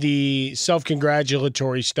all of the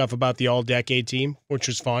self-congratulatory stuff about the all-decade team, which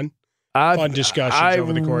was fun. Fun discussions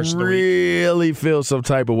over the course of the week. I really feel some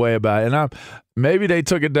type of way about it. And maybe they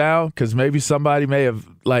took it down because maybe somebody may have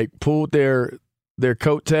pulled their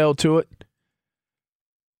coattail to it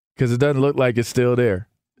because it doesn't look like it's still there.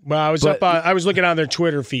 Well, I was looking on their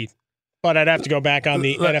Twitter feed. But I'd have to go back on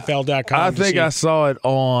the NFL.com. I think I saw it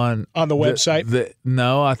on the website.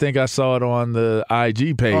 No, I think I saw it on the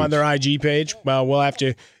IG page. On their IG page. Well, we'll have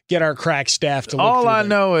to get our crack staff to look All I there.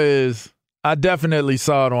 know is I definitely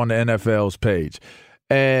saw it on the NFL's page,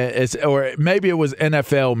 and or maybe it was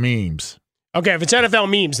NFL memes. Okay, if it's NFL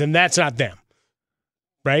memes, then that's not them,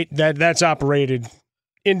 right? That's operated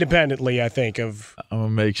independently, I think, of. I'm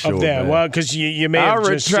gonna make sure of them. Man. Well, because you may have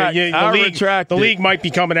the league might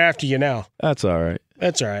be coming after you now. That's all right.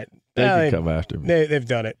 That's all right. They can come after me. They've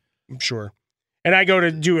done it, I'm sure. And I go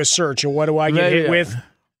to do a search, and what do I get hit with?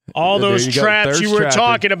 All those traps you were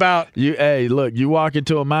talking about. Hey, look, you walk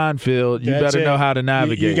into a minefield, you better know how to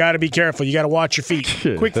navigate. You got to be careful. You got to watch your feet.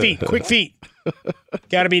 Quick feet.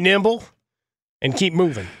 Got to be nimble and keep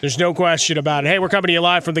moving. There's no question about it. Hey, we're coming to you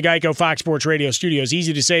live from the Geico Fox Sports Radio studios.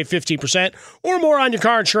 Easy to save 15% or more on your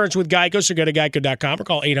car insurance with Geico, so go to geico.com or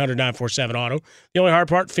call 800-947-AUTO. The only hard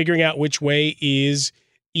part, figuring out which way is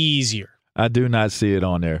easier. I do not see it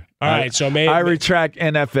on there. All right, so maybe I retract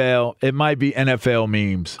NFL. It might be NFL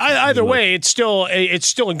memes. Either way, it's still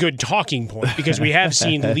a good talking point because we have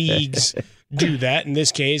seen leagues do that. In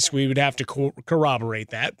this case, we would have to corroborate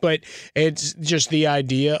that, but it's just the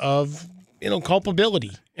idea of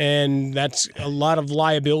culpability, and that's a lot of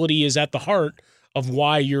liability is at the heart of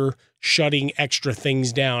why you're shutting extra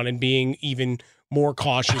things down and being even more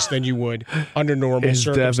cautious than you would under normal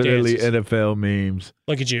circumstances. Definitely NFL memes.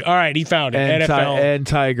 Look at you. All right, he found it. And NFL and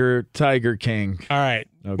Tiger King. All right.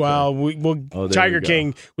 Okay. Well, Tiger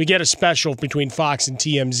King, we get a special between Fox and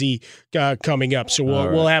TMZ coming up, so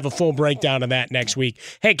we'll have a full breakdown of that next week.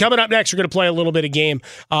 Hey, coming up next, we're going to play a little bit of game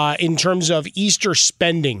in terms of Easter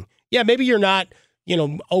spending. Yeah, maybe you're not,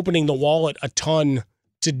 opening the wallet a ton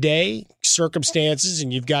today, circumstances,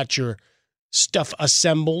 and you've got your stuff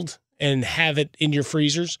assembled and have it in your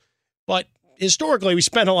freezers. But historically, we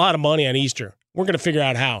spend a lot of money on Easter. We're going to figure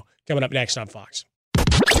out how. Coming up next on Fox.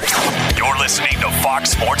 You're listening to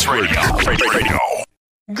Fox Sports Radio.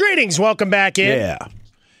 Greetings. Welcome back in. Yeah.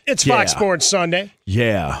 It's Fox Sports Sunday.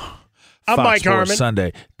 Yeah. I'm Fox Mike Sports Harmon.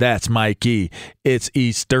 Sunday. That's Mikey. It's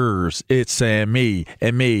Easter's. It's Sammy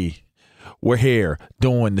and me. We're here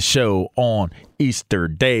doing the show on Easter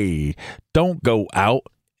Day. Don't go out.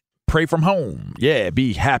 Pray from home. Yeah,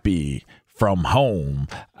 be happy from home.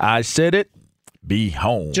 I said it. Be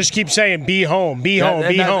home. Just keep saying be home, be home,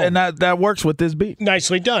 be home. And that works with this beat.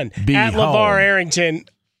 Nicely done. Be At home. LaVar Arrington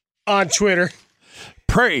on Twitter.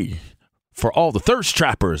 Pray for all the thirst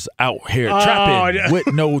trappers out here trapping with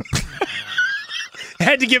no...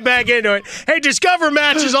 Had to get back into it. Hey, Discover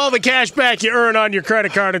matches all the cash back you earn on your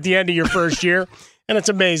credit card at the end of your first year. And it's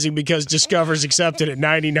amazing because Discover's accepted at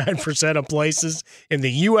 99% of places in the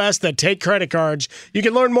U.S. that take credit cards. You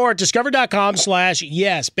can learn more at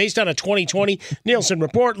discover.com/yes. Based on a 2020 Nielsen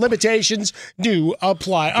report, limitations do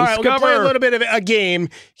apply. All right, we're going to play a little bit of a game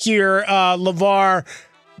here. LaVar,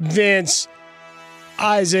 Vince,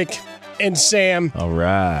 Isaac, and Sam. All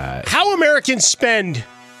right. How Americans spend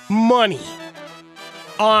money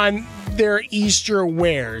on their Easter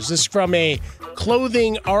wares. This is from a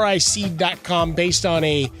clothingric.com based on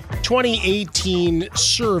a 2018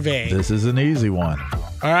 survey. This is an easy one.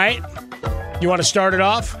 All right. You want to start it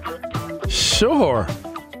off? Sure.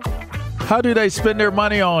 How do they spend their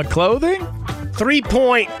money on clothing?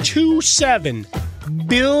 $3.27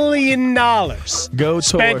 billion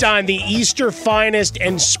spent on the Easter finest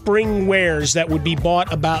and spring wares that would be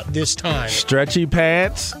bought about this time. Stretchy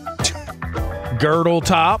pants. Girdle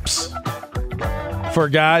tops for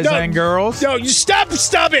guys and girls. No, you stop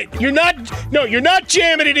it. You're not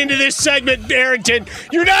jamming it into this segment, Arrington.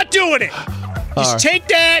 You're not doing it. Just take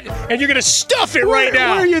that and you're going to stuff it right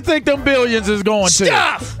now. Where do you think them billions is going to?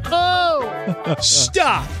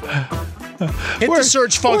 Stop. Hit the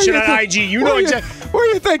search function on IG. You know exactly. Where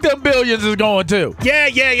do you think them billions is going to?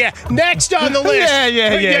 Yeah. Next on the list.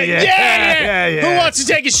 Yeah. Who wants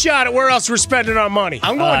to take a shot at where else we're spending our money?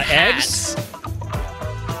 I'm going eggs.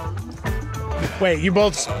 Wait, you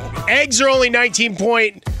both... Eggs are only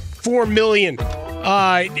 19.4 million.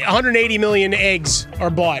 180 million eggs are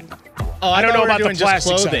bought. Oh, I don't know about the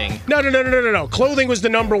plastic clothing. side. No. Clothing was the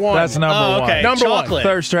number one. That's number one. Okay. Number Chocolate. one.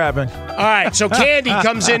 Thirst trapping. All right, so candy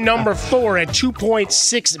comes in number 4 at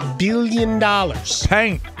 $2.6 billion.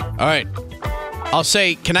 Paint. All right.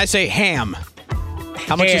 Can I say ham?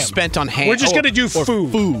 How much is spent on ham? We're just going to do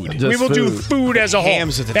food. We will do food as a whole.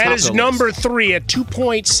 Ham's at the that top is of the number list. 3 at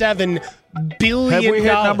 $2.7 billion. Have we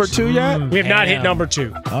hit number 2 yet? We have not hit number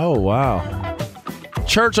 2. Oh, wow.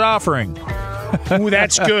 Church offering. Ooh,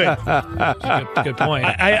 that's good. Good point.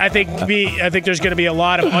 I think there's going to be a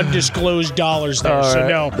lot of undisclosed dollars there. So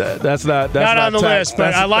no, that's not on the list.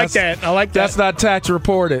 But I like that. That's not tax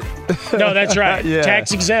reported. No, that's right. Yeah.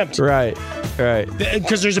 Tax exempt. Right.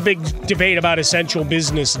 Because there's a big debate about essential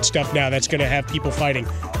business and stuff now. That's going to have people fighting.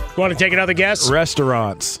 You want to take another guess?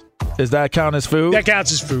 Restaurants. Does that count as food? That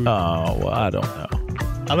counts as food. Oh, well, I don't know.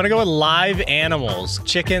 I'm going to go with live animals,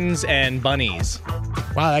 chickens and bunnies.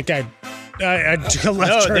 Wow, that guy.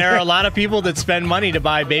 There are a lot of people that spend money to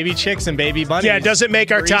buy baby chicks and baby bunnies. Yeah, it doesn't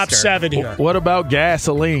make our top 7 here. What about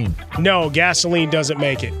gasoline? No, gasoline doesn't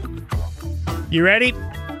make it. You ready?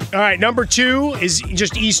 All right, number 2 is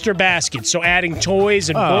just Easter baskets. So adding toys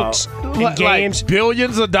and books and games. Like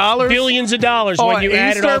billions of dollars? Billions of dollars when you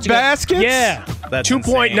add it all Easter together. baskets? Yeah. That's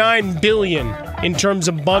 2.9 billion in terms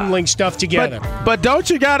of bundling stuff together. But don't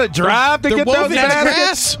you got to drive to get those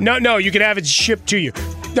baskets? No, you can have it shipped to you.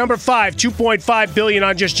 Number 5, $2.5 billion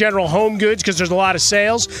on just general home goods because there's a lot of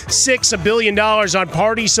sales. $1 billion on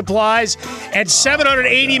party supplies, and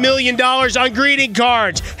 $780 million on greeting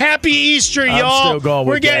cards. Happy Easter, y'all! I'm still going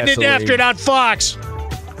with We're getting gasoline. it after it on Fox.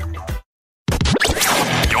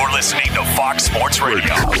 You're listening to Fox Sports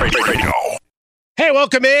Radio. Hey,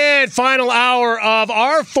 welcome in. Final hour of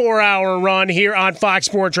our 4-hour run here on Fox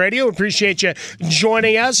Sports Radio. Appreciate you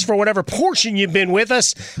joining us for whatever portion you've been with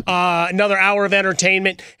us. Another hour of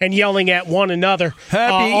entertainment and yelling at one another.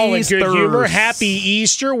 Happy all Easter. in good humor. Happy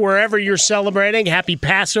Easter, wherever you're celebrating. Happy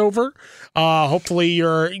Passover. Hopefully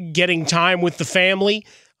you're getting time with the family,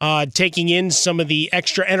 taking in some of the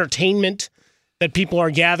extra entertainment that people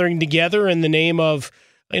are gathering together in the name of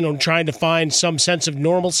trying to find some sense of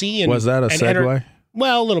normalcy. And was that a segue?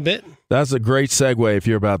 Well, a little bit. That's a great segue if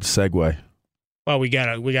you're about to segue. Well, we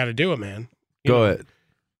gotta do it, man. Go ahead.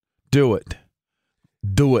 Do it.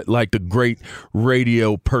 Do it like the great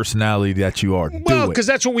radio personality that you are. Well, because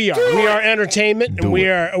that's what we are. We are entertainment, and we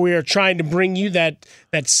are trying to bring you that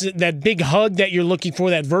big hug that you're looking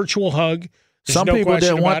for, that virtual hug Some people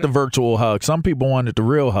didn't want the virtual hug. Some people wanted the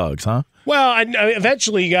real hugs, huh? Well,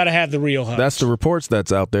 eventually you got to have the real hugs. That's the reports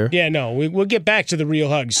that's out there. Yeah, no, we'll get back to the real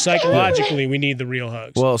hugs. Psychologically, we need the real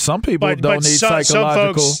hugs. Well, some people don't need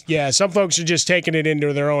psychological. Some folks are just taking it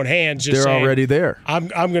into their own hands. Just they're saying, already there. I'm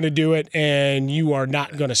going to do it, and you are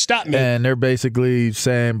not going to stop me. And they're basically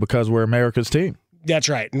saying because we're America's team. That's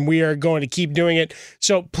right, and we are going to keep doing it.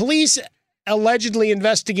 So police allegedly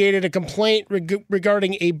investigated a complaint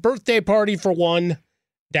regarding a birthday party for one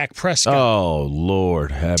Dak Prescott. Oh,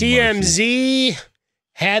 Lord. Have TMZ mercy.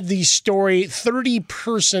 had the story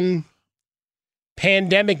 30-person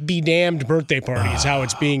pandemic be damned birthday party is how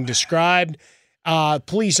it's being described.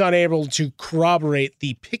 Police unable to corroborate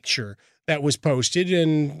the picture that was posted,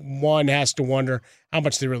 and one has to wonder how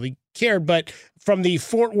much they really cared. But from the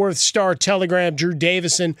Fort Worth Star-Telegram, Drew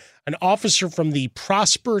Davison, an officer from the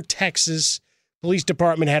Prosper, Texas Police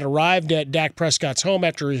Department had arrived at Dak Prescott's home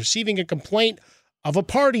after receiving a complaint of a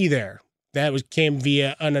party there. That came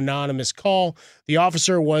via an anonymous call. The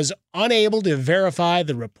officer was unable to verify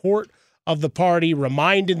the report of the party,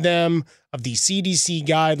 reminded them of the CDC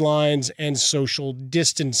guidelines and social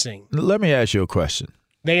distancing. Let me ask you a question.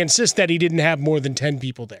 They insist that he didn't have more than 10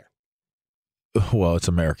 people there. Well, it's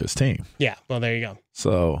America's team. Yeah, well, there you go.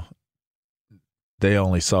 So they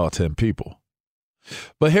only saw 10 people.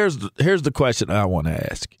 But here's the question I want to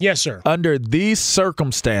ask. Yes, sir. Under these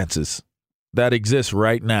circumstances that exist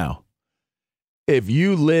right now, if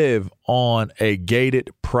you live on a gated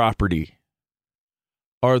property,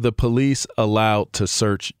 are the police allowed to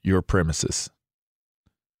search your premises?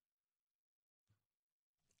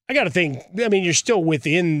 I got to think. I mean, you're still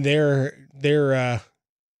within their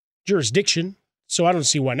jurisdiction, so I don't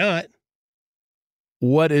see why not.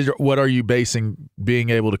 What are you basing being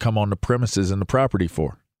able to come on the premises and the property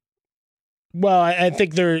for? Well, I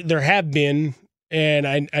think there have been,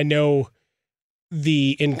 and I know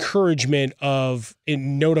the encouragement of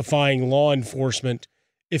in notifying law enforcement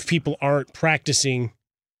if people aren't practicing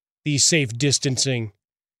the safe distancing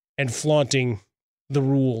and flaunting the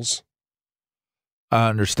rules. I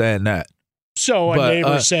understand that. So a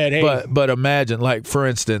neighbor said, hey. But imagine, like, for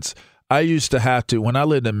instance, I used to have to, when I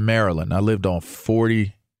lived in Maryland, I lived on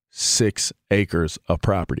 46 acres of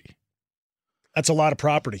property. That's a lot of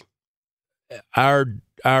property.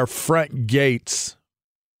 Our front gates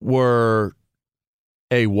were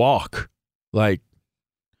a walk. Like,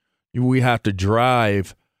 we have to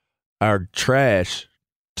drive our trash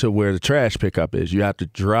to where the trash pickup is. You have to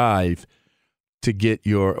drive to get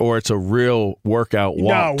or it's a real workout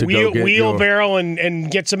walk. No, wheelbarrow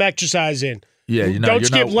and get some exercise in. Yeah, don't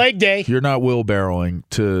skip leg day. You're not wheelbarrowing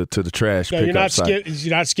to the trash pickup you're not site.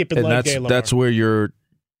 You're not skipping and leg day. That's where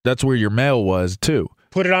your mail was too.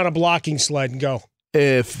 Put it on a blocking sled and go.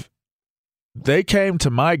 If they came to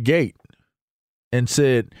my gate and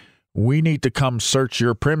said, we need to come search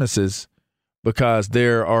your premises because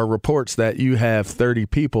there are reports that you have 30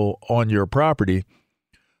 people on your property,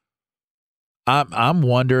 I'm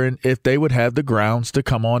wondering if they would have the grounds to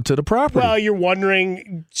come onto the property. Well, you're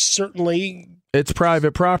wondering, certainly. It's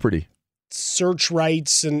private property. Search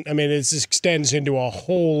rights, and I mean, this extends into a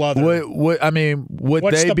whole other. Would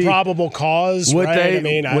what's the probable cause? Would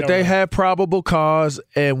right? Would they have probable cause,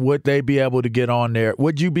 and would they be able to get on there?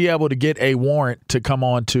 Would you be able to get a warrant to come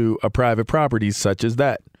onto a private property such as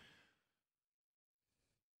that?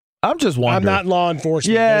 I'm just wondering. I'm not law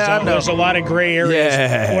enforcement. Yeah, there's a lot of gray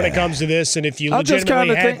areas when it comes to this, and if you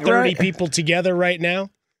legitimately had 30 people together right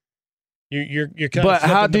now. You're kind of. But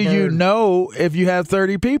how do you know if you have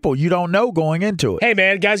 30 people? You don't know going into it. Hey,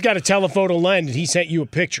 man, guy's got a telephoto lens, and he sent you a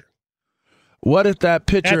picture. What if that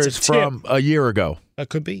picture is from a year ago? That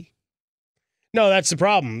could be. No, that's the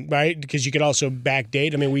problem, right? Because you could also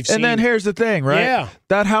backdate. I mean, we've seen. And then here's the thing, right? Yeah.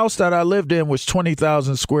 That house that I lived in was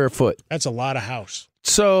 20,000 square foot. That's a lot of house.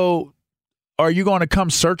 So, are you going to come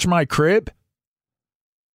search my crib?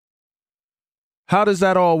 How does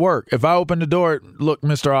that all work? If I open the door, look,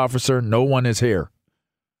 Mr. Officer, no one is here.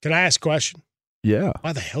 Can I ask a question? Yeah.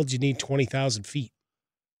 Why the hell do you need 20,000 feet?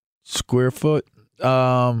 Square foot?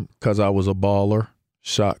 Because I was a baller.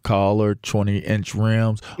 Shot caller, 20-inch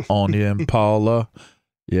rims on the Impala.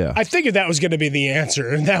 Yeah. I figured that was going to be the answer,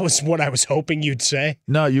 and that was what I was hoping you'd say.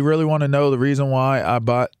 No, you really want to know the reason why I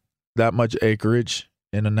bought that much acreage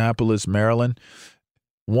in Annapolis, Maryland?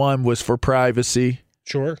 One was for privacy.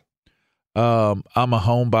 Sure. I'm a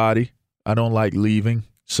homebody. I don't like leaving.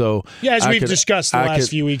 So yeah, as we've discussed the last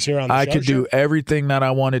few weeks here on the show. I could do everything that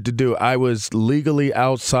I wanted to do. I was legally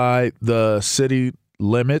outside the city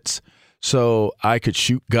limits, so I could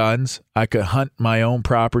shoot guns. I could hunt my own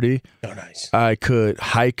property. Oh, nice. I could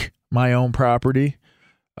hike my own property.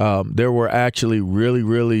 There were actually really,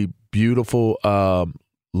 really beautiful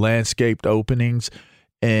landscaped openings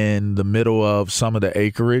in the middle of some of the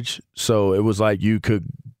acreage. So it was like you could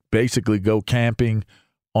basically go camping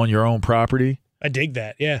on your own property. I dig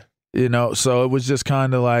that, yeah. So it was just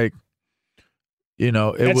kind of like,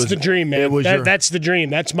 that's the dream, man. That's the dream.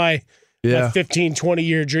 That's my 15,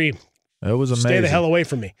 20-year dream. It was amazing. Stay the hell away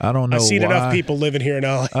from me. I don't know I've seen why. enough people living here in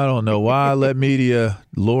LA. I don't know why I let media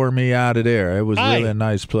lure me out of there. It was really a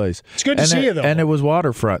nice place. It's good to see you, though. And it was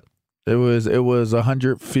waterfront. It was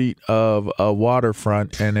 100 feet of a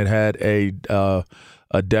waterfront, and it had a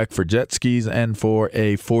deck for jet skis and for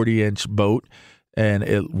a 40-inch boat, and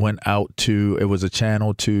it went out to. It was a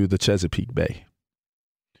channel to the Chesapeake Bay.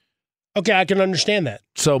 Okay, I can understand that.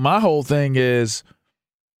 So my whole thing is,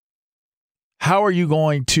 how are you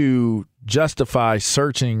going to justify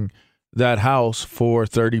searching that house for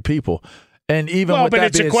 30 people? And even with but that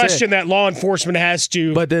it's a question that law enforcement has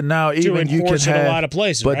to. But then now, even you can have in a lot of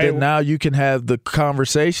places. But right? then now you can have the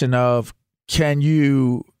conversation of, can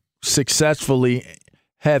you successfully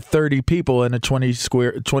have 30 people in a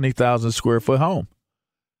 20,000 square foot home?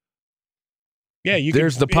 Yeah,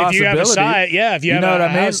 there's the possibility. If you have a site, if you have a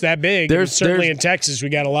house that big, certainly there's, in Texas, we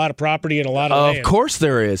got a lot of property and a lot of land. Of course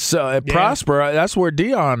there is. So at Prosper, that's where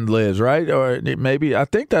Dion lives, right? Or maybe, I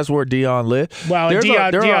think that's where Dion lives. Well,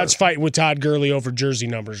 Dion's fighting with Todd Gurley over jersey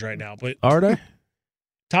numbers right now. But are they?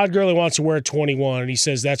 Todd Gurley wants to wear 21, and he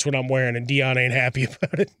says that's what I'm wearing, and Dion ain't happy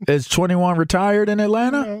about it. Is 21 retired in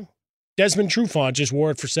Atlanta? No. Desmond Trufant just wore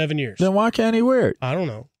it for 7 years. Then why can't he wear it? I don't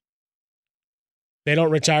know. They don't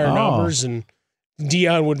retire numbers, and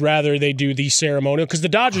Dion would rather they do the ceremonial, because the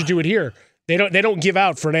Dodgers do it here. They don't give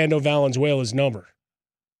out Fernando Valenzuela's number.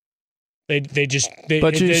 But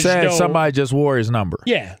you said somebody just wore his number.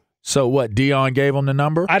 Yeah. So what? Dion gave him the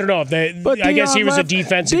number? I don't know if I guess he was a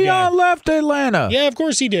defensive guy. Dion left Atlanta. Yeah, of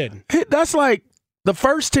course he did. That's like the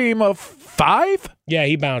first team of 5. Yeah,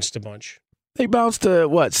 he bounced a bunch. He bounced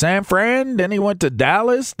to San Fran. Then he went to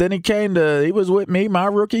Dallas. Then he was with me my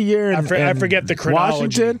rookie year in I forget the chronology.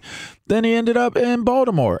 Washington. Then he ended up in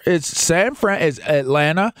Baltimore. It's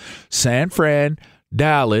Atlanta, San Fran,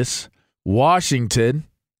 Dallas, Washington,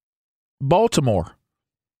 Baltimore.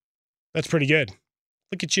 That's pretty good.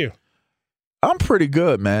 Look at you. I'm pretty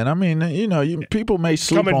good, man. I mean, people may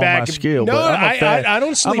sleep on my skill, no, but I'm a fan. I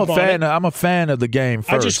don't sleep on it. I'm a fan of the game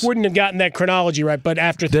first. I just wouldn't have gotten that chronology right, but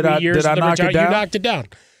after 3 years of the retirement, you knocked it down.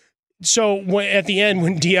 So at the end,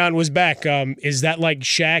 when Dion was back, is that like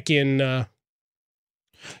Shaq in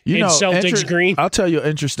Celtics green? I'll tell you an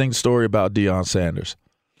interesting story about Deion Sanders.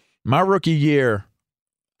 My rookie year,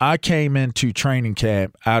 I came into training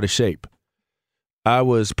camp out of shape. I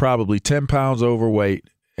was probably 10 pounds overweight,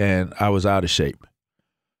 and I was out of shape.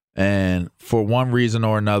 And for one reason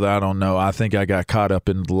or another, I don't know. I think I got caught up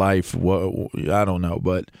in life. I don't know,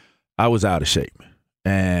 but I was out of shape.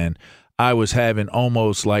 And I was having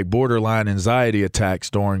almost like borderline anxiety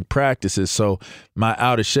attacks during practices. So my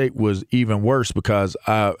out of shape was even worse, because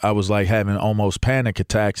I was like having almost panic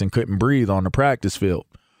attacks and couldn't breathe on the practice field.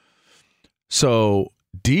 So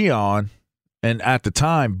Dion, and at the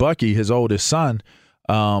time, Bucky, his oldest son,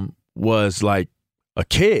 was like a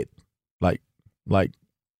kid, like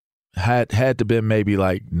had to been maybe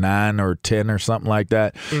like 9 or 10 or something like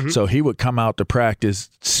that. Mm-hmm. So he would come out to practice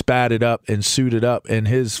spatted up and suited up in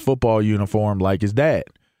his football uniform like his dad.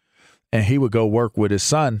 And he would go work with his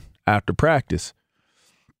son after practice.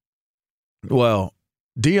 Well,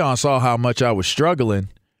 Dion saw how much I was struggling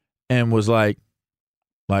and was like,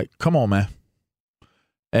 come on, man.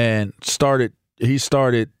 And he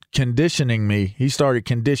started conditioning me. He started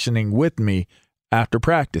conditioning with me after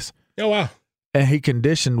practice. Oh, wow. And he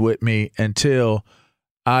conditioned with me until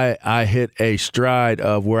I hit a stride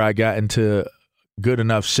of where I got into good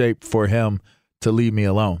enough shape for him to leave me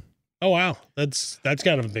alone. Oh, wow. That's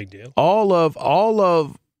kind of a big deal. All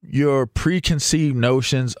of your preconceived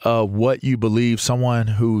notions of what you believe someone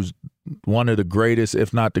who's one of the greatest,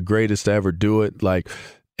 if not the greatest to ever do it, like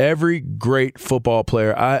every great football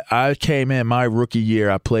player. I came in my rookie year.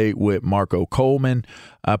 I played with Marco Coleman.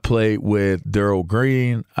 I played with Darryl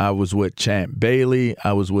Green. I was with Champ Bailey.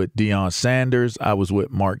 I was with Deion Sanders. I was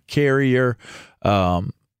with Mark Carrier.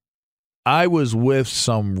 I was with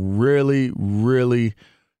some really, really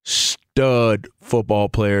stud football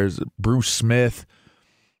players, Bruce Smith,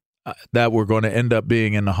 that were going to end up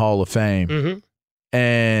being in the Hall of Fame. Mm-hmm.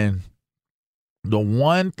 And the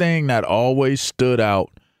one thing that always stood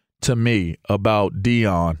out to me about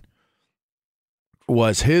Dion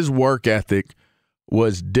was his work ethic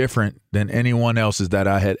was different than anyone else's that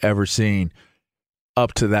I had ever seen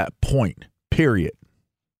up to that point, period.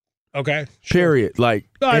 Okay. Sure. Period. Like,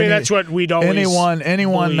 I mean, that's what we'd always anyone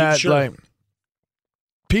believe, that sure. like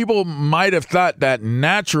people might have thought that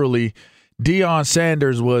naturally Deion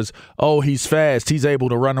Sanders was, oh, he's fast. He's able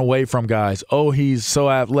to run away from guys. Oh, he's so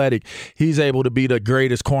athletic. He's able to be the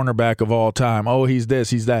greatest cornerback of all time. Oh, he's this,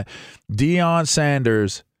 he's that. Deion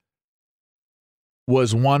Sanders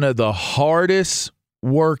was one of the hardest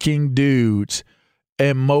working dudes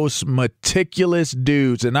and most meticulous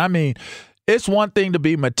dudes. And I mean, it's one thing to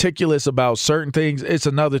be meticulous about certain things. It's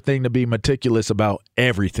another thing to be meticulous about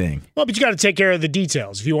everything. Well, but you got to take care of the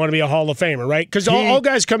details if you want to be a Hall of Famer, right? Because all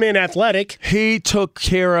guys come in athletic. He took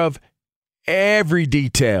care of every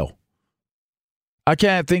detail. I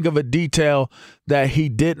can't think of a detail that he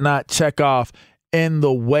did not check off in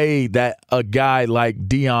the way that a guy like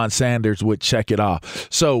Deion Sanders would check it off.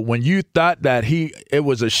 So when you thought that it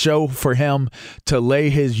was a show for him to lay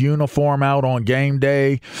his uniform out on game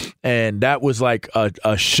day and that was like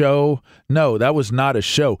a show, no, that was not a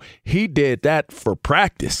show. He did that for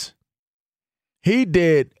practice. He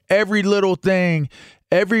did every little thing,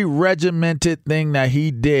 every regimented thing that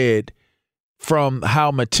he did, from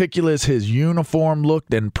how meticulous his uniform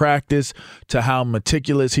looked in practice to how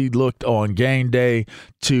meticulous he looked on game day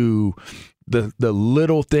to the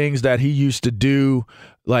little things that he used to do.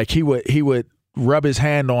 Like he would rub his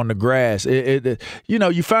hand on the grass.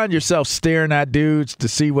 You find yourself staring at dudes to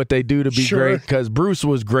see what they do to be great, because Bruce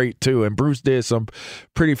was great too, and Bruce did some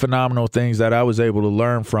pretty phenomenal things that I was able to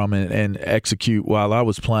learn from and execute while I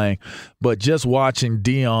was playing. But just watching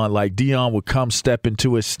Deion, like Deion would come step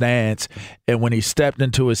into his stance, and when he stepped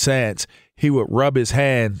into his stance, he would rub his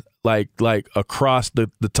hand like across the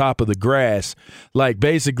top of the grass, like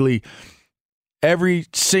basically every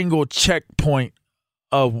single checkpoint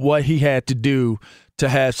of what he had to do to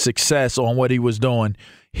have success on what he was doing,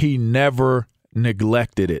 he never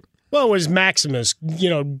neglected it. Well, it was Maximus,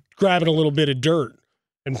 grabbing a little bit of dirt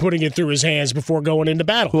and putting it through his hands before going into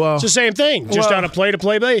battle. Well, it's the same thing, just on a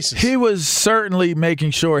play-to-play basis. He was certainly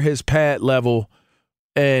making sure his pad level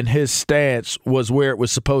and his stance was where it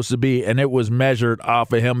was supposed to be, and it was measured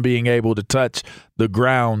off of him being able to touch the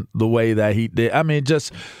ground the way that he did. I mean,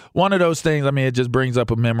 just one of those things, it just brings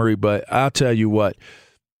up a memory, but I'll tell you what,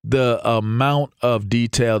 the amount of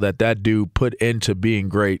detail that dude put into being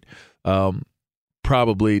great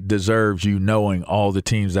probably deserves you knowing all the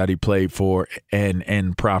teams that he played for and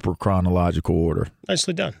in proper chronological order.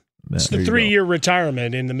 Nicely done. It's the 3-year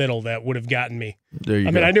retirement in the middle that would have gotten me. There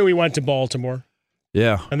you go. I knew he went to Baltimore.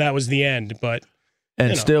 Yeah. And that was the end, but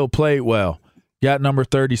still played well. Got number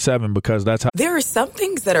 37 because that's how. There are some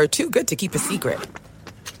things that are too good to keep a secret.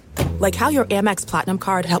 Like how your Amex Platinum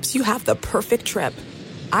card helps you have the perfect trip.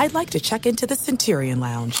 I'd like to check into the Centurion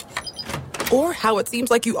Lounge. Or how it seems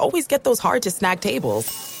like you always get those hard-to-snag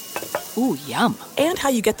tables. Ooh, yum. And how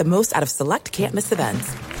you get the most out of select can't-miss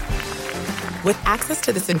events. With access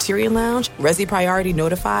to the Centurion Lounge, Resi Priority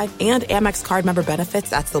Notify, and Amex card member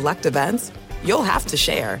benefits at select events, you'll have to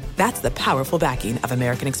share. That's the powerful backing of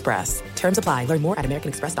American Express. Terms apply. Learn more at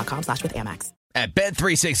americanexpress.com/withAmex. At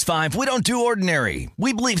Bet365, we don't do ordinary.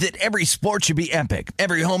 We believe that every sport should be epic.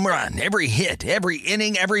 Every home run, every hit, every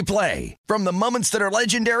inning, every play. From the moments that are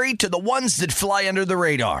legendary to the ones that fly under the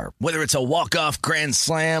radar. Whether it's a walk-off grand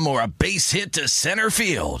slam or a base hit to center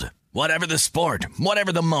field. Whatever the sport,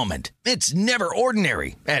 whatever the moment, it's never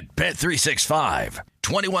ordinary at Bet365.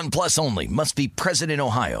 21 plus only. Must be present in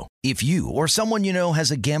Ohio. If you or someone you know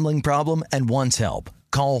has a gambling problem and wants help,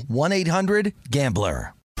 call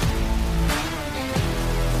 1-800-GAMBLER.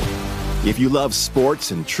 If you love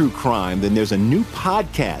sports and true crime, then there's a new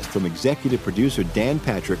podcast from executive producer Dan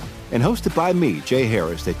Patrick and hosted by me, Jay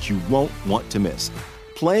Harris, that you won't want to miss.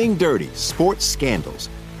 Playing Dirty: Sports Scandals.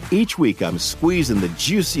 Each week, I'm squeezing the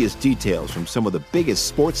juiciest details from some of the biggest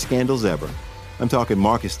sports scandals ever. I'm talking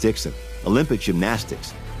Marcus Dixon, Olympic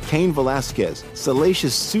gymnastics, Cain Velasquez,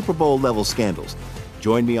 salacious Super Bowl-level scandals.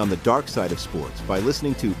 Join me on the dark side of sports by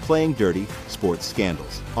listening to Playing Dirty: Sports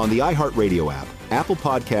Scandals on the iHeartRadio app, Apple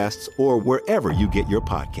Podcasts, or wherever you get your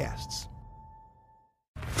podcasts.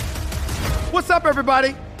 What's up,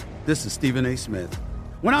 everybody? This is Stephen A. Smith.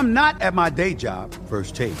 When I'm not at my day job,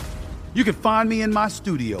 First Take, you can find me in my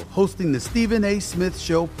studio hosting the Stephen A. Smith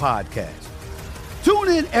Show podcast. Tune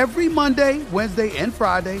in every Monday, Wednesday, and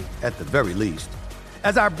Friday, at the very least,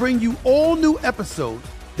 as I bring you all new episodes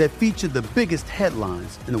that feature the biggest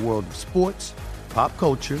headlines in the world of sports, pop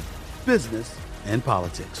culture, business, and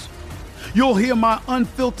politics. You'll hear my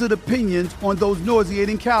unfiltered opinions on those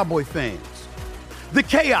nauseating Cowboy fans, the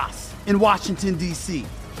chaos in Washington, D.C.,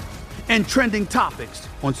 and trending topics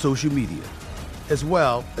on social media, as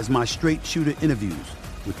well as my straight shooter interviews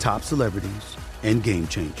with top celebrities and game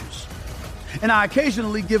changers. And I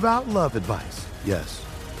occasionally give out love advice. Yes,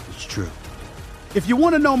 it's true. If you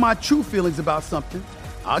want to know my true feelings about something,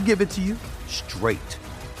 I'll give it to you straight.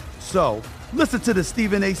 So, listen to the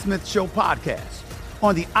Stephen A. Smith Show podcast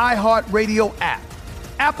on the iHeartRadio app,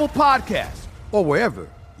 Apple Podcasts, or wherever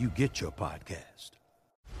you get your podcast.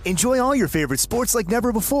 Enjoy all your favorite sports like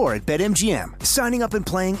never before at BetMGM. Signing up and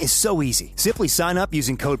playing is so easy. Simply sign up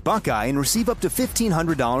using code Buckeye and receive up to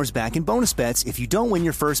 $1,500 back in bonus bets if you don't win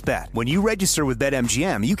your first bet. When you register with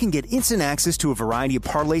BetMGM, you can get instant access to a variety of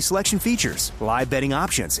parlay selection features, live betting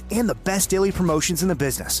options, and the best daily promotions in the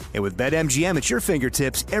business. And with BetMGM at your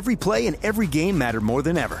fingertips, every play and every game matter more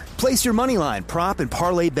than ever. Place your moneyline, prop, and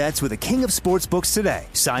parlay bets with the king of sportsbooks today.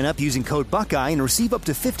 Sign up using code Buckeye and receive up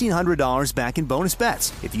to $1,500 back in bonus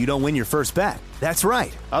bets if you don't win your first bet. That's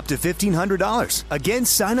right, up to $1,500. Again,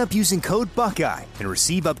 sign up using code Buckeye and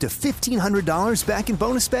receive up to $1,500 back in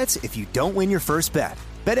bonus bets if you don't win your first bet.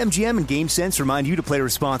 BetMGM and GameSense remind you to play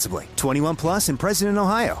responsibly. 21 plus and present in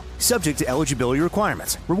Ohio. Subject to eligibility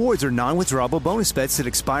requirements. Rewards are non-withdrawable bonus bets that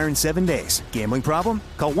expire in 7 days. Gambling problem?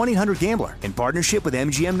 Call 1-800-GAMBLER in partnership with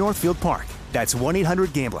MGM Northfield Park. That's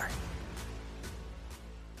 1-800-GAMBLER.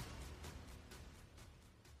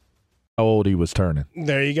 How old he was turning.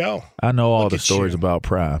 There you go. I know all Look the at stories you. about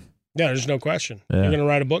Prime. Yeah, there's no question. Yeah. You're going to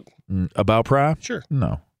write a book? About Prime? Sure.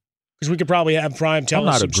 No. Because we could probably have Prime tell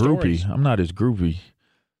us some I'm not a groupie. stories. I'm not his groupie.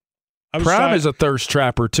 I was Prime is a thirst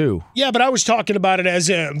trapper, too. Yeah, but I was talking about it as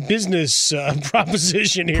a business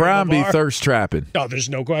proposition here. Prime be LaVar. thirst trapping. No, there's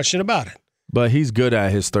no question about it. But he's good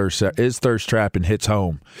at his thirst. His thirst trapping hits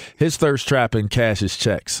home. His thirst trapping cashes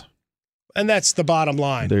checks. And that's the bottom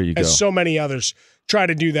line. There you go. As so many others try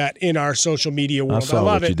to do that in our social media world. I saw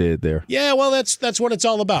love what it. you did there. Yeah, well, that's what it's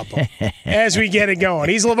all about, Paul. As we get it going.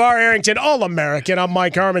 He's LaVar Arrington, All-American. I'm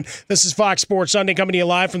Mike Harmon. This is Fox Sports Sunday, coming to you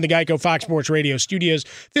live from the Geico Fox Sports Radio studios.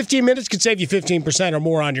 15 minutes could save you 15% or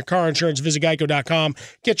more on your car insurance. Visit geico.com.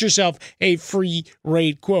 Get yourself a free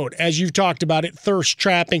rate quote. As you've talked about it, thirst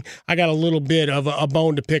trapping. I got a little bit of a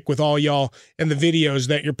bone to pick with all y'all and the videos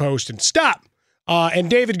that you're posting. Stop! And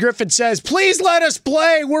David Griffin says, please let us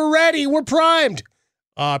play. We're ready. We're primed.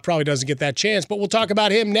 Probably doesn't get that chance, but we'll talk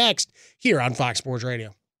about him next here on Fox Sports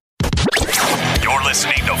Radio. You're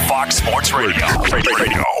listening to Fox Sports Radio.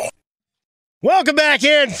 Welcome back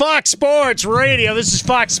in Fox Sports Radio. This is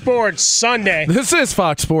Fox Sports Sunday. This is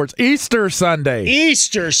Fox Sports Easter Sunday.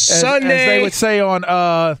 Easter Sunday. As they would say on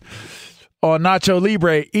Nacho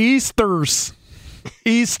Libre,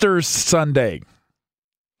 Easter Sunday.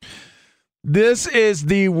 This is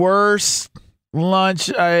the worst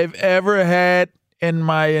lunch I've ever had in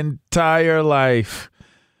my entire life.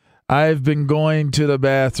 I've been going to the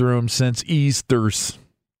bathroom since Easter's.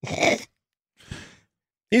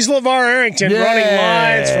 He's LaVar Arrington running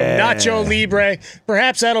lines from Nacho Libre.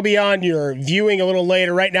 Perhaps that'll be on your viewing a little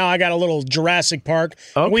later. Right now, I got a little Jurassic Park.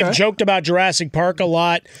 Okay. We've joked about Jurassic Park a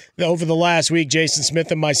lot over the last week, Jason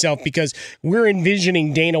Smith and myself, because we're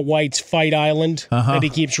envisioning Dana White's Fight Island that he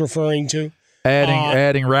keeps referring to.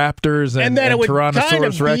 Adding raptors and then it would Tyrannosaurus kind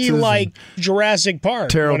of be Rexes like Jurassic Park.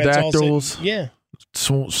 pterodactyls. Yeah.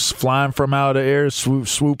 Flying from out of the air,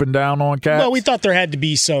 swooping down on cats. Well, we thought there had to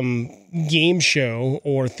be some game show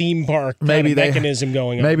or theme park mechanism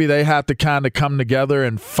going on. Maybe they have to kind of come together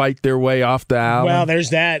and fight their way off the island. Well,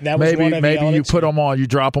 there's that. That was one of the maybe you elements. put them on, you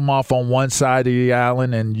drop them off on one side of the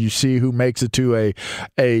island, and you see who makes it to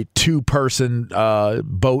a two-person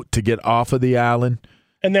boat to get off of the island.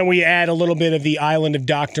 And then we add a little bit of the island of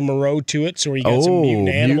Dr. Moreau to it, so we got some mutant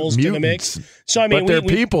animals to the mix. So I mean, but they're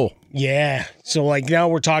people. Yeah. So like now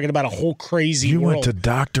we're talking about a whole crazy world. You went to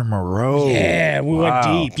Dr. Moreau. Yeah, we went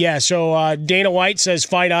deep. Yeah. So Dana White says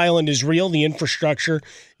Fight Island is real. The infrastructure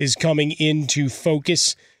is coming into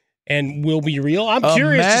focus and will be real. I'm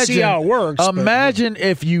curious to see how it works. Imagine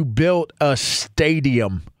if you built a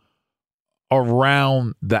stadium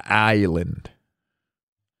around the island.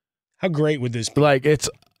 How great would this be? Like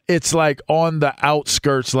it's like on the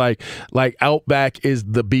outskirts, like Outback is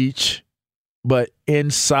the beach, but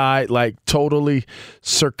inside, like totally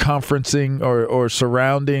circumferencing or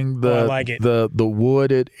surrounding the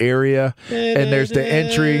wooded area. And there's the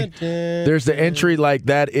entry. There's the entry, like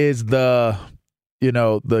that is the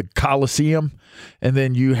Coliseum, and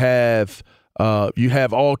then you have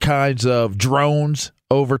all kinds of drones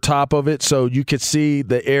over top of it, so you could see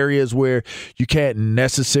the areas where you can't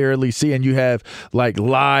necessarily see, and you have like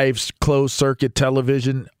live closed circuit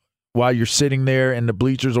television while you're sitting there in the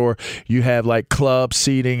bleachers, or you have like club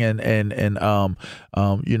seating and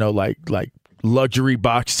like luxury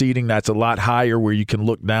box seating that's a lot higher where you can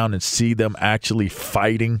look down and see them actually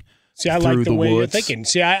fighting See, I like the way you're thinking.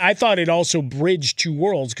 See, I thought it also bridged two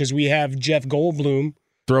worlds because we have Jeff Goldblum.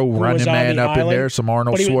 Throw Running Man up in there, some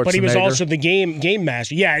Arnold Schwarzenegger. But he was also the game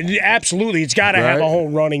master. Yeah, absolutely. It's got to have a whole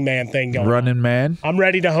Running Man thing going. Running Man. I'm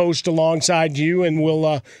ready to host alongside you, and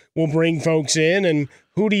we'll bring folks in. And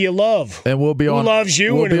who do you love? And we'll be who on. loves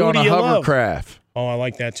you? We'll and be who on do a you hovercraft. Love? Oh, I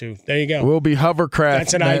like that too. There you go. We'll be hovercraft.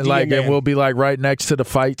 That's an idea, man. And we'll be like right next to the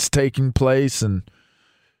fights taking place and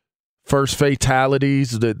first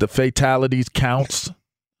fatalities. The fatalities counts.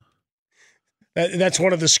 That's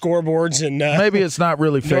one of the scoreboards, and maybe it's not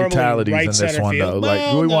really fatalities in this one though.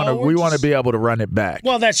 Well, like we want to be able to run it back.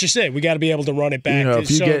 Well, that's just it. We got to be able to run it back. You know,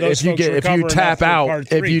 if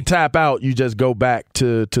you tap out, you just go back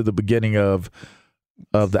to the beginning of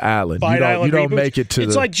the island. You don't make it to.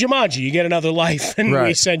 It's like Jumanji. You get another life, and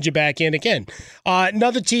we send you back in again.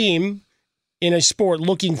 Another team in a sport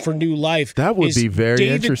looking for new life. That would be very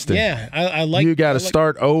interesting. Yeah, I like. You got to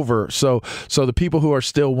start over. So the people who are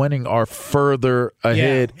still winning are further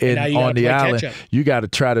ahead on the island. You got to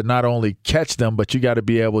try to not only catch them, but you got to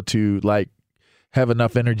be able to like have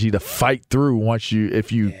enough energy to fight through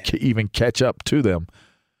if you even catch up to them,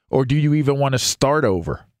 or do you even want to start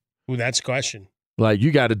over? Ooh, that's a question. Like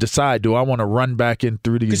you got to decide: do I want to run back in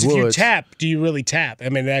through these woods? Because if you tap, do you really tap? I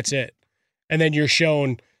mean, that's it. And then you're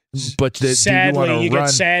shown. But sadly, you get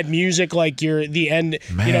sad music like you're the end.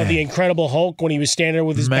 Man. You know, the Incredible Hulk when he was standing there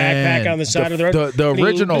with his backpack on the side of the road. The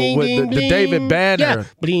original with the David Banner. Yeah,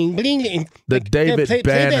 bling bling. The David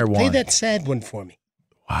Banner one. Play that sad one for me.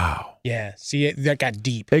 Wow. Yeah. See, that got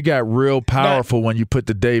deep. It got real powerful when you put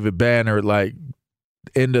the David Banner like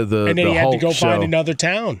into the and then he had Hulk to go show. find another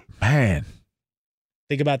town. Man,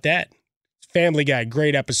 think about that. Family Guy,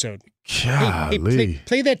 great episode. Golly. Hey,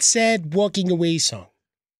 play that sad walking away song.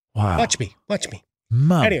 Wow. Watch me.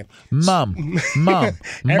 Mom. Anyway. Mom.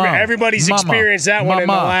 Everybody's experienced that one in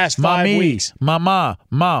the last 5 weeks. Mama.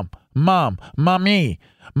 Mom. Mommy.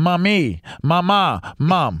 Mommy. Mama.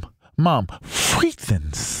 Mom.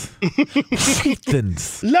 Wheatlins.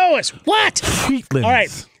 Lois, what? Wheatlins. All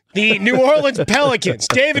right. The New Orleans Pelicans,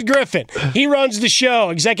 David Griffin, he runs the show,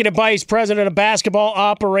 Executive Vice President of Basketball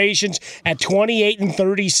Operations. At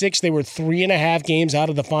 28-36, they were 3.5 games out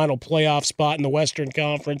of the final playoff spot in the Western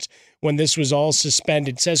Conference when this was all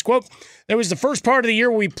suspended. Says, quote, there was the first part of the year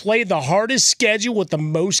where we played the hardest schedule with the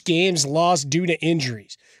most games lost due to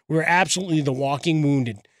injuries. We were absolutely the walking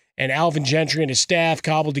wounded. And Alvin Gentry and his staff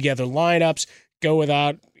cobbled together lineups, go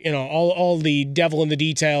without, all the devil in the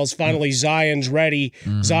details. Finally, Zion's ready.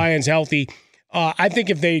 Mm-hmm. Zion's healthy. I think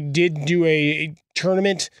if they did do a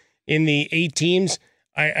tournament in the 8 teams,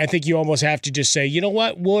 I think you almost have to just say, you know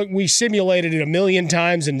what? We simulated it 1,000,000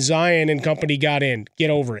 times, and Zion and company got in. Get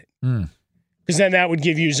over it. Because then that would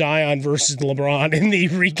give you Zion versus LeBron in the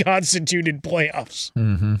reconstituted playoffs.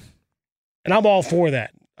 Mm-hmm. And I'm all for that.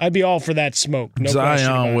 I'd be all for that smoke. No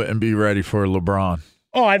Zion wouldn't be ready for LeBron.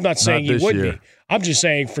 Oh, I'm not saying he would year. be. I'm just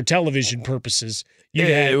saying for television purposes.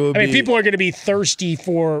 People are going to be thirsty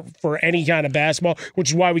for any kind of basketball, which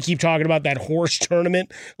is why we keep talking about that horse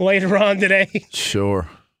tournament later on today. Sure.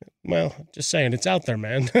 Well, just saying, it's out there,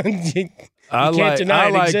 man. you can't deny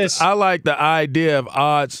it exists. I like the idea of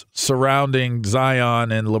odds surrounding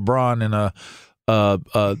Zion and LeBron in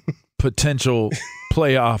a potential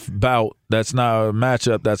playoff bout. That's not a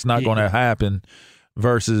matchup. That's not going to happen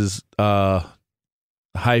versus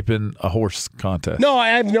hyping a horse contest. No, I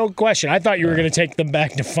have no question. I thought you were going to take them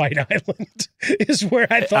back to Fight Island is where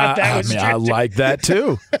I thought that was. I like that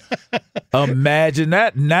too. Imagine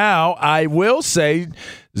that. Now, I will say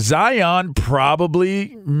Zion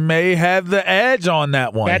probably may have the edge on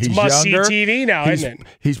that one. That's must-see TV now, isn't it?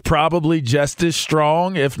 He's probably just as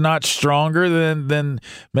strong, if not stronger than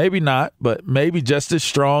maybe not, but maybe just as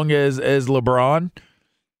strong as LeBron.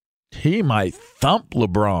 He might thump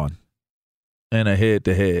LeBron in a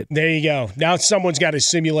head-to-head. There you go. Now someone's got to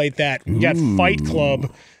simulate that. We got Fight Club,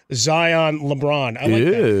 Zion, LeBron. I like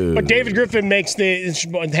that. But David Griffin makes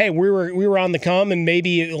hey, we were on the come, and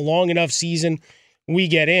maybe a long enough season we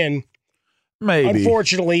get in. Maybe.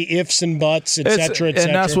 Unfortunately, ifs and buts, et cetera, et cetera.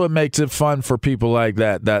 And that's what makes it fun for people like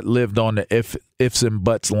that lived on the ifs and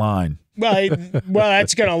buts line. Well,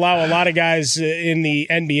 that's going to allow a lot of guys in the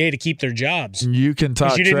NBA to keep their jobs. You can talk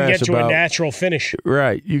trash about. You didn't get to a natural finish.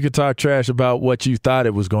 Right. You could talk trash about what you thought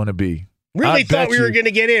it was going to be. Really thought we were going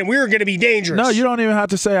to get in. We were going to be dangerous. No, you don't even have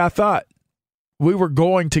to say I thought. We were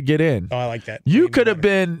going to get in. Oh, I like that. You could have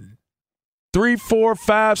been 3, 4,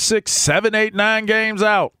 5, 6, 7, 8, 9 games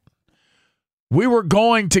out. We were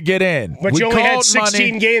going to get in. But you only had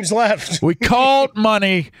 16 games left. We called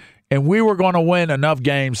money. And we were going to win enough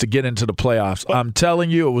games to get into the playoffs. I'm telling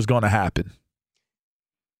you, it was going to happen.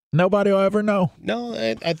 Nobody will ever know. No,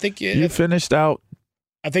 I think you finished out.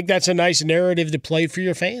 I think that's a nice narrative to play for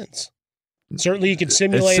your fans. Certainly, you can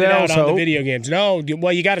simulate it out on the video games. No,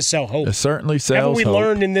 well, you got to sell hope. It certainly sells Haven't we hope.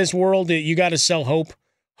 learned in this world that you got to sell hope?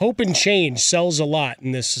 Hope and change sells a lot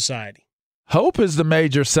in this society. Hope is the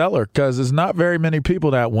major seller because there's not very many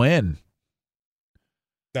people that win.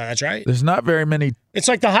 No, that's right. There's not very many. It's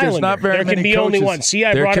like the Highlander. There can be only one. See,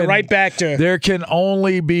 I brought it right back to. There can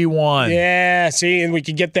only be one. Yeah, see, and we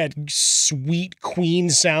could get that sweet Queen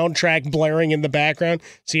soundtrack blaring in the background.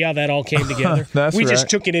 See how that all came together? We just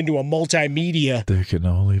took it into a multimedia. There can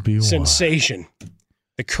only be sensation.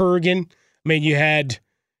 The Kurgan. I mean, you had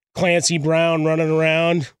Clancy Brown running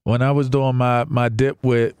around. When I was doing my dip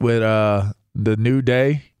with the New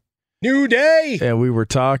Day. And we were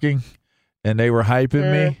talking. And they were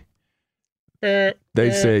hyping me.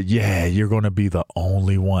 They said, yeah, you're going to be the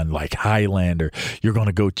only one, like Highlander. You're going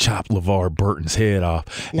to go chop LaVar Burton's head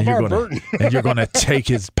off. And you're going to take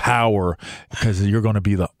his power because you're going to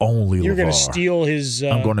be the only LaVar. You're going to steal his...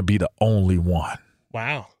 I'm going to be the only one.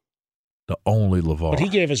 Wow. The only LaVar. But he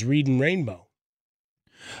gave us Reading Rainbow.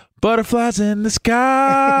 Butterflies in the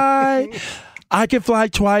sky. I can fly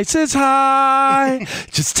twice as high.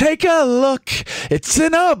 Just take a look. It's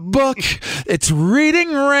in a book. It's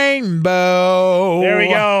Reading Rainbow. There we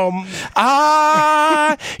go.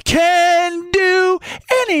 I can do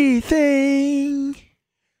anything.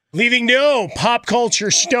 Leaving no pop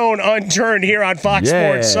culture stone unturned here on Fox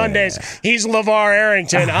Sports Sundays. He's LaVar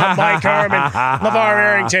Arrington. I'm Mike Harmon. LaVar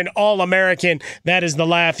Arrington, All-American. That is the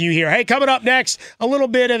laugh you hear. Hey, coming up next, a little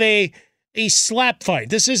bit of a slap fight.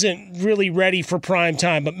 This isn't really ready for prime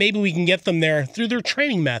time, but maybe we can get them there through their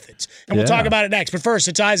training methods. And we'll talk about it next. But first,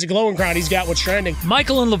 it's Isaac Lowenkron. He's got what's trending.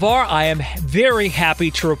 Michael and LaVar, I am very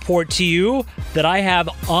happy to report to you that I have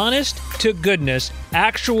honest-to-goodness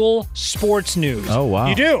actual sports news. Oh, wow.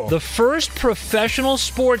 You do? The first professional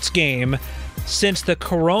sports game since the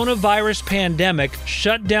coronavirus pandemic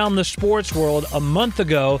shut down the sports world a month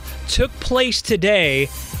ago took place today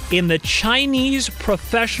in the Chinese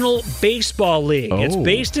Professional Baseball League. It's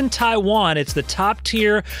based in Taiwan. It's the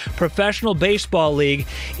top-tier professional baseball league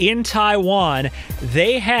in Taiwan.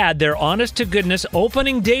 They had their honest-to-goodness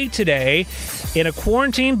opening day today in a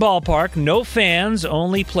quarantine ballpark. No fans,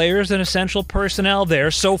 only players and essential personnel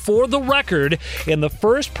there. So for the record, in the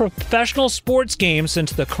first professional sports game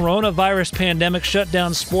since the coronavirus pandemic shut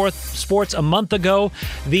down sports a month ago,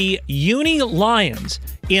 the Uni Lions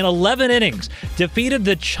in 11 innings defeated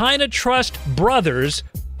the China Trust Brothers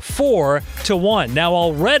 4-1. Now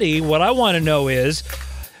already what I want to know is,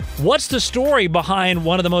 what's the story behind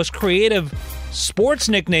one of the most creative sports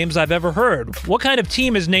nicknames I've ever heard? What kind of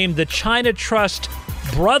team is named the China Trust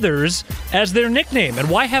Brothers as their nickname? And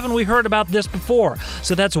why haven't we heard about this before?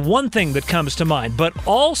 So that's one thing that comes to mind. But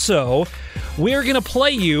also, we're going to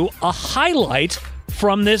play you a highlight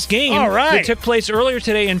from this game that took place earlier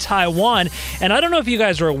today in Taiwan. And I don't know if you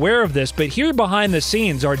guys are aware of this, but here behind the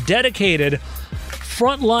scenes, our dedicated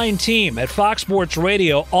frontline team at Fox Sports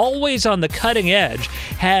Radio, always on the cutting edge,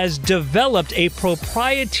 has developed a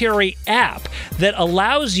proprietary app that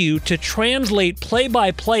allows you to translate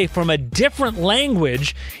play-by-play from a different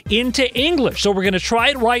language into English. So we're going to try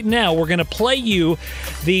it right now. We're going to play you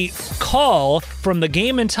the call from the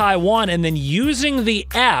game in Taiwan, and then using the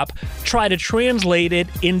app, try to translate it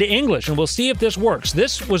into English. And we'll see if this works.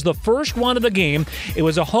 This was the first one of the game. It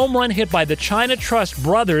was a home run hit by the China Trust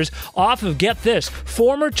Brothers off of, get this,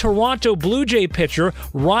 former Toronto Blue Jay pitcher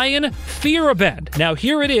Ryan Fearabend. Now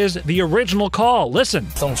here it is, the original call. Listen.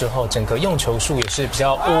 送之后，整个用球数也是比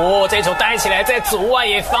较这球带起来，在左外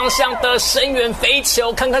野方向的深远飞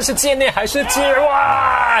球，看看是界内还是界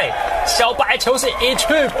外。小白球是一去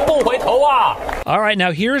不回头啊！ All right,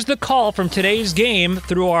 now here's the call from today's game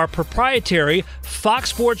through our proprietary Fox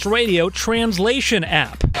Sports Radio translation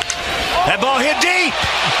app. That ball hit deep.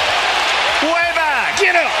 Way back.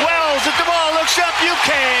 Get up. Wells, if the ball looks up, you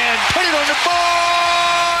can put it on the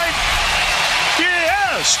board.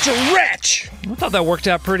 Yeah, stretch. I thought that worked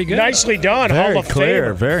out pretty good. Nicely done. Very Hall of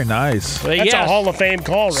clear. Famer. Very nice. That's a Hall of Fame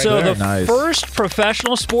call right so there. So the first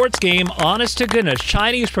professional sports game, honest to goodness,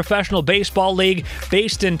 Chinese Professional Baseball League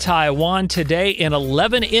based in Taiwan today in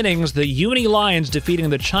 11 innings, the Uni Lions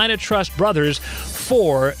defeating the China Trust Brothers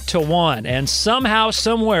 4-1. And somehow,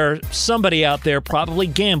 somewhere, somebody out there probably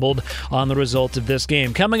gambled on the result of this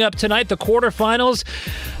game. Coming up tonight, the quarterfinals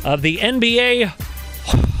of the NBA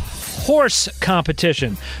horse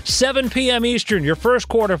competition. 7 p.m. Eastern, your first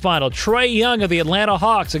quarterfinal. Trae Young of the Atlanta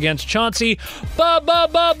Hawks against Chauncey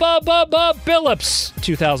Billups,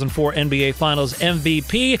 2004 NBA Finals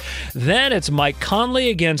MVP. Then it's Mike Conley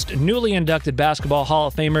against newly inducted Basketball Hall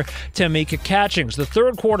of Famer Tamika Catchings. The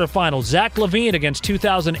third quarterfinal, Zach LaVine against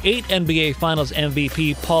 2008 NBA Finals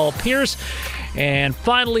MVP Paul Pierce. And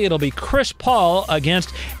finally, it'll be Chris Paul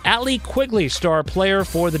against Allie Quigley, star player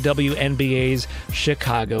for the WNBA's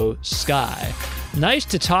Chicago Sky. Nice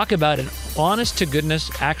to talk about an honest-to-goodness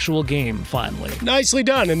actual game, finally. Nicely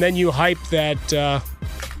done. And then you hype that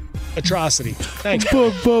atrocity. Thanks.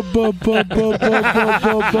 You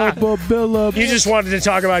just wanted to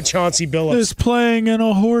talk about Chauncey Billups. Is playing in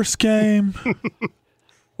a horse game.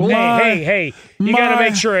 Hey, you got to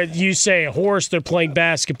make sure you say a horse, they're playing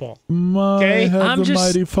basketball. Okay?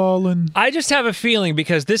 Mighty fallen. I just have a feeling,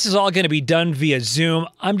 because this is all going to be done via Zoom,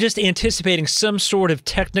 I'm just anticipating some sort of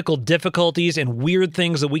technical difficulties and weird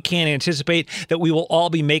things that we can't anticipate that we will all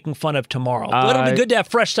be making fun of tomorrow. But it'll be good to have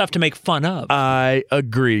fresh stuff to make fun of. I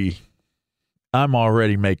agree. I'm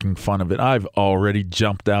already making fun of it. I've already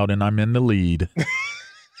jumped out and I'm in the lead.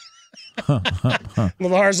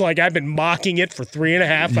 LaVar's like, I've been mocking it for 3.5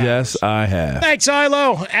 hours. Yes, I have. Thanks,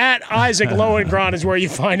 Ilo. At Isaac Lohengron is where you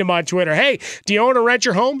find him on Twitter. Hey, do you own or rent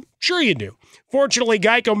your home? Sure you do. Fortunately,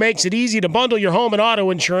 Geico makes it easy to bundle your home and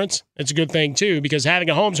auto insurance. It's a good thing, too, because having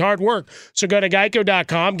a home's hard work. So go to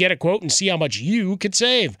geico.com, get a quote, and see how much you could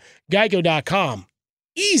save. Geico.com.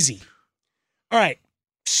 Easy. All right.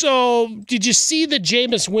 So did you see the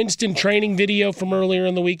Jameis Winston training video from earlier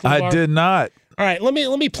in the week, LaVar? I did not. All right, let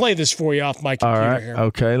me play this for you off my computer here.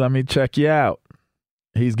 Okay, let me check you out.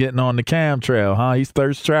 He's getting on the cam trail, huh? He's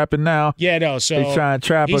thirst trapping now. Yeah, no. So he's trying to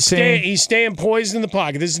trap a team. He's staying poised in the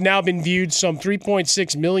pocket. This has now been viewed some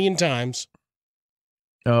 3.6 million times.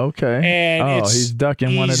 Okay. And he's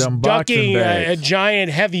ducking one of them boxing bags. A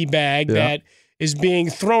giant heavy bag that is being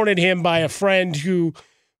thrown at him by a friend who,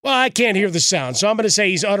 well, I can't hear the sound, so I'm going to say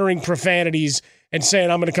he's uttering profanities and saying,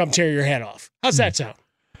 "I'm going to come tear your head off." How's that sound?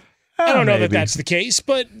 I don't know that that's the case,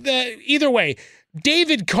 but either way,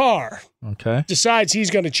 David Carr decides he's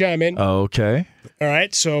going to chime in. Okay. All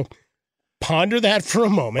right, so ponder that for a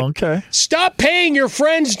moment. Okay. Stop paying your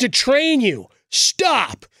friends to train you.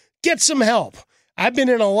 Stop. Get some help. I've been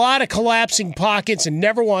in a lot of collapsing pockets, and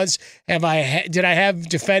never once did I have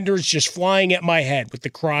defenders just flying at my head with the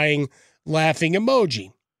crying, laughing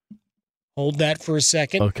emoji. Hold that for a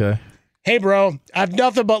second. Okay. Hey, bro, I have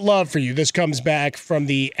nothing but love for you. This comes back from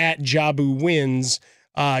the @JabuWins,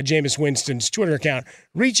 Jameis Winston's Twitter account.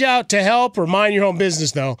 Reach out to help or mind your own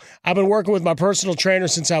business, though. I've been working with my personal trainer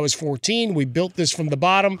since I was 14. We built this from the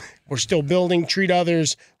bottom. We're still building. Treat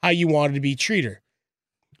others how you wanted to be treated.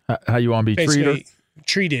 How you want to be treated?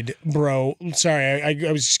 Treated, bro. Sorry,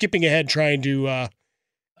 I was skipping ahead trying to...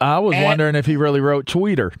 I was wondering if he really wrote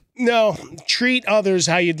tweeter. No, treat others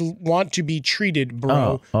how you'd want to be treated,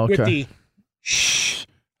 bro. Oh, okay. With the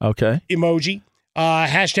emoji.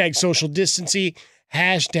 Hashtag social distancing.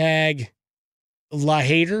 Hashtag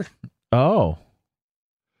LaHater. Oh.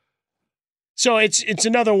 So it's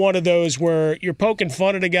another one of those where you're poking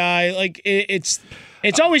fun at a guy. Like it's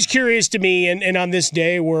always curious to me, and on this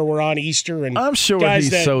day where we're on Easter, and I'm sure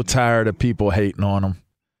he's so tired of people hating on him.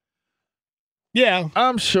 Yeah,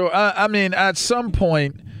 I'm sure. I mean, at some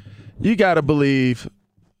point, you got to believe,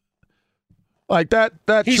 like that.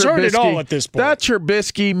 He's earned it all at this point. That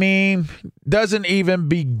Trubisky meme doesn't even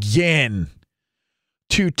begin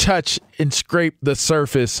to touch and scrape the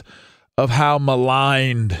surface of how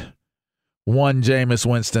maligned one Jameis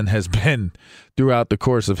Winston has been throughout the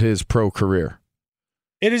course of his pro career.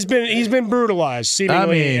 He's been brutalized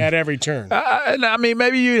seemingly at every turn. I mean,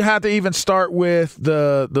 maybe you'd have to even start with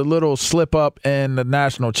the little slip up in the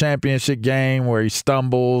national championship game where he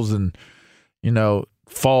stumbles and,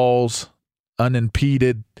 falls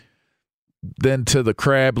unimpeded, then to the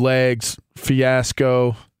crab legs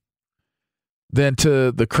fiasco, then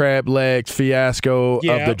to the crab legs fiasco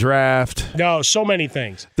of the draft. No, so many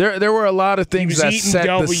things. There were a lot of things that set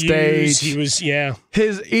the stage. He was,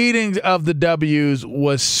 His eating of the W's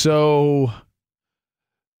was so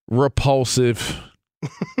repulsive.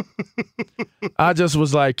 I just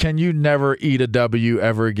was like, can you never eat a W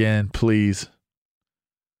ever again, please?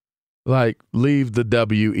 Like, leave the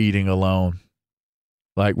W eating alone.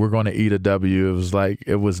 Like, we're going to eat a W. It was like,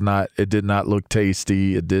 it did not look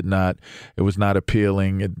tasty. It was not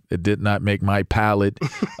appealing. It did not make my palate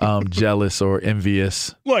jealous or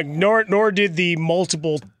envious. Look, nor did the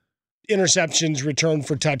multiple interceptions returned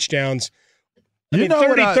for touchdowns. I mean,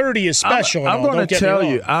 30-30 is special. I'm going to tell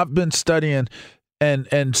you, I've been studying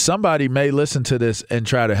and somebody may listen to this and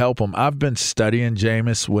try to help him. I've been studying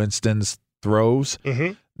Jameis Winston's throws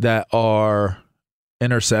that are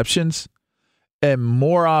interceptions, and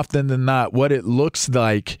more often than not, what it looks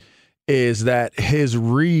like is that his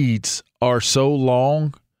reads are so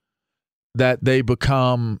long that they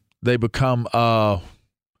become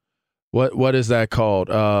what is that called?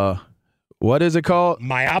 What is it called?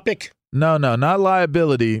 Myopic? No, not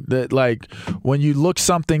liability. That like when you look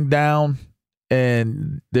something down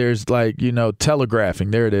and there's like,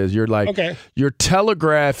 telegraphing. There it is. You're like you're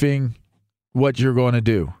telegraphing what you're going to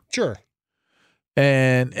do. Sure.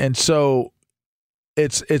 And so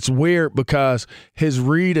it's weird because his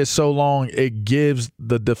read is so long, it gives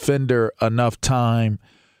the defender enough time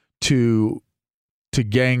to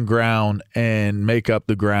gain ground and make up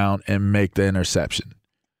the ground and make the interception.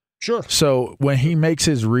 Sure. So when he makes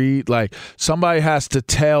his read, like somebody has to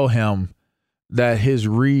tell him that his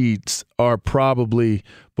reads are probably,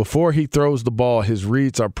 before he throws the ball, his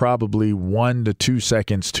reads are probably 1 to 2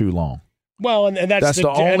 seconds too long. Well, and that's the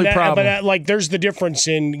only problem. But there's the difference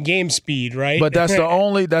in game speed, right? But that's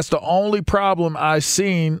the only problem I've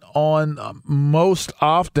seen on most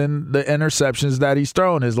often the interceptions that he's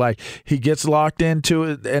thrown is like he gets locked into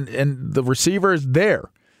it, and the receiver is there.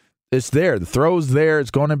 It's there. The throw's there. It's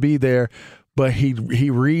going to be there. But he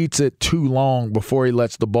reads it too long before he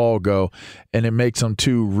lets the ball go, and it makes him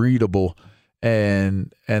too readable,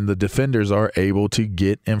 and the defenders are able to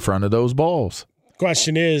get in front of those balls.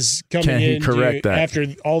 Question is, can he correct that after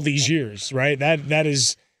all these years, right? That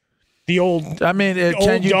is the old. I mean,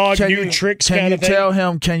 new tricks kind of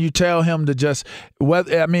thing. Can you tell him to just?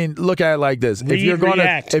 Look at it like this: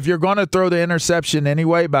 if you're gonna throw the interception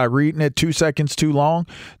anyway by reading it 2 seconds too long,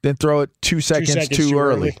 then throw it 2 seconds too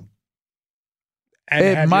early. And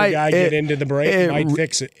have your guy get into the break. It might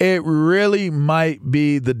fix it. It really might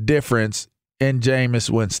be the difference in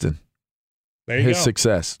Jameis Winston. There you go.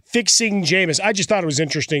 Success. Fixing Jameis. I just thought it was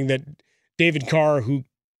interesting that David Carr,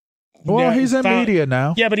 he's in media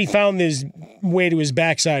now. Yeah, but he found his way to his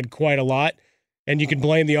backside quite a lot, and you can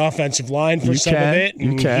blame the offensive line for some of it.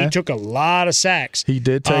 He took a lot of sacks. He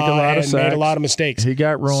did take a lot of sacks. Made a lot of mistakes. He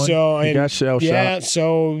got ruined. He got shell-shocked. Yeah,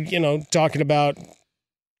 so, talking about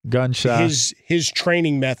gunshot. His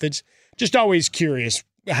training methods. Just always curious,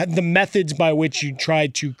 the methods by which you try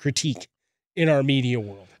to critique in our media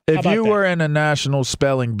world. If you were in a national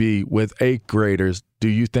spelling bee with 8th graders, do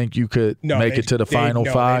you think you could make it to the final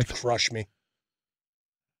 5? They'd crush me.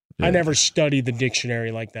 Yeah. I never studied the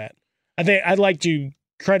dictionary like that. I think I'd like to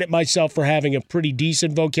credit myself for having a pretty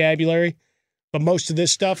decent vocabulary, but most of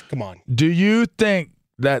this stuff, come on. Do you think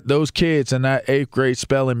that those kids in that 8th grade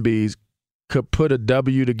spelling bees could put a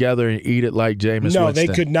W together and eat it like Jameis Winston? No, they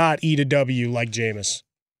could not eat a W like Jameis.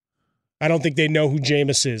 I don't think they know who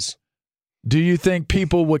Jameis is. Do you think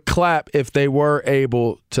people would clap if they were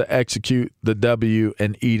able to execute the W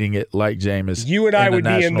and eating it like Jameis? You and I would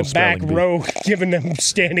be in the back row giving them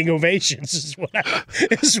standing ovations is what I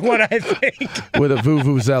think. With a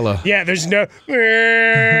vuvuzela. Yeah, there's no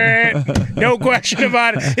question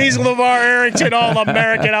about it. He's LaVar Arrington,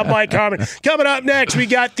 All-American. I'm Mike Harmon. Coming up next, we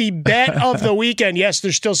got the bet of the weekend. Yes,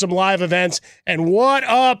 there's still some live events, and what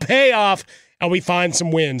a payoff. And we find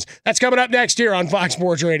some wins. That's coming up next here on Fox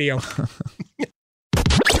Sports Radio.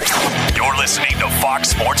 You're listening to Fox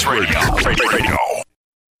Sports Radio.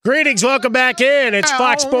 Greetings, welcome back in. It's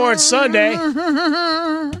Fox Sports Sunday.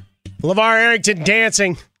 LaVar Arrington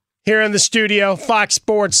dancing here in the studio. Fox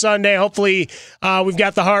Sports Sunday. Hopefully we've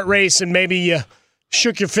got the heart race and maybe you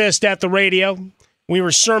shook your fist at the radio. We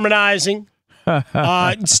were sermonizing.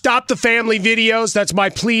 Stop the family videos. That's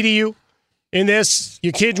my plea to you. In this,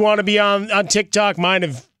 your kids want to be on TikTok. Mine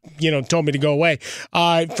have, told me to go away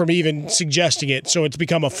from even suggesting it. So it's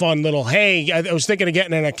become a fun little, hey, I was thinking of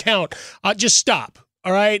getting an account. Just stop,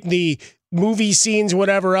 all right? The movie scenes,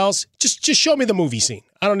 whatever else, just show me the movie scene.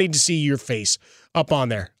 I don't need to see your face up on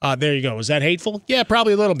there. There you go. Is that hateful? Yeah,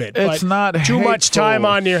 probably a little bit. It's not too hateful. much time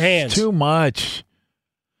on your hands. Too much.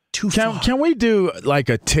 Far. Can we do like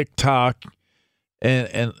a TikTok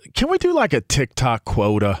and can we do like a TikTok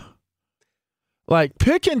quota? Like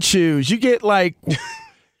pick and choose. You get like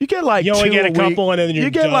you only get a couple and then you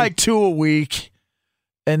get done. like 2 a week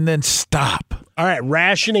and then stop. All right,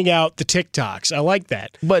 rationing out the TikToks. I like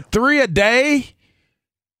that. But 3 a day?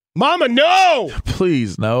 Mama, no!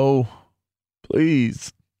 Please, no.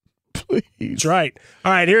 Please. That's right.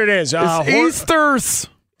 All right, here it is. It's Easter's.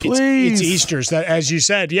 Please. It's Easter's, as you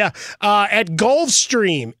said, yeah. At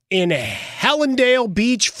Gulfstream in Hallandale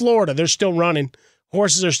Beach, Florida. They're still running.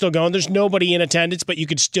 Horses are still going. There's nobody in attendance, but you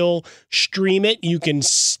could still stream it. You can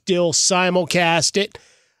still simulcast it.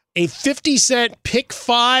 A 50-cent pick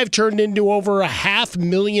 5 turned into over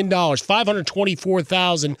 $500,000,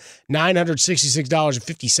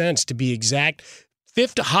 $524,966.50 to be exact.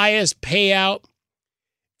 5th highest payout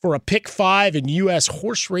for a pick 5 in U.S.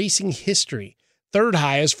 horse racing history. 3rd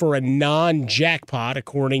highest for a non-jackpot,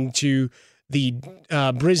 according to the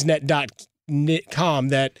Brisnet.com,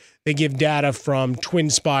 that they give data from Twin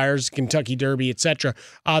Spires, Kentucky Derby, etc.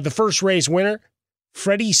 The first race winner,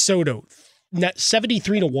 Freddie Soto,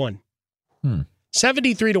 73-1.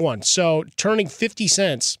 73-1. So turning 50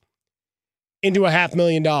 cents into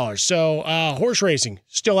 $500,000. So horse racing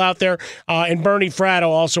still out there. And Bernie Fratto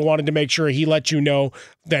also wanted to make sure he let you know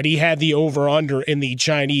that he had the over-under in the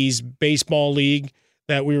Chinese baseball league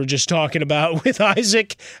that we were just talking about with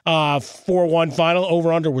Isaac. 4-1 final.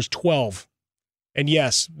 Over-under was 12. And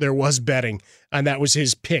yes, there was betting, and that was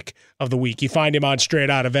his pick of the week. You find him on Straight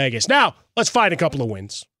Outta Vegas. Now, let's find a couple of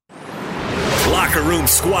wins. Locker room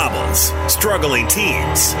squabbles, struggling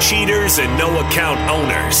teams, cheaters, and no-account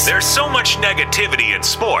owners. There's so much negativity in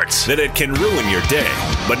sports that it can ruin your day.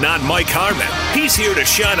 But not Mike Harmon. He's here to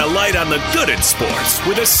shine a light on the good in sports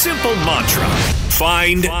with a simple mantra.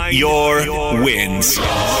 Find your wins.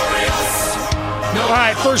 All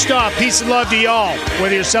right, first off, peace and love to y'all.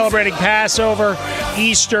 Whether you're celebrating Passover,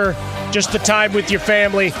 Easter, just the time with your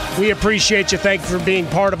family, we appreciate you. Thank you for being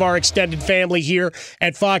part of our extended family here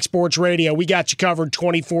at Fox Sports Radio. We got you covered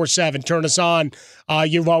 24/7. Turn us on.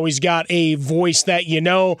 You've always got a voice that you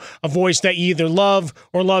know, a voice that you either love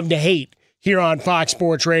or love to hate here on Fox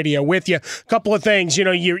Sports Radio with you. A couple of things,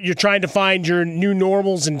 you're trying to find your new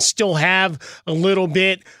normals and still have a little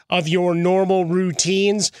bit of your normal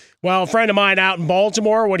routines. Well, a friend of mine out in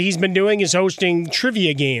Baltimore, what he's been doing is hosting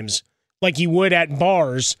trivia games like he would at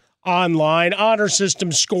bars online, honor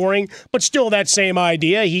system scoring, but still that same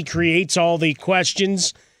idea. He creates all the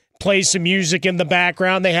questions, plays some music in the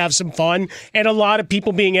background. They have some fun, and a lot of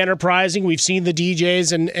people being enterprising. We've seen the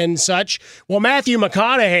DJs and such. Well, Matthew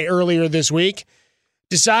McConaughey earlier this week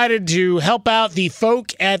decided to help out the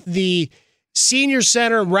folk at the Senior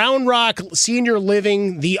Center, Round Rock Senior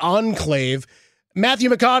Living, the Enclave. Matthew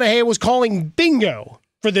McConaughey was calling bingo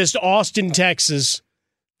for this Austin, Texas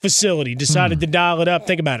facility. Decided to dial it up.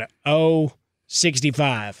 Think about it.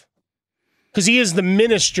 65. Because he is the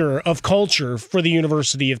minister of culture for the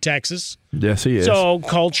University of Texas. Yes, he is. So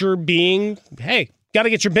culture being, hey, got to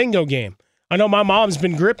get your bingo game. I know my mom's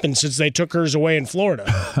been gripping since they took hers away in Florida.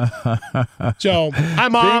 So, hi,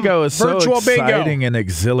 Mom. Bingo is virtual so exciting and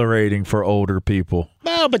exhilarating for older people.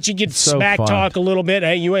 Well, but you get smack talk a little bit.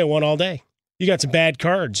 Hey, you ain't won all day. You got some bad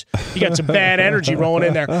cards. You got some bad energy rolling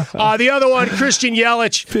in there. The other one, Christian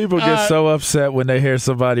Yelich. People get so upset when they hear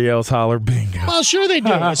somebody else holler bingo. Well, sure they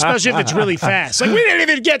do, especially if it's really fast. Like, we didn't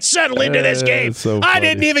even get settled into this game. So I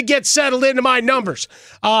didn't even get settled into my numbers.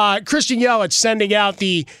 Christian Yelich sending out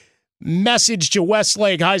the message to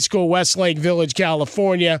Westlake High School, Westlake Village,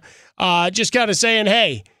 California. Just kind of saying,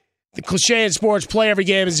 hey, the cliche in sports, play every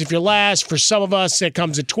game as if you're last. For some of us, it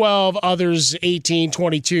comes at 12, others 18,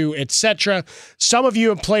 22, etc. Some of you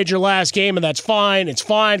have played your last game, and that's fine. It's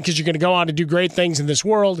fine because you're going to go on to do great things in this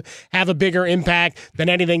world, have a bigger impact than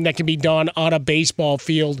anything that can be done on a baseball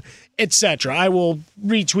field, etc. I will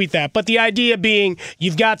retweet that. But the idea being,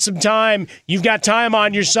 you've got some time, you've got time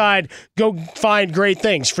on your side, go find great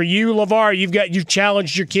things. For you, LaVar, you've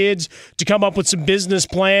challenged your kids to come up with some business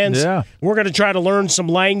plans. Yeah. We're going to try to learn some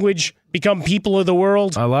language, become people of the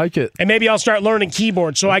world. I like it. And maybe I'll start learning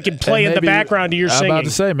keyboard so I can play in the background to your singing. I'm about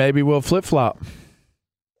to say, maybe we'll flip-flop.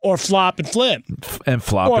 Or flop and flip. And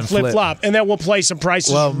flop or and flip. Or flip-flop. And then we'll play some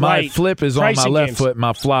prices Well, my right. flip is on my left games. foot.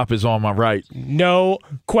 My flop is on my right. No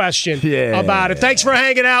question about it. Thanks for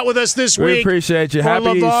hanging out with us this week. We appreciate you. For Happy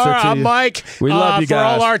LaVar, Easter to I'm you. Mike. We love you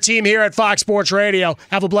guys. For all our team here at Fox Sports Radio,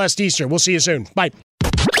 have a blessed Easter. We'll see you soon. Bye.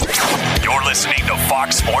 You're listening to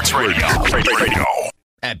Fox Sports Radio.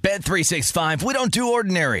 At Bet365, we don't do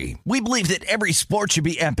ordinary. We believe that every sport should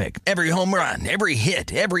be epic. Every home run, every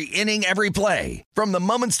hit, every inning, every play. From the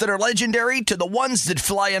moments that are legendary to the ones that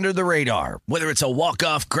fly under the radar. Whether it's a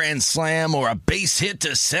walk-off grand slam or a base hit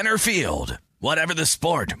to center field. Whatever the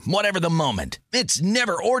sport, whatever the moment. It's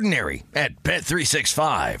never ordinary at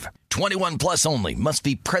Bet365. 21 plus only. Must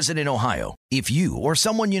be present in Ohio. If you or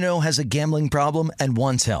someone you know has a gambling problem and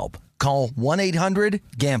wants help, call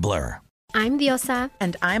 1-800-GAMBLER. I'm Diosa.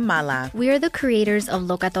 And I'm Mala. We are the creators of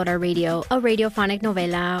Locatora Radio, a radiophonic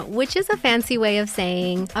novela, which is a fancy way of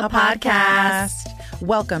saying a podcast.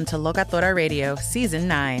 Welcome to Locatora Radio, Season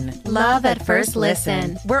 9. Love at first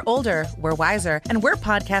listen. We're older, we're wiser, and we're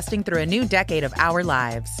podcasting through a new decade of our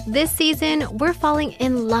lives. This season, we're falling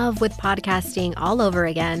in love with podcasting all over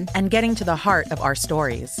again. And getting to the heart of our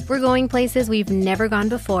stories. We're going places we've never gone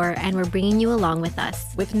before, and we're bringing you along with us.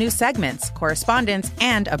 With new segments, correspondence,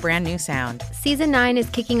 and a brand new sound. Season 9 is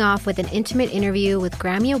kicking off with an intimate interview with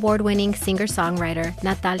Grammy Award-winning singer-songwriter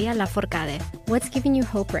Natalia Lafourcade. What's giving you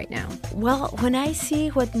hope right now? Well, when I see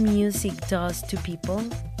what music does to people,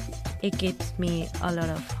 it gives me a lot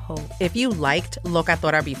of hope. If you liked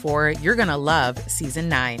Locatora before, you're going to love Season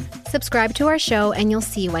 9. Subscribe to our show and you'll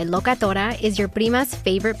see why Locatora is your prima's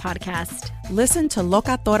favorite podcast. Listen to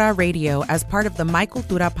Locatora Radio as part of the My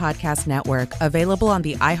Cultura Podcast Network, available on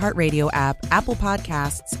the iHeartRadio app, Apple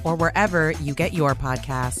Podcasts, or wherever you get your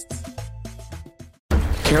podcasts.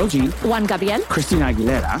 Karol G, Juan Gabriel, Christina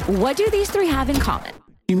Aguilera. What do these three have in common?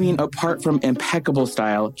 You mean apart from impeccable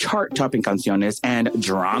style, chart-topping canciones, and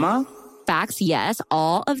drama? Facts, yes,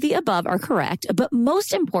 all of the above are correct, but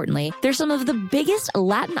most importantly, they're some of the biggest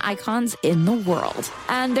Latin icons in the world.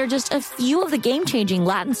 And they're just a few of the game-changing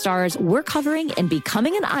Latin stars we're covering in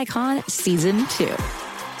Becoming an Icon Season 2.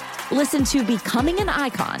 Listen to Becoming an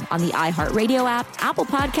Icon on the iHeartRadio app, Apple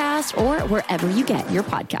Podcasts, or wherever you get your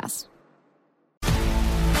podcasts.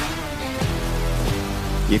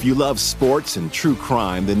 If you love sports and true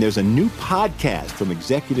crime, then there's a new podcast from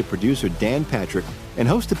executive producer Dan Patrick and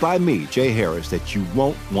hosted by me, Jay Harris, that you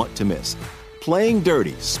won't want to miss. Playing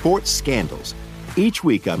Dirty: Sports Scandals. Each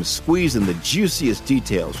week, I'm squeezing the juiciest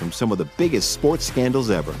details from some of the biggest sports scandals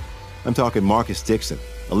ever. I'm talking Marcus Dixon,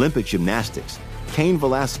 Olympic gymnastics, Cain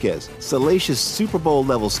Velasquez, salacious Super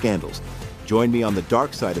Bowl-level scandals. Join me on the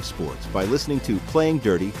dark side of sports by listening to Playing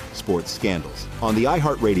Dirty: Sports Scandals on the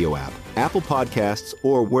iHeartRadio app, Apple Podcasts,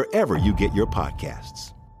 or wherever you get your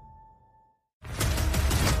podcasts.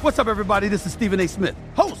 What's up, everybody? This is Stephen A. Smith,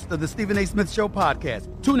 host of the Stephen A. Smith Show podcast.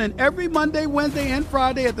 Tune in every Monday, Wednesday, and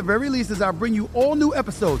Friday at the very least as I bring you all new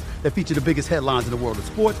episodes that feature the biggest headlines in the world of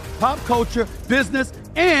sports, pop culture, business,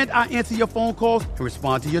 and I answer your phone calls and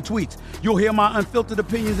respond to your tweets. You'll hear my unfiltered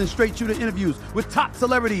opinions and straight-shooter interviews with top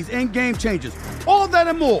celebrities and game changers. All that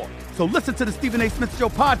and more. So listen to the Stephen A. Smith Show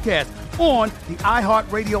podcast on the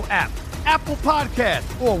iHeartRadio app, Apple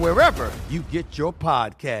Podcasts, or wherever you get your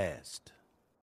podcast.